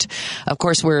 And of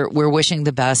course, we're wishing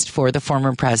the best for the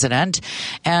former president.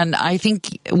 And I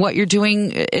think what you're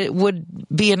doing, it would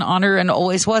be an honor and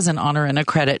always was an honor and a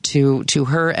credit to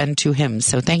her and to him.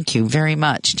 So thank you very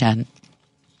much, Jen.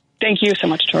 Thank you so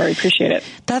much, Tori. Appreciate it.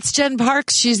 That's Jen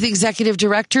Parks. She's the executive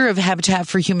director of Habitat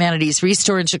for Humanity's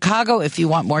Restore in Chicago. If you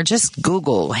want more, just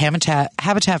Google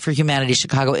Habitat for Humanity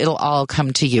Chicago. It'll all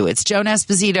come to you. It's Joan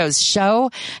Esposito's show,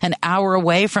 an hour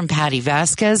away from Patty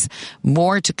Vasquez.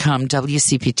 More to come,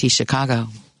 WCPT Chicago.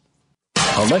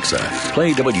 Alexa,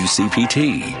 play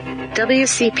WCPT.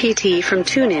 WCPT from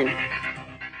TuneIn.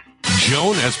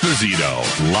 Joan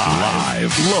Esposito,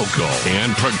 live, local,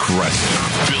 and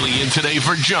progressive. Filling in today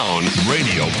for Joan,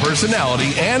 radio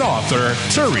personality and author,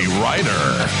 Turi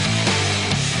Ryder.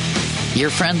 Your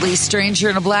friendly stranger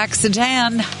in a black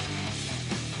sedan.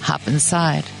 Hop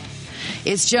inside.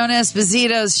 It's Joan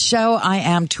Esposito's show. I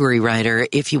am Turi Ryder.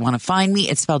 If you want to find me,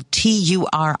 it's spelled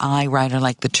Turi, Ryder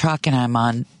like the truck, and I'm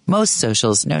on most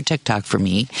socials. No TikTok for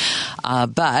me.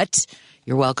 But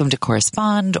You're welcome to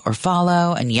correspond or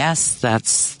follow. And yes,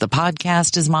 the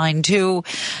podcast is mine too.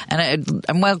 And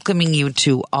I'm welcoming you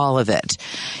to all of it.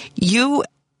 You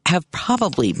have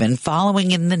probably been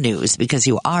following in the news because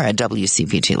you are a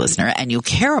WCPT listener and you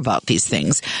care about these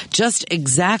things, just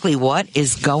exactly what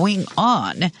is going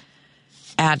on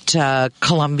at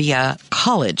Columbia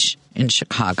College in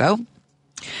Chicago.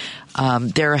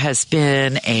 There has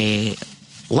been a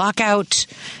lockout.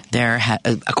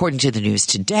 According to the news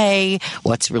today,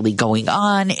 what's really going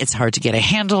on? It's hard to get a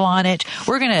handle on it.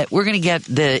 We're gonna get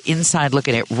the inside look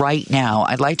at it right now.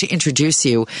 I'd like to introduce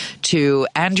you to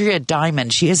Andrea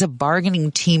Dymond. She is a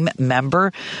bargaining team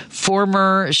member,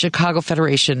 former Chicago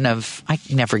Federation of, I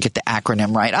never get the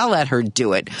acronym right. I'll let her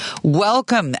do it.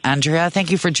 Welcome, Andrea.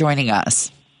 Thank you for joining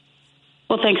us.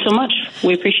 Well, thanks so much.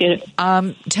 We appreciate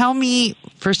it. Tell me,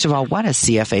 first of all, what does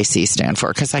CFAC stand for?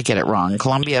 Because I get it wrong.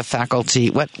 Columbia Faculty,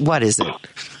 what is it?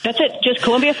 That's it, just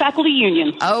Columbia Faculty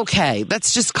Union. Okay,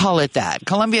 let's just call it that.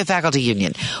 Columbia Faculty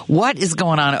Union. What is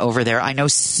going on over there? I know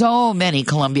so many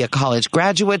Columbia College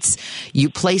graduates. You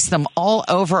place them all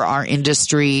over our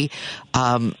industry.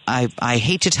 I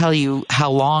hate to tell you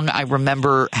how long I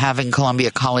remember having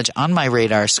Columbia College on my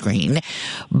radar screen,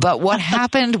 but what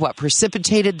happened, what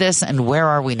precipitated this, and where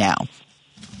are we now?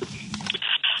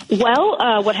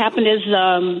 Well, what happened is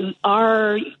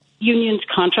our union's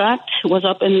contract was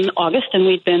up in August, and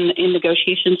we'd been in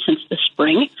negotiations since the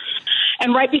spring.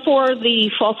 And right before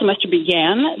the fall semester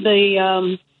began,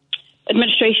 the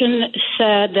administration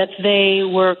said that they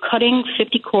were cutting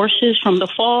 50 courses from the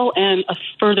fall and a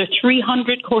further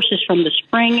 300 courses from the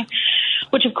spring,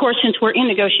 which, of course, since we're in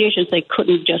negotiations, they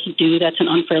couldn't just do. That's an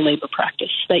unfair labor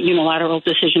practice, that unilateral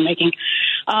decision-making.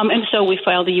 And so we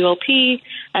filed the ULP,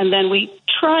 and then we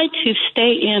tried to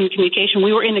stay in communication.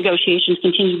 We were in negotiations,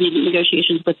 continued to be in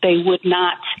negotiations, but they would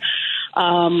not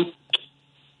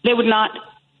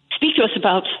speak to us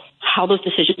about how those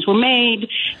decisions were made.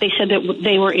 They said that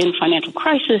they were in financial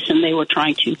crisis and they were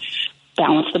trying to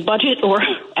balance the budget or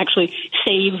actually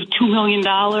save $2 million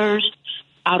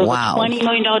out of a $20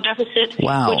 million deficit,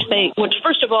 which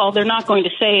first of all, they're not going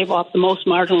to save off the most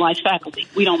marginalized faculty.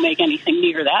 We don't make anything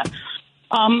near that.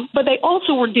 But they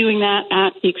also were doing that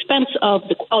at the expense of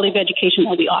the quality of education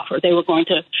that we offer. They were going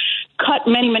to cut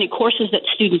many, many courses that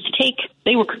students take.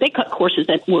 They cut courses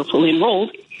that were fully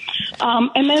enrolled.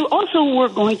 And they also were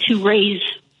going to raise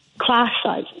class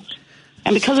sizes.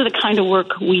 And because of the kind of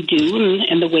work we do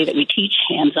and the way that we teach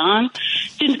hands-on,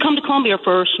 students come to Columbia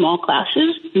for small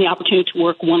classes and the opportunity to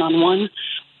work one-on-one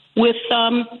with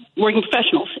working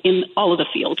professionals in all of the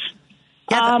fields.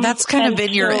 Yeah, that's kind of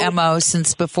been your MO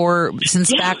since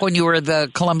back when you were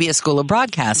the Columbia School of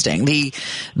Broadcasting.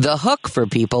 The hook for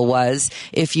people was,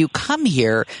 if you come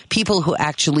here, people who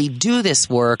actually do this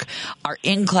work are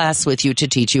in class with you to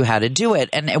teach you how to do it.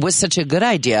 And it was such a good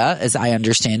idea, as I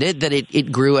understand it, that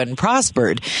it grew and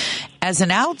prospered. As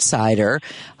an outsider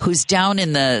who's down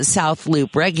in the South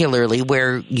Loop regularly,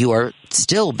 where you are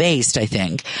still based, I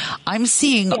think, I'm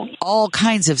seeing all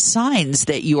kinds of signs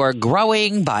that you are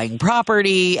growing, buying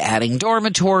property, adding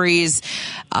dormitories.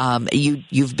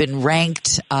 You've been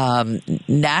ranked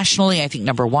nationally, I think,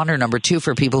 number 1 or number 2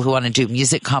 for people who want to do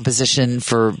music composition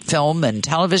for film and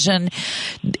television.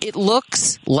 It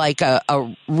looks like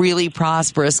a really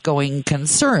prosperous going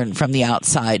concern from the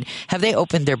outside. Have they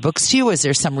opened their books to you? Is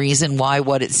there some reason why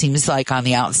what it seems like on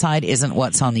the outside isn't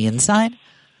what's on the inside?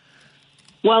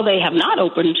 Well, they have not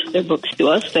opened their books to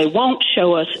us. They won't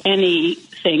show us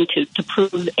anything to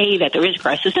prove, A, that there is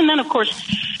crisis. And then, of course,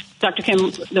 Dr.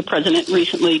 Kim, the president,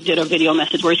 recently did a video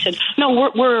message where he said, no,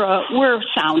 we're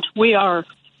sound. We are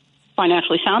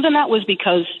financially sound. And that was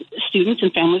because students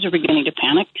and families are beginning to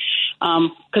panic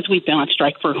because we've been on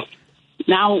strike for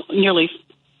now nearly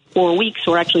 4 weeks.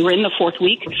 We're in the 4th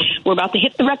week. We're about to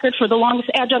hit the record for the longest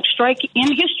adjunct strike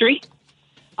in history.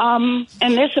 And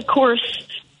this, of course,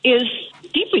 is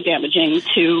deeply damaging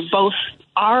to both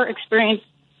our experience,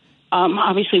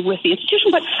 obviously, with the institution,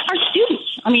 but our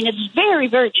students. I mean, it's very,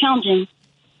 very challenging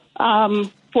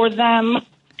for them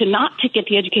to not to get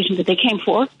the education that they came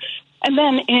for. And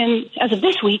then, as of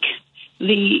this week,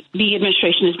 the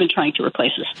administration has been trying to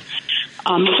replace us.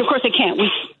 Which, of course, they can't. We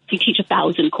teach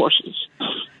 1,000 courses.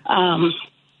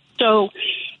 So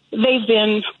they've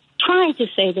been trying to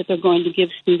say that they're going to give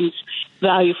students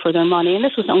value for their money, and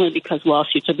this was only because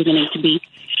lawsuits are beginning to be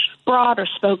brought or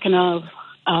spoken of,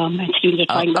 and students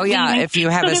are talking about leaving. If you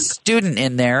have a student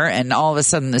in there and all of a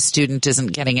sudden the student isn't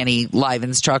getting any live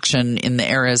instruction in the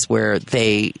areas where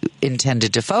they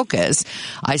intended to focus,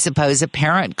 I suppose a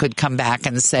parent could come back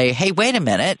and say, hey, wait a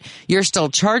minute, you're still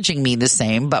charging me the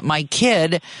same, but my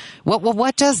kid,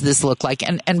 what does this look like?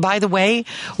 And by the way,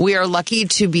 we are lucky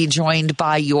to be joined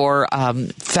by your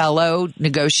fellow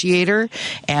negotiator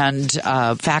and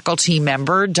faculty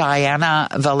member, Diana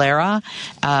Vallera.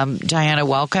 Diana,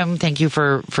 welcome. Thank you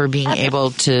for being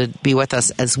able to be with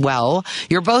us as well.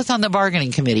 You're both on the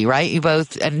bargaining committee, right?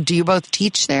 Do you both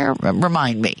teach there?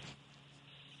 Remind me.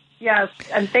 Yes,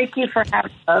 and thank you for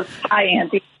having us. Hi,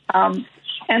 Andy. I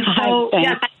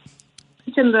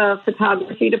teach in the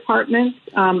photography department.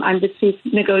 I'm the chief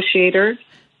negotiator.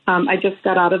 I just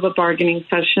got out of a bargaining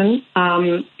session.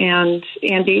 And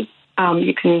Andy,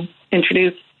 you can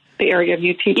introduce the area of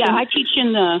you teach. Yeah, I teach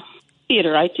in the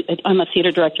theater. I'm a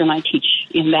theater director, and I teach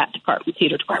in that department,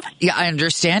 theater department. Yeah, I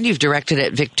understand you've directed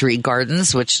at Victory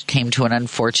Gardens, which came to an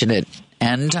unfortunate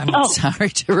end. I'm sorry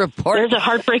to report. There's a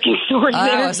heartbreaking story there.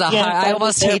 I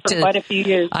almost hate to. Quite a few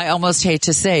years. I almost hate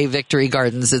to say Victory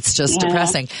Gardens. It's just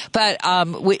depressing. But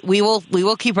we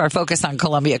will keep our focus on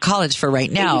Columbia College for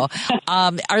right now.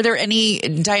 Are there any,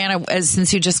 Diana?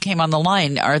 Since you just came on the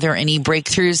line, are there any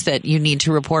breakthroughs that you need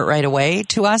to report right away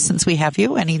to us? Since we have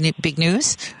you, any big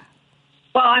news?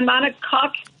 Well, I'm on a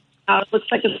caucus. It looks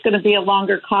like it's going to be a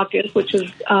longer caucus, which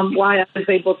is why I was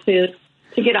able to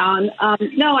get on.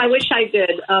 No, I wish I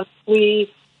did. We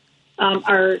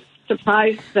are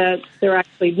surprised that they're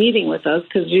actually meeting with us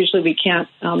because usually we can't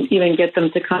even get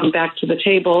them to come back to the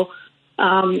table.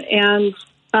 There's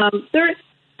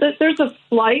a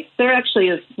slight, there actually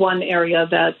is one area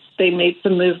that they made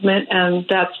some movement, and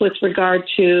that's with regard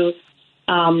to,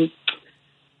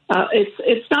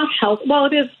 it's not health, well,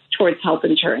 it is towards health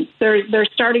insurance. They're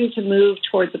starting to move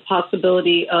towards the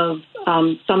possibility of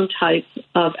some type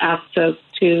of access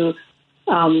to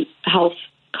health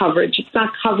coverage. It's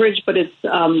not coverage, but it's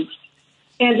and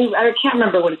I can't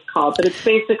remember what it's called, but it's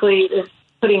basically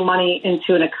putting money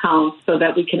into an account so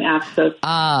that we can access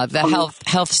the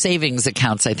health savings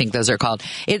accounts. I think those are called.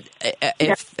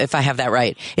 If I have that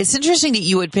right. It's interesting that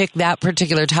you would pick that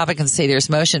particular topic and say there's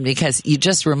motion because you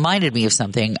just reminded me of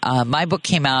something. My book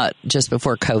came out just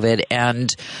before COVID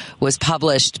and was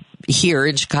published here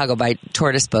in Chicago by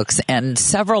Tortoise Books, and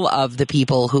several of the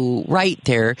people who write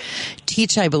there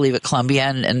teach, I believe, at Columbia,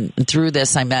 and through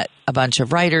this I met a bunch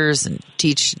of writers and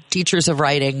teachers of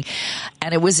writing,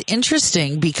 and it was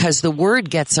interesting because the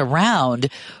word gets around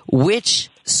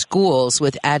which schools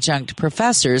with adjunct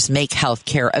professors make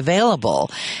healthcare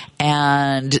available,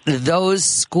 and those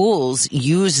schools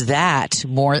use that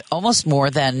almost more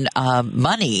than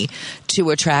money to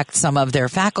attract some of their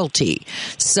faculty.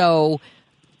 So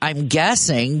I'm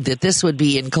guessing that this would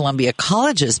be in Columbia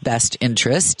College's best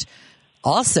interest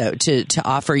also to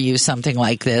offer you something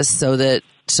like this so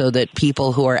that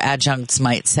people who are adjuncts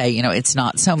might say, it's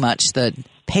not so much the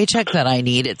paycheck that I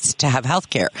need, it's to have health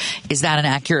care. Is that an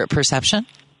accurate perception?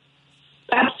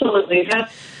 Absolutely.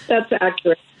 That's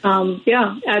accurate.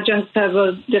 Adjuncts have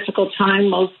a difficult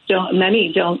time.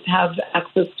 Many don't have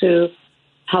access to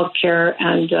health care,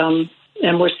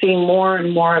 and we're seeing more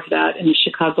and more of that in the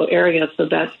Chicago area, so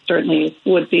that certainly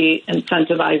would be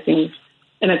incentivizing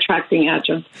and attracting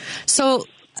adjuncts. So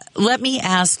let me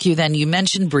ask you then, you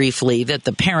mentioned briefly that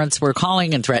the parents were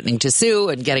calling and threatening to sue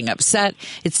and getting upset.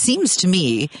 It seems to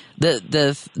me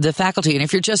the faculty, and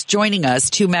if you're just joining us,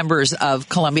 two members of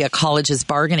Columbia College's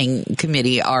bargaining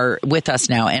committee are with us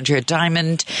now, Andrea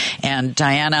Dymond and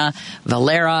Diana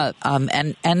Vallera.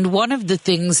 And one of the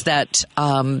things that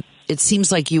it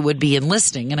seems like you would be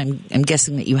enlisting, and I'm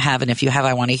guessing that you have, and if you have,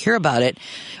 I want to hear about it.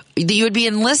 You would be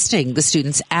enlisting the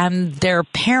students and their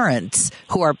parents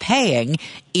who are paying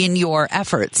in your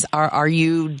efforts. Are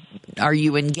you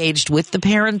engaged with the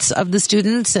parents of the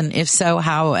students, and if so,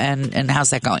 how and how's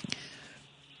that going?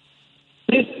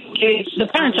 The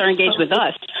parents are engaged with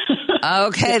us.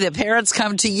 Okay, the parents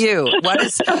come to you.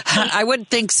 I would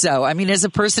think so. I mean, as a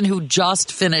person who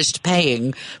just finished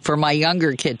paying for my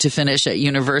younger kid to finish at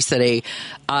university,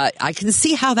 I can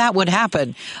see how that would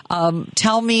happen.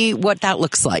 Tell me what that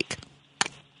looks like.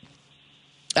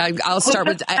 I'll start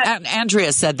with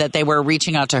Andrea said that they were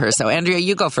reaching out to her. So, Andrea,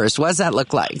 you go first. What does that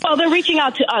look like? Well, they're reaching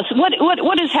out to us.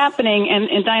 What is happening,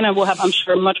 and Diana will have, I'm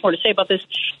sure, much more to say about this,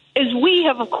 is we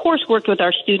have, of course, worked with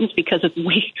our students because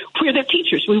we're their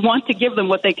teachers. We want to give them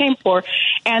what they came for,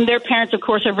 and their parents, of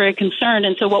course, are very concerned.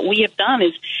 And so what we have done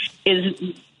is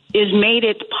made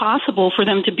it possible for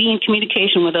them to be in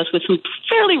communication with us with some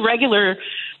fairly regular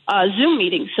Zoom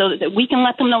meetings so that we can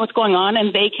let them know what's going on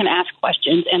and they can ask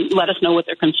questions and let us know what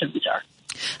their concerns are.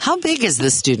 How big is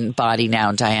the student body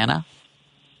now, Diana?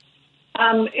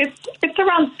 It's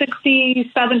around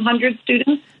 6,700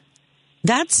 students.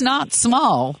 That's not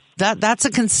small. That's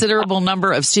a considerable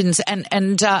number of students.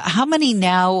 And how many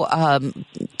now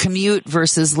commute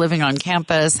versus living on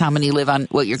campus? How many live on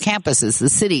your campus is the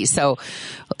city? So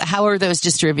how are those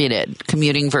distributed,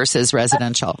 commuting versus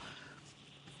residential?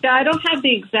 Yeah, I don't have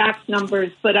the exact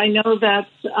numbers, but I know that,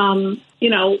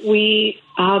 we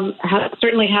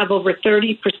certainly have over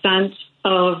 30%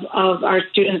 of our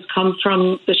students come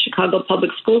from the Chicago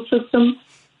public school system,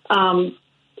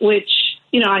 which,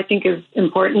 I think is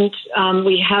important.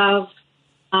 We have,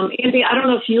 Andy, I don't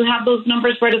know if you have those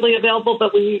numbers readily available,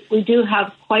 but we do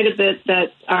have quite a bit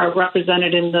that are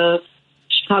represented in the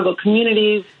Chicago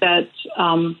communities that,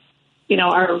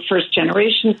 our first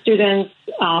generation students,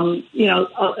 a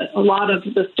lot of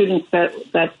the students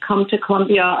that come to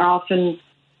Columbia are often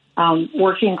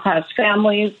working class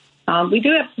families. We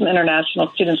do have some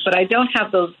international students, but I don't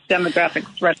have those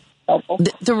demographics ready.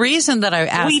 The reason that I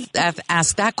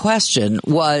asked that question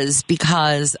was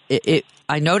because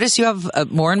I notice you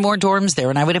have more and more dorms there,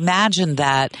 and I would imagine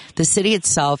that the city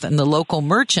itself and the local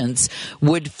merchants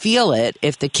would feel it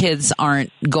if the kids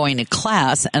aren't going to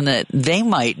class, and that they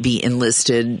might be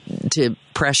enlisted to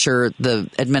pressure the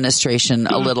administration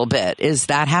a little bit. Is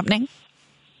that happening?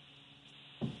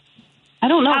 I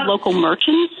don't know. Local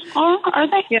merchants are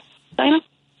they? Yeah. Dinah?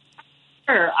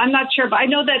 I'm not sure, but I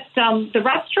know that the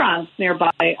restaurants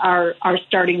nearby are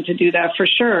starting to do that for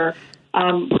sure.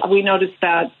 We noticed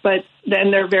that, but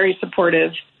then they're very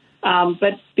supportive.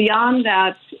 But beyond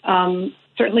that,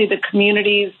 certainly the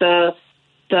communities, the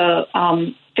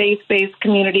faith-based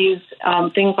communities,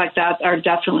 things like that are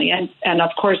definitely, and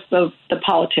of course the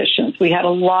politicians. We had a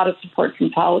lot of support from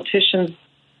politicians,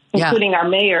 including our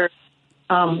mayor.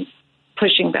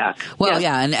 Pushing back. Well,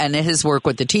 and his work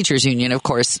with the teachers union, of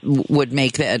course, would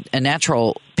make that a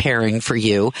natural pairing for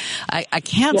you. I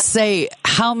can't say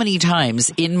how many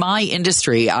times in my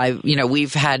industry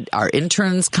we've had our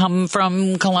interns come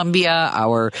from Columbia,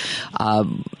 our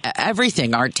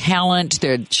everything, our talent.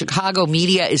 The Chicago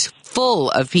media is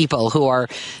full of people who are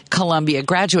Columbia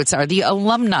graduates. Are the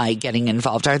alumni getting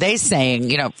involved? Are they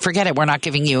saying, forget it, we're not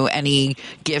giving you any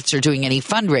gifts or doing any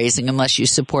fundraising unless you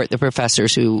support the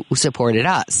professors who supported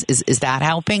us? Is that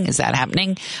helping? Is that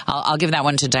happening? I'll give that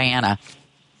one to Diana.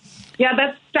 Yeah,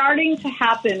 that's starting to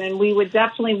happen, and we would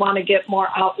definitely want to get more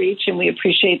outreach, and we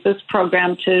appreciate this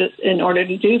program in order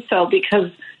to do so, because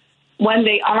when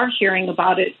they are hearing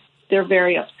about it, they're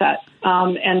very upset.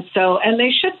 And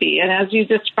they should be. And as you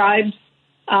described,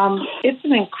 it's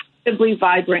an incredibly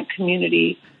vibrant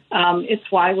community.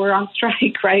 It's why we're on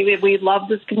strike, right? We love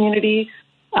this community.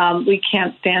 We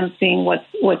can't stand seeing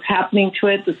what's happening to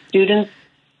it. The students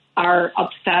are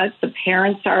upset. The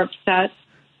parents are upset.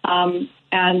 And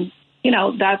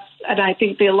I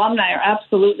think the alumni are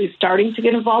absolutely starting to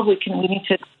get involved. We need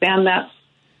to expand that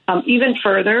even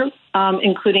further,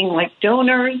 including like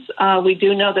donors. We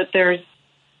do know that there's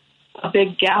a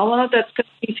big gala that's going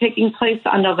to be taking place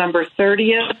on November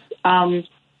 30th. I'm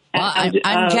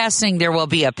guessing there will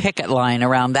be a picket line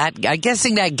around that. I'm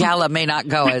guessing that gala may not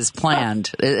go as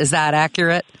planned. Is that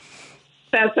accurate?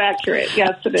 That's accurate.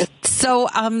 Yes, it is. So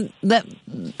I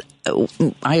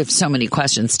have so many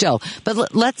questions still,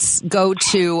 but let's go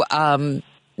to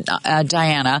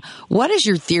Diana. What is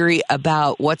your theory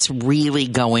about what's really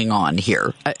going on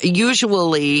here?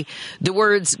 Usually the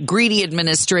words greedy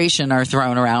administration are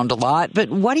thrown around a lot, but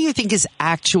what do you think is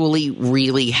actually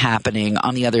really happening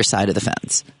on the other side of the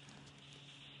fence?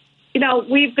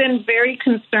 We've been very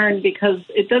concerned because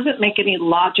it doesn't make any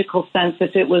logical sense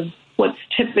if it was what's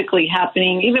typically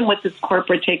happening, even with this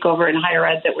corporate takeover in higher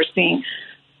ed that we're seeing.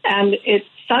 And it's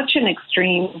such an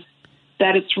extreme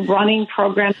that it's running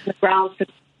programs in the ground,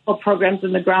 programs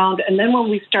in the ground. And then when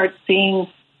we start seeing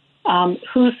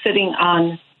who's sitting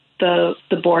on the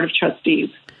board of trustees,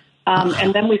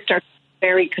 and then we start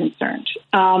very concerned.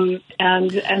 And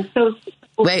so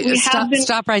wait,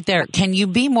 stop right there. Can you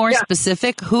be more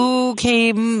specific? Who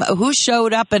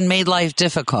showed up and made life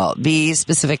difficult? Be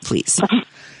specific, please.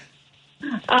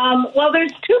 Well,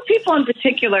 there's two people in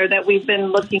particular that we've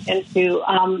been looking into,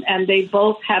 and they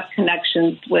both have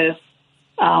connections with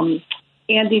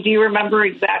Andy. Do you remember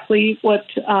exactly what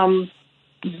it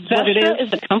Vestra is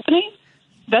the company?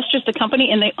 Vestra is the company,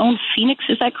 and they own Phoenix.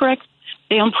 Is that correct?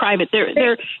 They own private.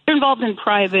 They're involved in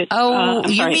private. Oh,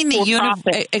 you mean the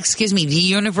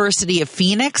University of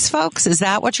Phoenix, folks? Is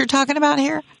that what you're talking about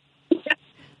here?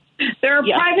 They're a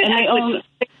private. And they own.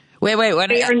 Wait.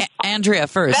 Andrea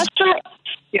first.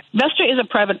 Vestra is a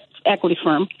private equity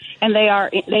firm, and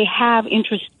they have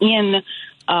interest in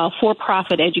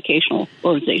for-profit educational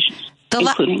organizations,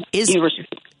 including universities.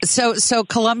 So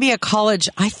Columbia College,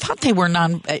 I thought they were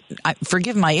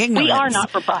forgive my ignorance. We are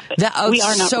not-for-profit. We are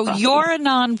not-for-profit. So you're a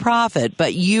nonprofit,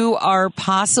 but you are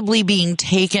possibly being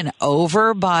taken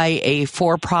over by a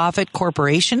for-profit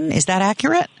corporation. Is that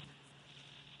accurate?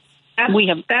 We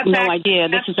have no idea.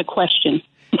 This is a question.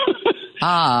 This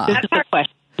is a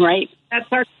question, right? That's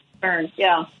our concern,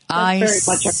 yeah. I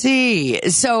see.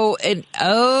 So,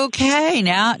 okay,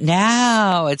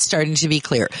 now it's starting to be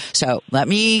clear. So let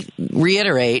me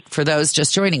reiterate for those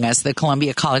just joining us, the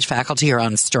Columbia College faculty are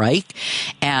on strike,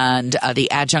 and the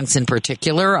adjuncts in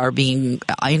particular are being,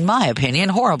 in my opinion,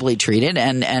 horribly treated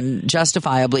and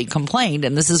justifiably complained,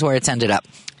 and this is where it's ended up.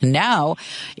 Now,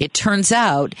 it turns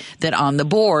out that on the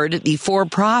board, the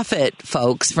for-profit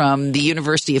folks from the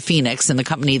University of Phoenix and the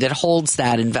company that holds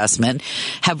that investment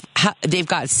they've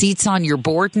got seats on your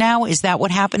board now. Is that what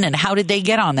happened? And how did they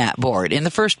get on that board in the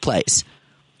first place?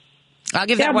 I'll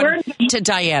give that one to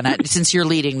Diana, since you're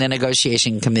leading the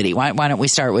negotiation committee. Why don't we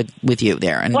start with you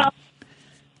there? Well,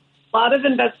 a lot of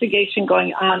investigation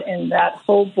going on in that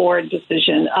whole board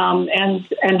decision,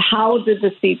 and how did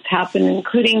the seats happen,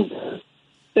 including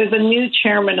there's a new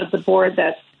chairman of the board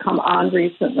that's come on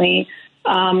recently,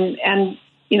 and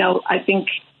I think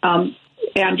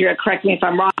Andrea, correct me if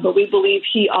I'm wrong, but we believe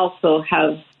he also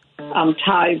has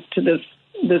ties to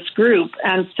this group,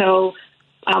 and so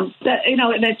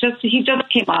he just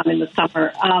came on in the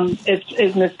summer. Is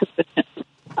in this position,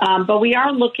 but we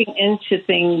are looking into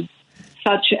things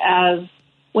such as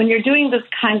when you're doing this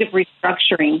kind of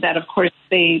restructuring that, of course,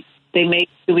 they made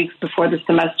 2 weeks before the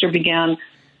semester began.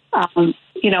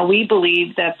 We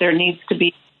believe that there needs to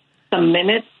be some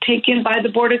minutes taken by the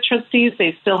Board of Trustees.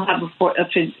 They still have a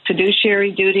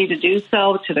fiduciary duty to do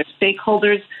so to their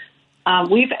stakeholders.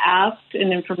 We've asked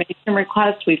an information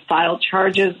request. We've filed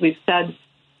charges. We've said,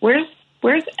 where's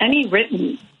any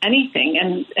written anything?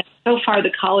 And so far,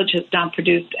 the college has not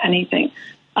produced anything.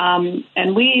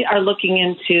 And we are looking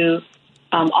into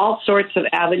all sorts of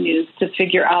avenues to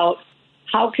figure out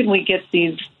how can we get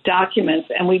these documents.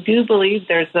 And we do believe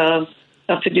there's a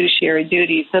fiduciary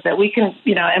duty so that we can,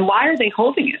 and why are they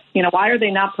holding it? Why are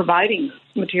they not providing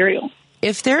this material?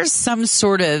 If there's some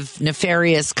sort of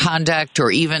nefarious conduct or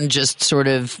even just sort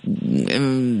of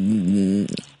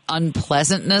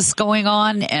unpleasantness going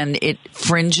on and it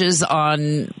fringes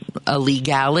on a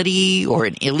legality or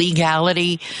an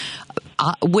illegality,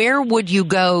 where would you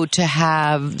go to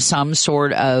have some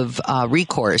sort of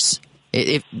recourse?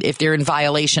 If they're in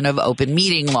violation of open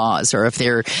meeting laws or if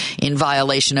they're in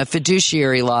violation of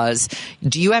fiduciary laws,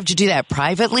 do you have to do that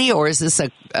privately, or is this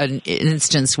an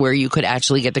instance where you could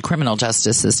actually get the criminal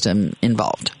justice system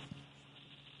involved?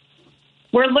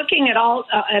 We're looking at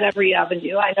every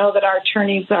avenue. I know that our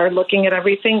attorneys are looking at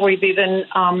everything. We've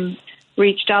even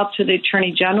reached out to the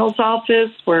Attorney General's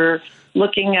office. We're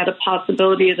looking at a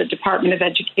possibility of the Department of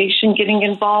Education getting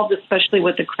involved, especially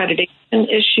with accreditation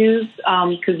issues,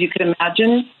 because you could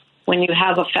imagine when you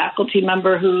have a faculty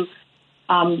member who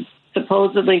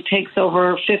supposedly takes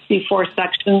over 54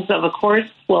 sections of a course.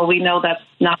 Well, we know that's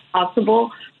not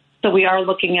possible. So we are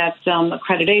looking at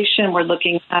accreditation. We're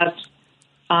looking at,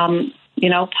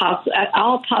 at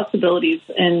all possibilities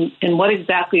in what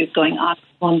exactly is going on in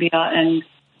Columbia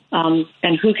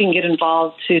and who can get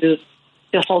involved to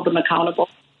hold them accountable.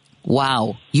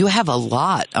 Wow. You have a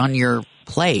lot on your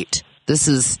plate. This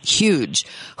is huge.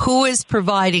 Who is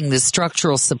providing the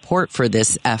structural support for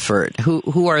this effort?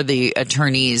 Who are the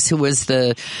attorneys? Who is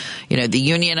the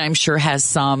union? I'm sure has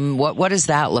some. What does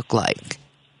that look like?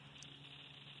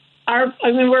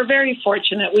 We're very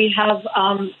fortunate. We have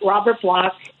Robert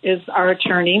Block is our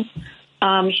attorney.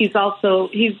 He's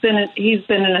been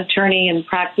an attorney and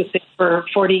practicing for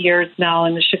 40 years now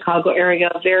in the Chicago area,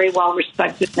 very well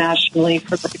respected nationally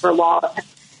for labor law.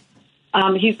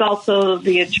 He's also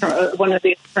one of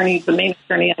the attorneys, the main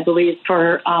attorney, I believe,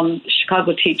 for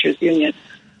Chicago Teachers Union.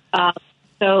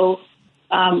 So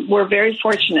we're very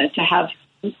fortunate to have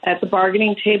him at the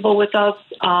bargaining table with us,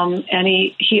 and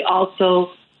he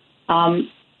also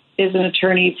is an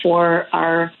attorney for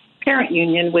our parent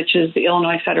union, which is the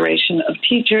Illinois Federation of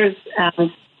Teachers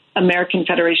and American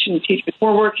Federation of Teachers.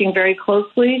 We're working very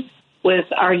closely with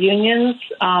our unions,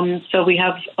 so we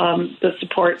have the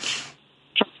support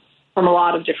from a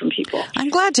lot of different people. I'm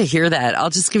glad to hear that. I'll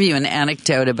just give you an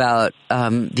anecdote about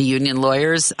the union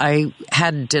lawyers. I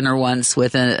had dinner once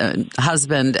with a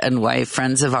husband and wife,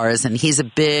 friends of ours, and he's a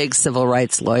big civil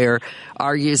rights lawyer,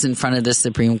 argues in front of the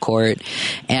Supreme Court.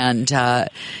 And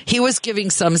he was giving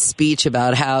some speech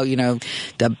about how,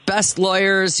 the best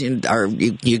lawyers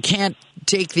you can't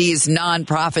take these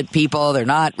nonprofit people. They're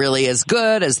not really as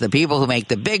good as the people who make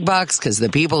the big bucks, because the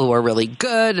people who are really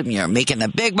good, making the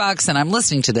big bucks. And I'm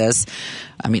listening to this.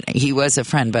 I mean, he was a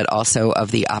friend, but also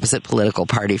of the opposite political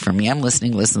party from me. I'm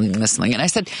listening. And I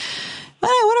said,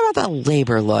 what about the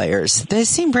labor lawyers? They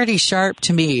seem pretty sharp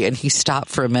to me. And he stopped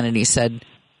for a minute and he said,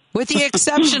 with the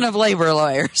exception of labor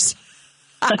lawyers.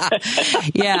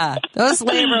 Yeah, those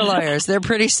labor lawyers, they're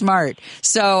pretty smart.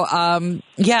 So,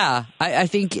 I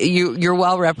think you're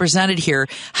well represented here.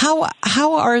 How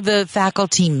are the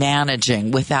faculty managing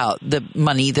without the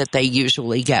money that they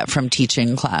usually get from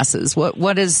teaching classes?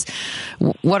 What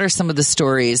are some of the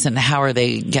stories, and how are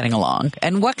they getting along?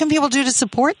 And what can people do to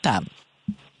support them?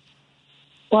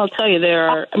 Well, I'll tell you,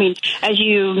 as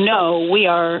you know, we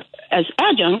are, as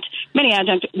many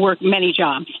adjunct work many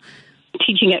jobs,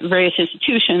 teaching at various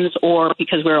institutions, or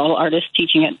because we're all artists,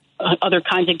 teaching at other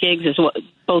kinds of gigs, as well,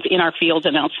 both in our fields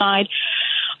and outside.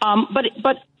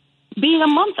 But being a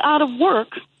month out of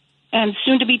work, and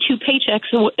soon to be 2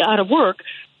 paychecks out of work,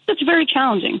 that's very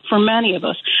challenging for many of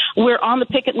us. We're on the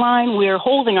picket line, we're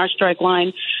holding our strike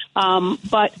line,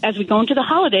 but as we go into the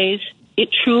holidays, it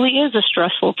truly is a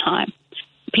stressful time.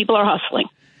 People are hustling.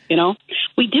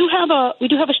 We do have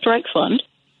a strike fund,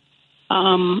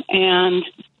 and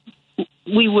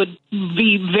we would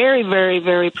be very, very,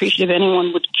 very appreciative if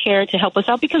anyone would care to help us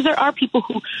out, because there are people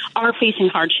who are facing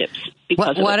hardships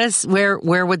because of it.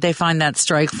 Where would they find that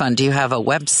strike fund? Do you have a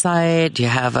website? Do you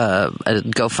have a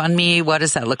GoFundMe? What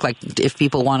does that look like? If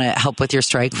people want to help with your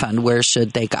strike fund, where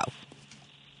should they go?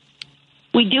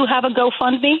 We do have a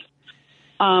GoFundMe.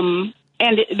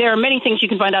 And there are many things you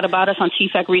can find out about us on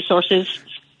CFAC resources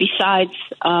besides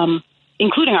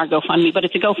including our GoFundMe, but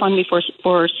it's a GoFundMe for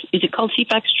is it called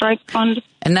CFAC Strike Fund?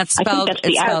 And that's spelled, I think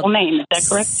that's the actual name. Is that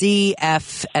correct?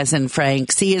 CF as in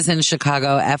Frank, C as in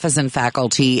Chicago, F as in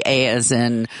faculty, A as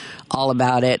in all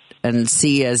about it, and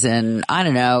C as in, I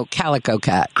don't know, Calico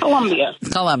Cat. Columbia.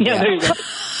 Yeah, there you go.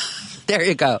 There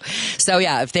you go. So,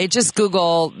 if they just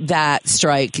Google that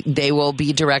strike, they will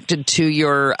be directed to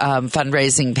your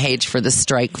fundraising page for the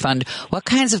strike fund. What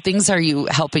kinds of things are you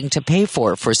helping to pay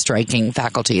for striking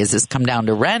faculty? Is this come down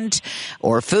to rent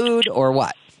or food or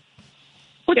what?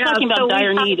 We're talking about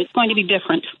dire need. It's going to be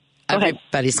different.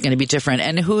 Everybody's going to be different.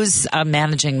 And who's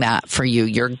managing that for you?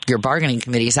 Your bargaining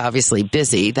committee is obviously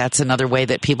busy. That's another way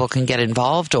that people can get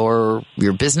involved, or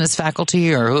your business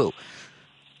faculty, or who?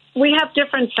 We have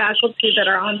different faculty that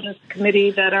are on this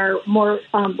committee that are more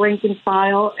rank and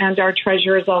file, and our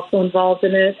treasurer is also involved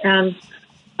in it. And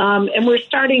we're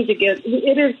starting to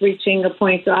it is reaching a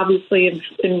point, obviously,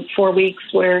 in 4 weeks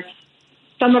where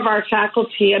some of our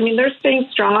faculty, they're staying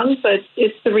strong, but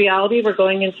it's the reality. We're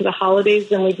going into the holidays,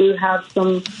 and we do have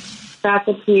some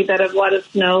faculty that have let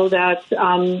us know that,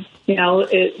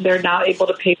 they're not able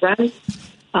to pay rent.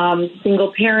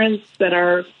 Single parents that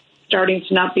are starting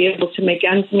to not be able to make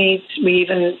ends meet. We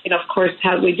even, of course,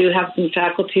 we do have some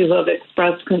faculty who have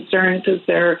expressed concern because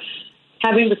they're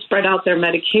having to spread out their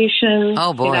medication.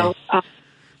 Oh, boy.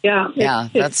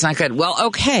 That's not good. Well,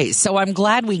 okay. So I'm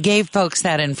glad we gave folks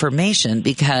that information,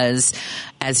 because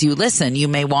as you listen, you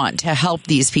may want to help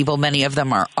these people. Many of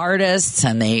them are artists,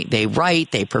 and they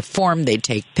write, they perform, they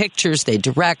take pictures, they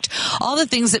direct, all the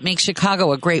things that make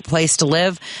Chicago a great place to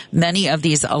live. Many of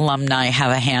these alumni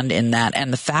have a hand in that,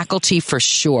 and the faculty for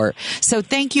sure. So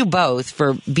thank you both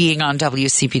for being on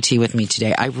WCPT with me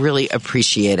today. I really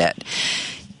appreciate it.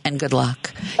 And good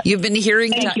luck. You've been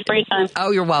hearing... Thank you for your time.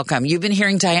 Oh, you're welcome. You've been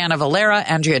hearing Diana Vallera,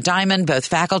 Andrea Dymond, both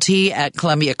faculty at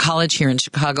Columbia College here in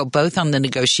Chicago, both on the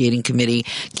negotiating committee.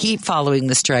 Keep following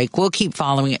the strike. We'll keep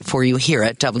following it for you here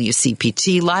at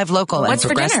WCPT, live, local, and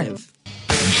progressive.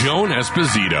 Joan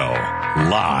Esposito,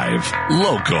 live,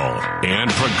 local, and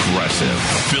progressive.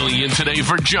 Filling in today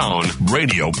for Joan,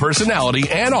 radio personality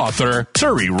and author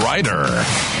Turi Ryder.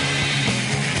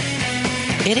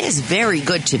 It is very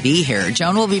good to be here.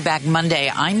 Joan will be back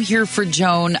Monday. I'm here for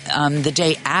Joan the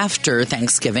day after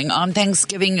Thanksgiving. On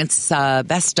Thanksgiving, it's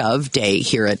Best of Day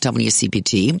here at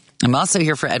WCPT. I'm also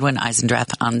here for Edwin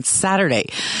Eisendrath on Saturday.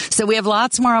 So we have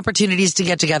lots more opportunities to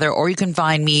get together, or you can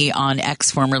find me on X,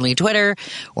 formerly Twitter,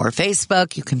 or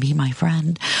Facebook. You can be my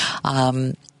friend.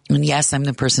 And yes, I'm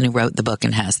the person who wrote the book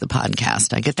and has the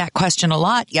podcast. I get that question a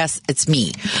lot. Yes, it's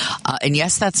me. And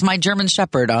yes, that's my German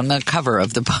Shepherd on the cover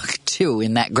of the book, too,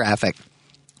 in that graphic.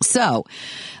 So,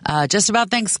 just about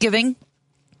Thanksgiving,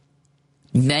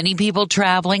 many people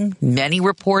traveling, many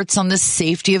reports on the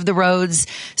safety of the roads,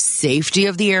 safety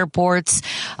of the airports,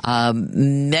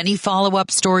 many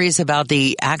follow-up stories about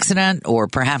the accident, or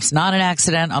perhaps not an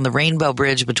accident, on the Rainbow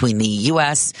Bridge between the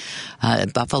U.S.,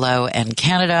 Buffalo, and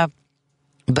Canada.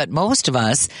 But most of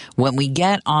us, when we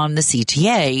get on the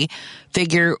CTA,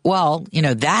 figure, well,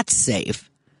 that's safe.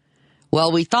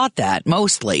 Well, we thought that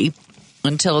mostly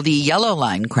until the yellow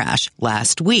line crash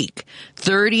last week.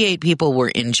 38 people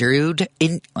were injured.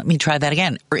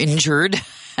 Injured,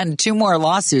 and 2 more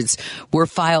lawsuits were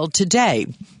filed today.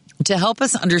 To help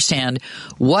us understand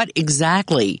what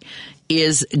exactly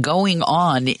is going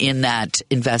on in that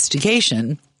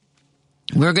investigation,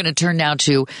 we're going to turn now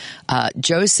to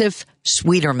Joseph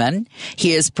Schwieterman.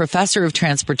 He is professor of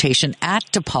transportation at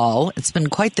DePaul. It's been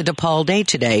quite the DePaul day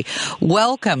today.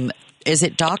 Welcome. Is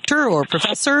it doctor or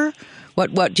professor?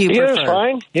 What do you prefer? Yeah, it's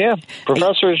fine. Yeah,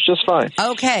 professor is just fine.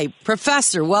 Okay,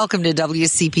 professor, welcome to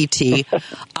WCPT.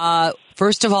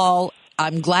 First of all,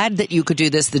 I'm glad that you could do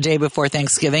this the day before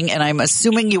Thanksgiving, and I'm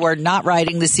assuming you are not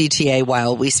riding the CTA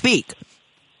while we speak.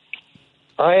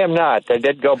 I am not. I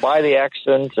did go by the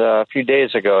accident a few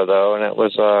days ago, though, and it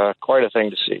was quite a thing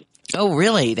to see. Oh,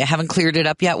 really? They haven't cleared it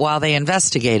up yet while they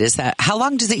investigate. How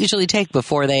long does it usually take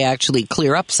before they actually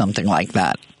clear up something like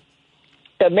that?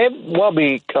 It may well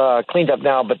be cleaned up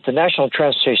now, but the National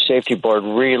Transportation Safety Board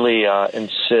really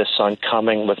insists on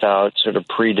coming without sort of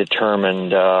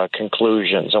predetermined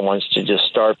conclusions and wants to just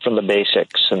start from the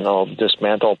basics, and they'll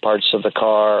dismantle parts of the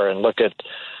car and look at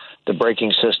the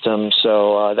braking system.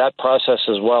 So that process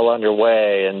is well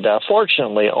underway, and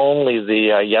fortunately only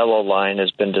the yellow line has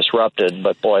been disrupted,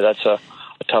 but boy, that's a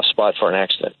tough spot for an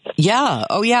accident. Yeah.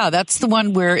 Oh, yeah. That's the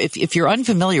one where if you're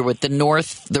unfamiliar with the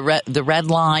north, the red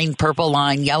line, purple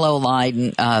line, yellow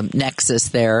line nexus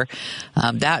there,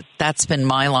 that's been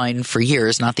my line for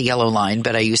years, not the yellow line,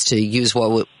 but I used to use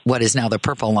what is now the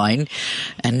purple line,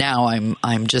 and now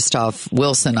I'm just off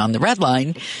Wilson on the red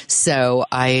line, so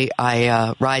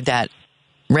I ride that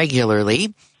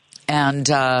regularly, and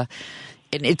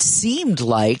it seemed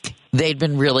like they'd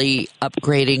been really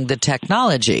upgrading the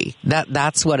technology.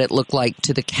 That's what it looked like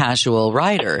to the casual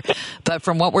rider. But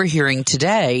from what we're hearing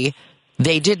today,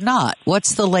 they did not.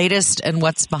 What's the latest and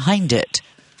what's behind it?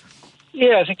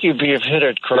 Yeah, I think you've hit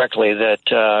it correctly that,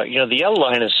 the yellow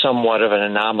line is somewhat of an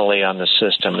anomaly on the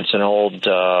system. It's an old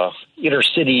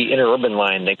interurban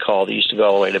line, they call it. It used to go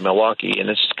all the way to Milwaukee, and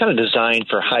it's kind of designed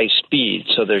for high speed.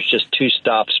 So there's just 2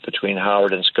 stops between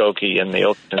Howard and Skokie, and the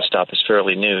Oakland stop is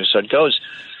fairly new. So it goes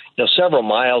several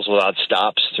miles without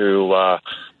stops through,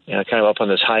 kind of up on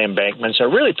this high embankment. So it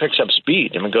really picks up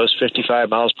speed. It goes 55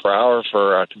 miles per hour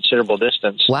for a considerable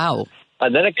distance. Wow.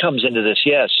 And then it comes into this,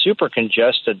 super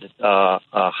congested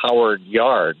Howard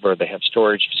Yard where they have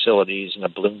storage facilities and a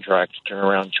balloon track to turn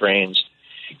around trains.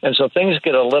 And so things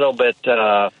get a little bit,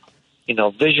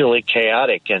 visually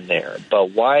chaotic in there.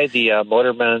 But why the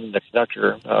motorman, the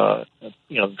conductor,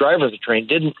 driver of the train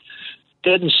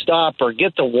didn't stop or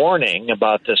get the warning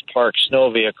about this parked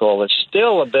snow vehicle is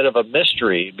still a bit of a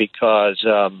mystery because,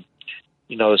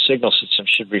 the signal system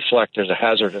should reflect there's a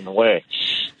hazard in the way.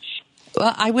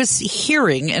 Well, I was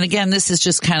hearing, and again, this is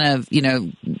just kind of,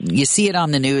 you see it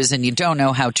on the news and you don't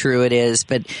know how true it is,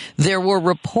 but there were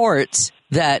reports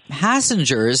that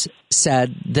passengers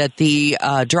said that the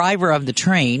driver of the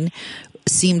train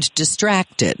seemed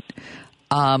distracted.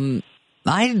 I've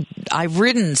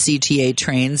ridden CTA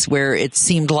trains where it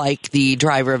seemed like the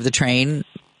driver of the train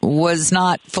was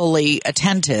not fully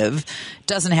attentive.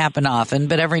 Doesn't happen often,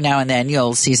 but every now and then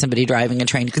you'll see somebody driving a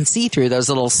train. You can see through those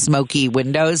little smoky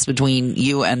windows between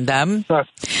you and them. Sure.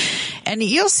 And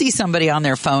you'll see somebody on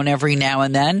their phone every now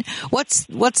and then. What's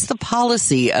the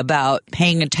policy about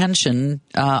paying attention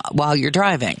while you're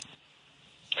driving?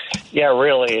 Yeah,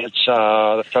 really, it's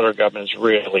the federal government has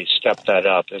really stepped that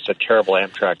up. There's a terrible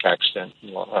Amtrak accident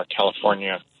in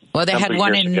California. Well, they had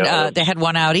one they had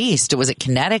one out east. Was it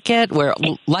Connecticut? Where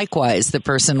likewise the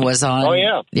person was on.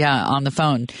 Oh yeah, on the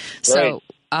phone. So,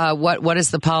 right. What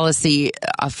is the policy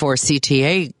for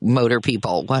CTA motor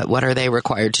people? What are they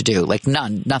required to do? Like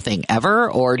nothing ever,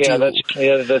 or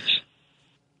that's.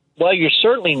 Well, you're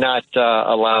certainly not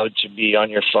allowed to be on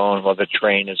your phone while the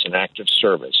train is in active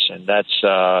service, and that's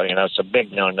it's a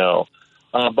big no-no.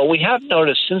 But we have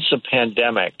noticed since the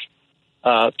pandemic.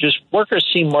 Just workers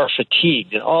seem more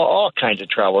fatigued in all kinds of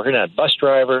travel. We're going to have bus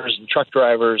drivers and truck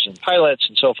drivers and pilots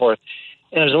and so forth.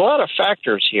 And there's a lot of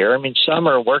factors here. I mean, some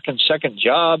are working second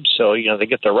jobs, so, they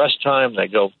get their rest time. They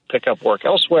go pick up work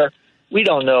elsewhere. We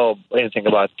don't know anything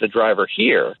about the driver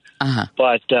here. Uh-huh.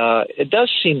 But it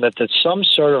does seem that some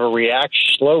sort of a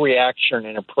slow reaction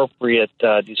and appropriate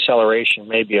deceleration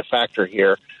may be a factor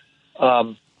here.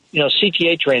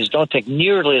 CTA trains don't take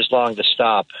nearly as long to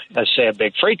stop as, say, a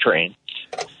big freight train.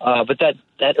 But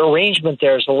that arrangement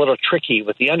there is a little tricky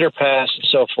with the underpass and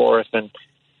so forth. And,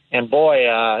 And boy,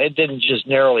 it didn't just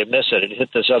narrowly miss it. It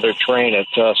hit this other train at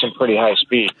some pretty high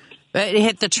speed. It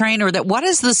hit the train, or that? What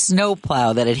is the snow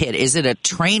plow that it hit? Is it a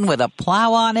train with a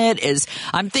plow on it?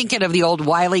 I'm thinking of the old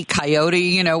Wile E.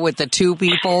 Coyote, with the two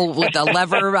people with the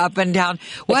lever up and down.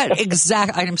 What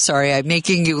exactly? I'm sorry, I'm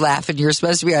making you laugh, and you're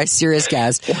supposed to be our serious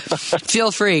guest. Feel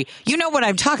free. You know what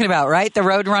I'm talking about, right? The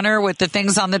Roadrunner with the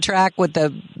things on the track with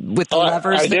the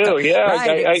levers. I do. Yeah,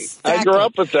 right, exactly. I grew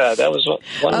up with that. That was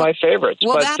one of my favorites.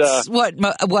 Well, that's what.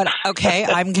 Okay,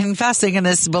 I'm confessing, and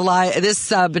this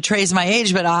betrays my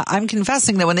age, but I'm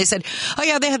confessing that when they said, "Oh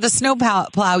yeah, they had the snow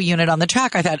plow unit on the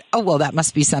track," I thought, "Oh well, that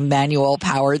must be some manual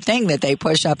powered thing that they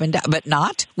push up and down." But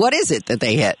not. What is it that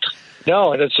they hit?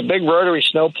 No, and it's a big rotary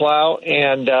snow plow,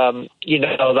 and the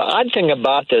odd thing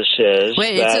about this is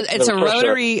it's a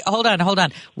rotary. Hold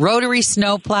on, rotary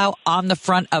snow plow on the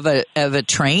front of a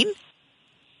train.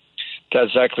 That's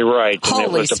exactly right. Holy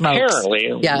and it was smokes.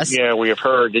 Apparently, yes. Yeah, we have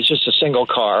heard it's just a single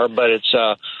car, but it's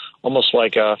almost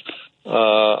like a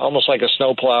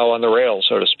snowplow on the rail,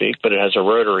 so to speak, but it has a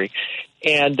rotary.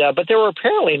 And but there were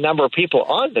apparently a number of people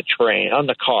on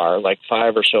the car, like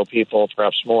 5 or so people,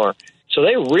 perhaps more. So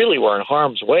they really were in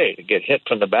harm's way to get hit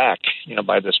from the back,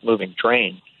 by this moving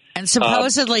train. And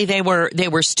supposedly they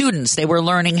were students. They were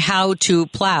learning how to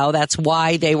plow. That's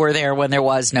why they were there when there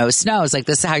was no snow. It's like,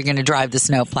 this is how you're going to drive the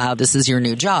snow plow. This is your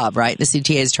new job, right? The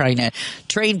CTA is trying to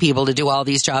train people to do all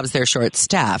these jobs. They're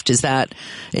short-staffed. Is that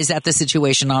the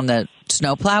situation on the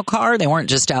snow plow car? They weren't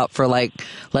just out for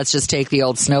let's just take the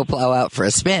old snow plow out for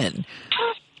a spin.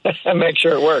 And make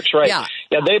sure it works, right? Yeah,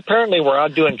 they apparently were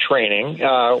out doing training.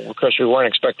 Of course, we weren't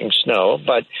expecting snow,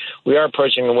 but we are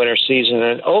approaching the winter season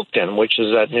in Oakton, which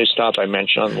is that new stop I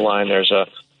mentioned on the line. There's a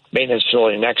maintenance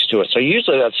facility next to it. So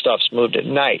usually that stuff's moved at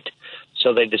night.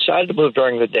 So they decided to move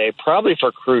during the day, probably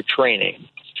for crew training.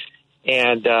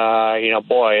 And,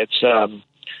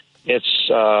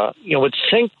 would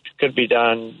think could be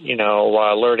done,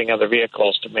 alerting other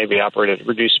vehicles to maybe operate at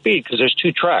reduced speed, because there's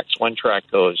 2 tracks. One track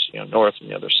goes, north and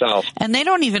the other south. And they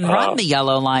don't even run the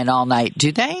yellow line all night,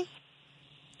 do they?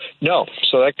 No.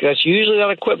 So that's usually that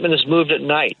equipment is moved at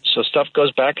night. So stuff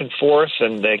goes back and forth,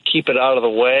 and they keep it out of the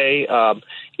way.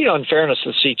 In fairness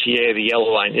to the CTA, the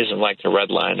yellow line isn't like the red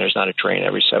line. There's not a train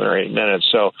every 7 or 8 minutes.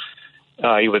 So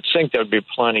you would think there would be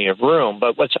plenty of room.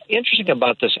 But what's interesting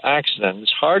about this accident,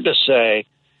 it's hard to say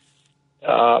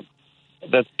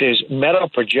that these metal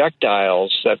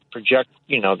projectiles that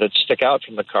that stick out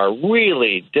from the car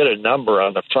really did a number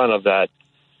on the front of that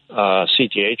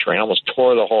CTA train, almost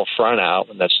tore the whole front out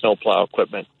when that snowplow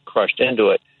equipment crushed into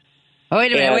it. Oh,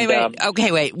 wait a minute, wait.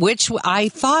 Okay, wait. I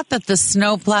thought that the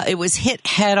snowplow, it was hit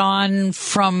head on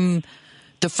from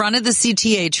the front of the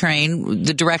CTA train,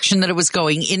 the direction that it was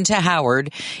going into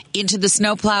Howard, into the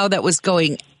snowplow that was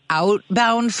going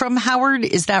outbound from Howard.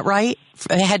 Is that right?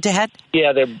 Head to head?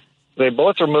 Yeah, they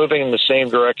both were moving in the same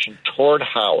direction toward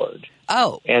Howard.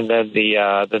 Oh. And then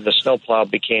the snowplow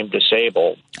became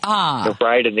disabled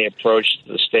right in the approach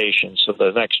to the station. So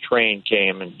the next train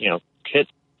came and, hit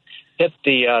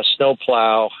the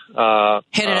snowplow.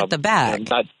 Hit it at the back.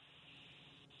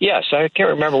 Yes, I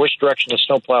can't remember which direction the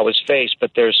snowplow was faced,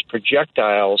 but there's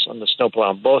projectiles on the snowplow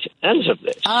on both ends of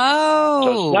this.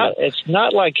 Oh. So it's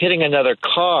not like hitting another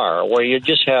car where you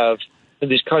just have,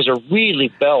 these cars are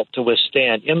really built to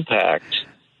withstand impact.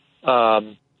 But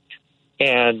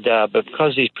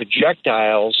because these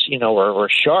projectiles, were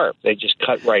sharp, they just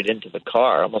cut right into the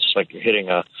car, almost like you're hitting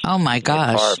a. Oh my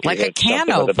gosh! Like a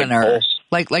can opener,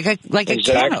 like a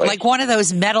can, like one of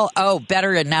those metal. Oh,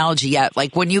 better analogy yet.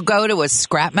 Like when you go to a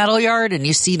scrap metal yard and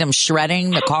you see them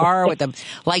shredding the car with them,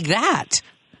 like that.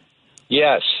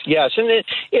 Yes, and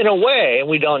in a way, and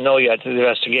we don't know yet through the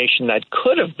investigation, that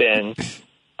could have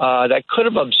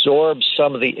absorbed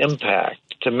some of the impact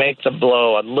to make the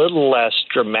blow a little less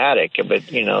dramatic. But,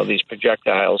 these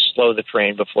projectiles slow the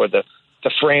train before the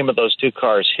frame of those 2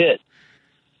 cars hit,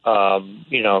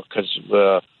 because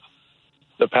the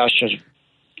passengers,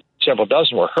 several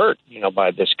dozen, were hurt,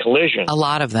 by this collision. A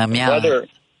lot of them, yeah.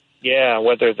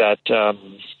 Whether that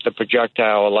the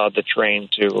projectile allowed the train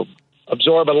to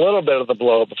absorb a little bit of the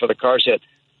blow before the cars hit.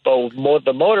 But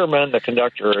the motorman, the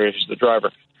conductor, who's the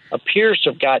driver, appears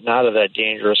to have gotten out of that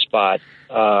dangerous spot,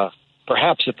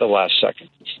 perhaps at the last second.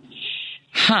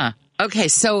 Huh. Okay,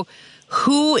 so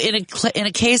who, in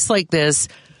a case like this,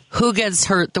 who gets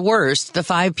hurt the worst? The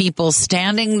 5 people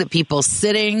standing, the people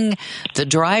sitting, the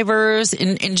drivers,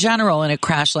 in general, in a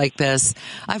crash like this?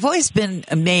 I've always been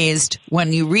amazed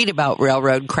when you read about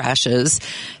railroad crashes,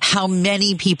 how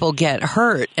many people get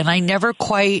hurt. And I never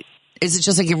quite, is it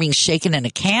just like you're being shaken in a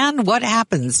can? What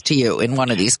happens to you in one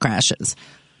of these crashes?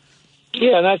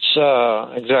 Yeah,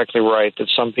 that's exactly right, that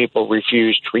some people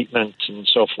refused treatment and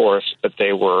so forth, but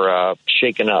they were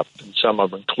shaken up, and some are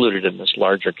included in this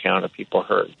larger count of people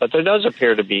hurt. But there does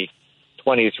appear to be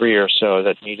 23 or so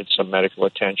that needed some medical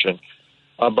attention.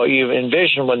 But you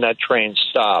envision when that train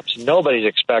stops, nobody's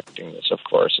expecting this, of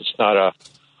course. It's not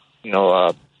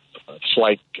a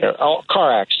flight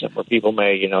car accident where people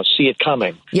may, see it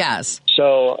coming. Yes.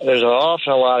 So there's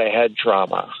often a lot of head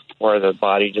trauma where the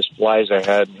body just flies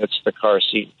ahead and hits the car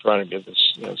seat in front of you,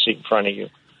 the seat in front of you.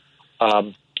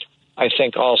 I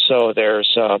think also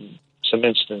there's some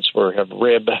instances where you have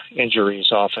rib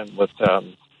injuries often with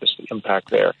just the impact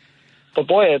there. But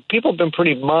boy, people have been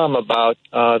pretty mum about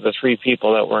the three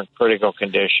people that were in critical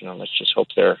condition, and let's just hope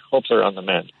they're on the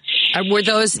mend. Were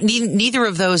those neither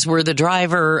of those were the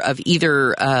driver of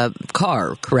either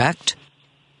car, correct?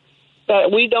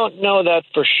 We don't know that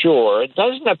for sure. It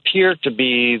doesn't appear to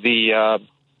be the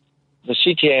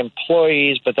CTA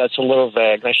employees, but that's a little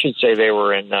vague. I should say they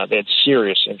had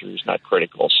serious injuries, not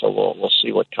critical. So we'll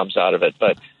see what comes out of it.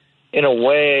 But in a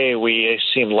way, we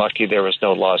seem lucky there was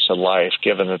no loss of life,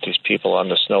 given that these people on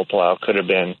the snowplow could have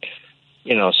been,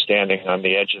 standing on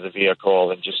the edge of the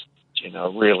vehicle and just,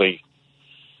 really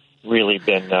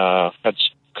been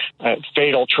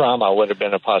fatal trauma would have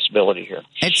been a possibility here.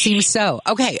 It seems so.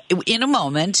 Okay, in a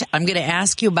moment, I'm going to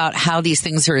ask you about how these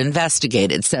things are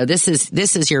investigated. So this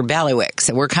is your bailiwick.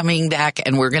 So we're coming back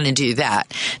and we're going to do that.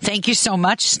 Thank you so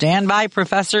much. Stand by,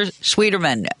 Professor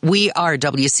Schwieterman. We are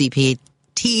WCPT.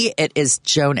 It is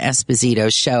Joan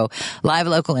Esposito's show, live,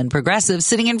 local, and progressive.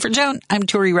 Sitting in for Joan, I'm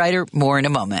Turi Ryder. More in a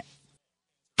moment.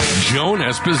 Joan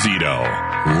Esposito,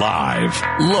 live,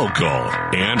 local,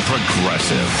 and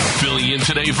progressive. Filling in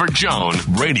today for Joan,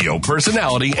 radio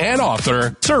personality and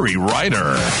author, Turi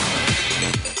Ryder.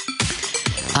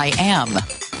 I am.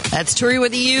 That's Turi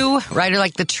with you, Ryder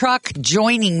like the truck.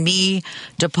 Joining me,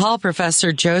 DePaul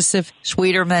professor Joseph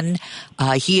Schwieterman.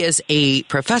 He is a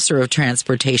professor of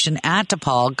transportation at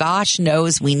DePaul. Gosh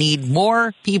knows we need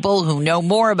more people who know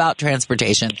more about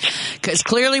transportation, because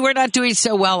clearly we're not doing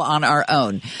so well on our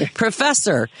own.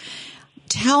 Professor,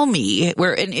 tell me,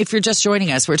 and if you're just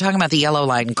joining us, we're talking about the Yellow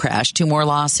Line crash. 2 more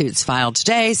lawsuits filed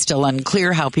today. Still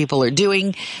unclear how people are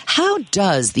doing. How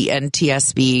does the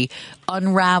NTSB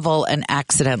unravel an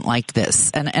accident like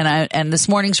this? And this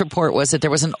morning's report was that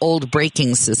there was an old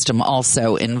braking system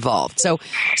also involved. So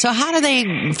how do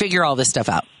they figure all this stuff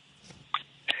out?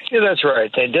 Yeah, that's right.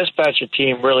 They dispatch a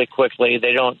team really quickly.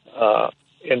 They don't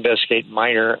investigate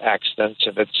minor accidents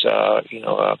if it's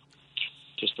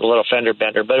just a little fender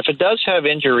bender. But if it does have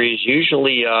injuries,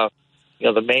 usually,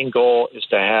 the main goal is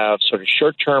to have sort of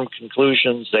short-term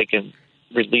conclusions they can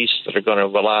release that are going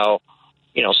to allow,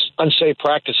 unsafe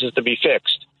practices to be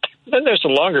fixed. Then there's the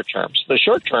longer term. So the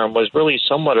short term was really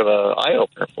somewhat of an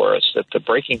eye-opener for us, that the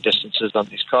braking distances on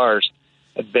these cars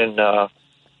had been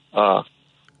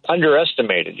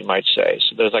underestimated, you might say.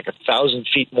 So there's like 1,000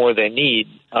 feet more they need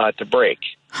to brake.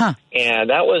 Huh. And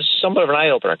that was somewhat of an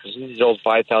eye-opener, because these old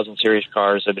 5000 series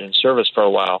cars have been in service for a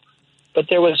while. But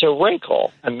there was a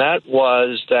wrinkle, and that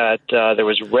was that there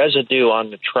was residue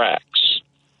on the tracks.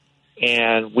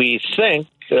 And we think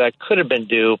that could have been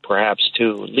due perhaps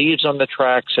to leaves on the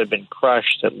tracks that had been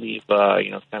crushed that leave,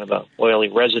 kind of a oily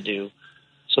residue.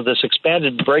 So this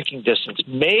expanded braking distance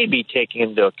may be taking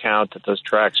into account that those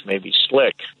tracks may be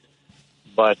slick.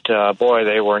 But, boy,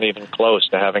 they weren't even close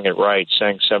to having it right,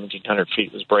 saying 1,700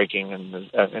 feet was braking, and the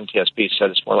NTSB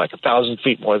said it's more like 1,000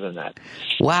 feet more than that.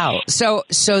 Wow. So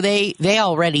they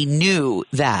already knew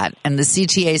that, and the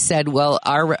CTA said, well,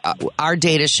 our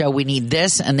data show we need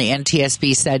this, and the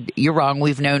NTSB said, you're wrong,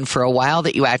 we've known for a while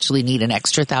that you actually need an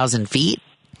extra 1,000 feet?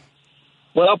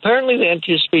 Well, apparently the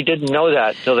NTSB didn't know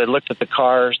that until they looked at the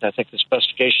cars, and I think the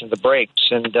specification of the brakes,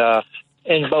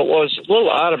 but what was a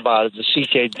little odd about it, the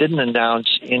CTA didn't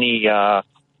announce any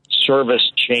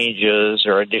service changes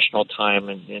or additional time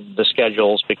in the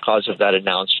schedules because of that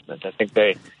announcement. I think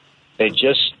they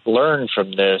just learned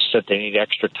from this that they need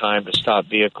extra time to stop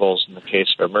vehicles in the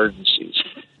case of emergencies.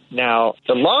 Now,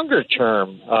 the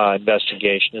longer-term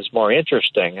investigation is more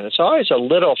interesting, and it's always a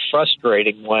little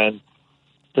frustrating when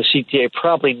the CTA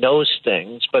probably knows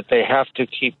things, but they have to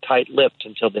keep tight-lipped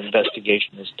until the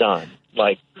investigation is done.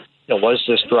 Like, was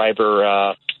this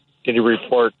driver, did he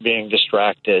report being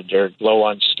distracted or low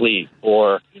on sleep?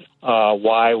 Or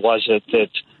why was it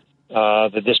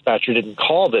that the dispatcher didn't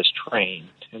call this train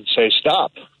and say,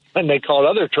 stop? And they called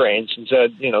other trains and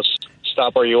said,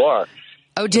 stop where you are.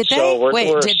 Oh, did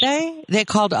they? Did they? They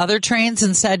called other trains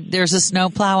and said, there's a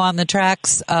snowplow on the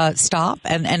tracks, stop,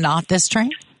 and not this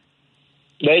train?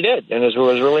 They did, and it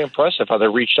was really impressive how they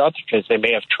reached out because they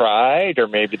may have tried, or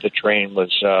maybe the train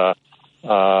was.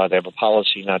 They have a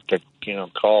policy not to,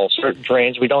 call certain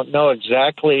trains. We don't know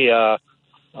exactly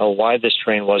why this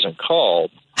train wasn't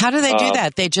called. How do they do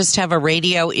that? They just have a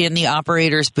radio in the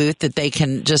operator's booth that they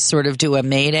can just sort of do a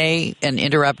mayday and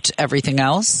interrupt everything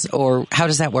else, or how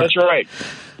does that work?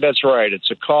 That's right. It's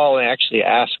a call and actually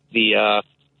ask the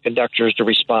conductors to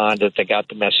respond if they got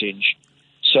the message.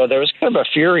 So there was kind of a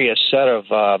furious set of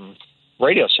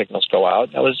radio signals go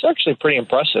out. That was actually pretty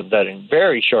impressive that in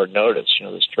very short notice,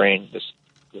 this train, this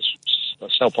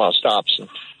snowplow stops, and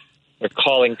they're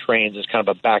calling trains as kind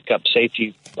of a backup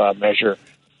safety measure.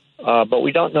 But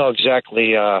we don't know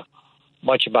exactly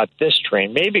much about this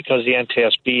train, maybe because the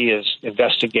NTSB is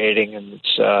investigating and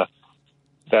it's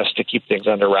best to keep things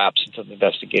under wraps until the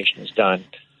investigation is done.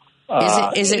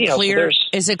 Is it clear?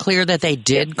 Is it clear that they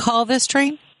did call this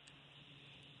train?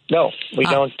 No, we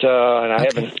don't, and I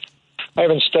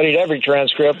haven't studied every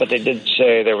transcript, but they did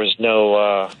say there was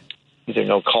either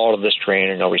no call to this train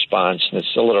or no response, and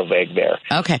it's a little vague there.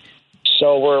 Okay.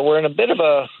 So we're in a bit of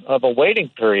a waiting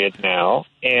period now,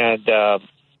 and the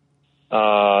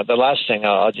last thing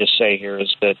I'll just say here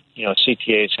is that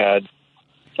CTA's had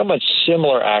somewhat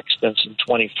similar accidents in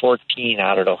 2014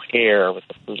 out at O'Hare with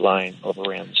the Blue Line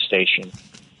overran the station.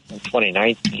 In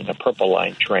 2019, a Purple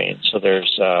Line train. So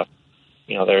there's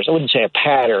I wouldn't say a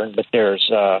pattern, but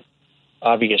there's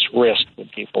obvious risk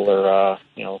that people are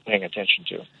paying attention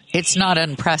to. It's not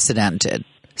unprecedented.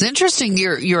 It's interesting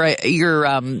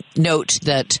your note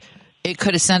that it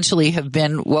could essentially have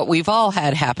been what we've all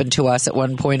had happen to us at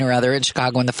one point or other in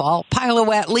Chicago in the fall: pile of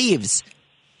wet leaves.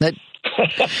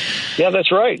 Yeah,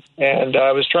 that's right. And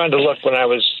I was trying to look when I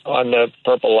was on the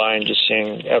Purple Line, just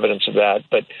seeing evidence of that,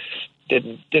 but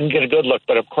didn't get a good look.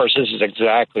 But of course, this is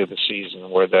exactly the season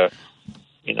where the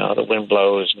wind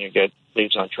blows and you get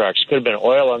leaves on tracks. It could have been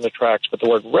oil on the tracks, but the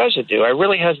word residue, I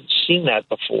really hasn't seen that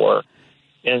before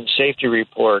in safety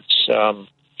reports. That,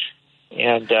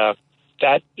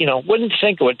 wouldn't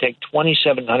think it would take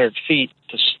 2,700 feet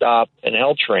to stop an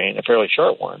L train, a fairly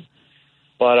short one.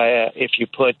 But if you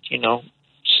put,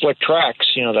 slick tracks,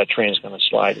 that train's going to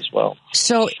slide as well.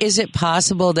 So is it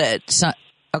possible that...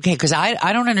 Okay, because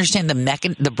I don't understand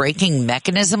the braking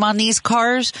mechanism on these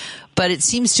cars, but it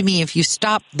seems to me if you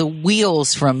stop the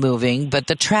wheels from moving, but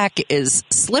the track is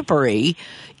slippery,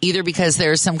 either because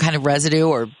there's some kind of residue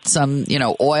or some,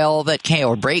 oil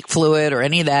or brake fluid or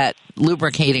any of that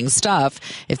lubricating stuff,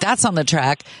 if that's on the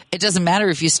track, it doesn't matter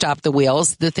if you stop the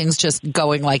wheels, the thing's just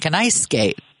going like an ice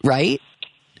skate, right?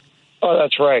 Oh,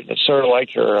 that's right. It's sort of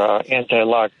like your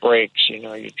anti-lock brakes.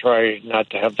 You try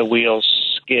not to have the wheels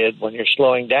skid when you're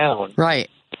slowing down. Right.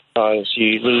 Because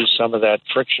you lose some of that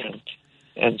friction.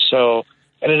 And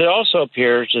it also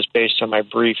appears, just based on my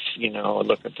brief,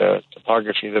 look at the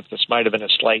topography, that this might have been a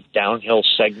slight downhill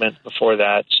segment before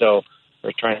that. So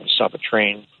we're trying to stop a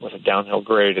train with a downhill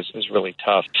grade is really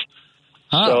tough.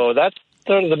 Huh. So that's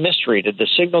sort of the mystery. Did the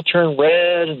signal turn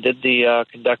red, and did the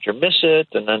conductor miss it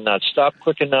and then not stop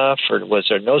quick enough, or was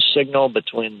there no signal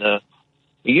between the...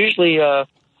 Usually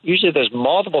there's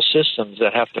multiple systems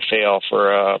that have to fail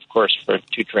for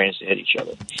two trains to hit each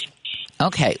other.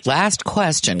 Okay, last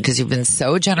question, because you've been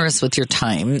so generous with your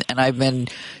time, and I've been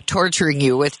torturing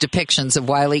you with depictions of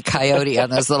Wile E. Coyote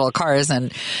on those little cars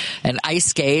and ice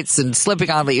skates and slipping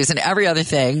on leaves and every other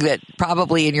thing that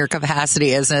probably in your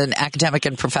capacity as an academic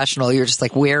and professional, you're just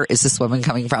like, where is this woman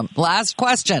coming from? Last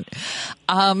question.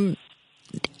 Given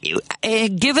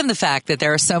the fact that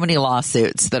there are so many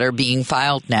lawsuits that are being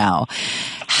filed now,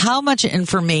 how much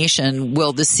information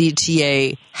will the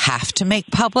CTA have to make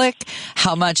public?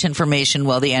 How much information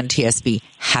will the NTSB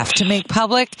have to make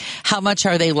public? How much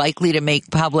are they likely to make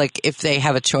public if they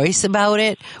have a choice about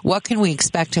it? What can we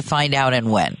expect to find out and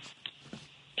when?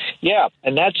 Yeah,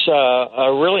 and that's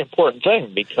a really important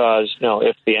thing because,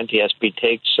 if the NTSB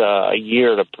takes a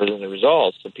year to present the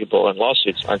results, the people in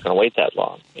lawsuits aren't going to wait that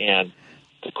long. And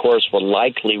the courts will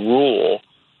likely rule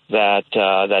that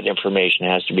that information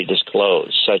has to be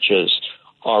disclosed, such as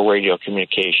our radio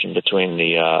communication between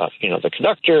the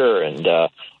conductor and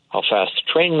how fast the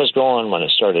train was going, when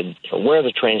it started, or where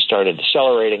the train started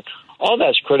decelerating. All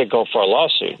that's critical for a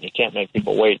lawsuit. You can't make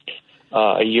people wait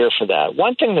a year for that.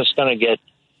 One thing that's going to get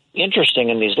interesting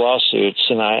in these lawsuits,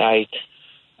 and I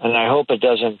hope it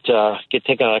doesn't get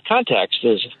taken out of context,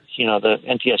 is the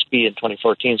NTSB in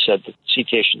 2014 said that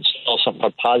CTA should install something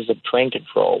called positive train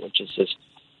control, which is this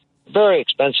very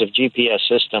expensive GPS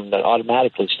system that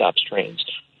automatically stops trains.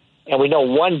 And we know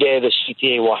one day the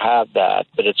CTA will have that,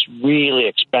 but it's really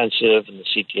expensive, and the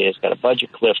CTA has got a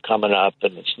budget cliff coming up,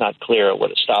 and it's not clear it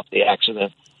would have stopped the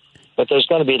accident. but there's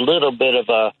going to be a little bit of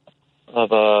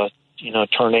a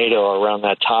tornado around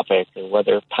that topic, or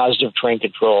whether positive train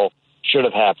control should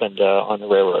have happened on the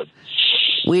railroad.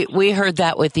 We heard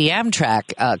that with the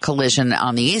Amtrak collision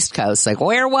on the East Coast. Like,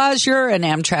 where was your? And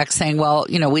Amtrak saying, well,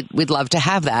 we'd love to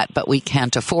have that, but we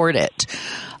can't afford it.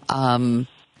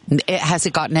 Has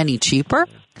it gotten any cheaper?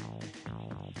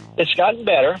 It's gotten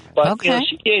better, but okay.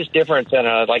 CTA is different than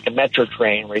a metro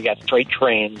train where you got freight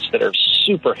trains that are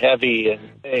super heavy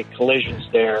and collisions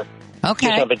there. Okay,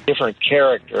 just have a different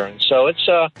character, and so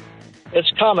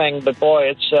it's coming. But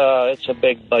boy, it's a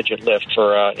big budget lift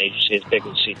for an agency as big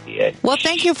as CTA. Well,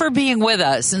 thank you for being with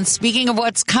us. And speaking of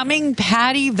what's coming,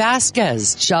 Patty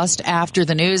Vasquez just after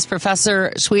the news.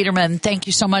 Professor Schwieterman, thank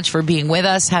you so much for being with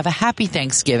us. Have a happy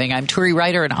Thanksgiving. I'm Turi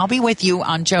Ryder, and I'll be with you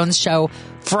on Joan's show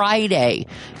Friday.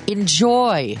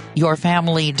 Enjoy your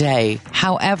family day,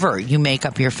 however you make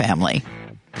up your family.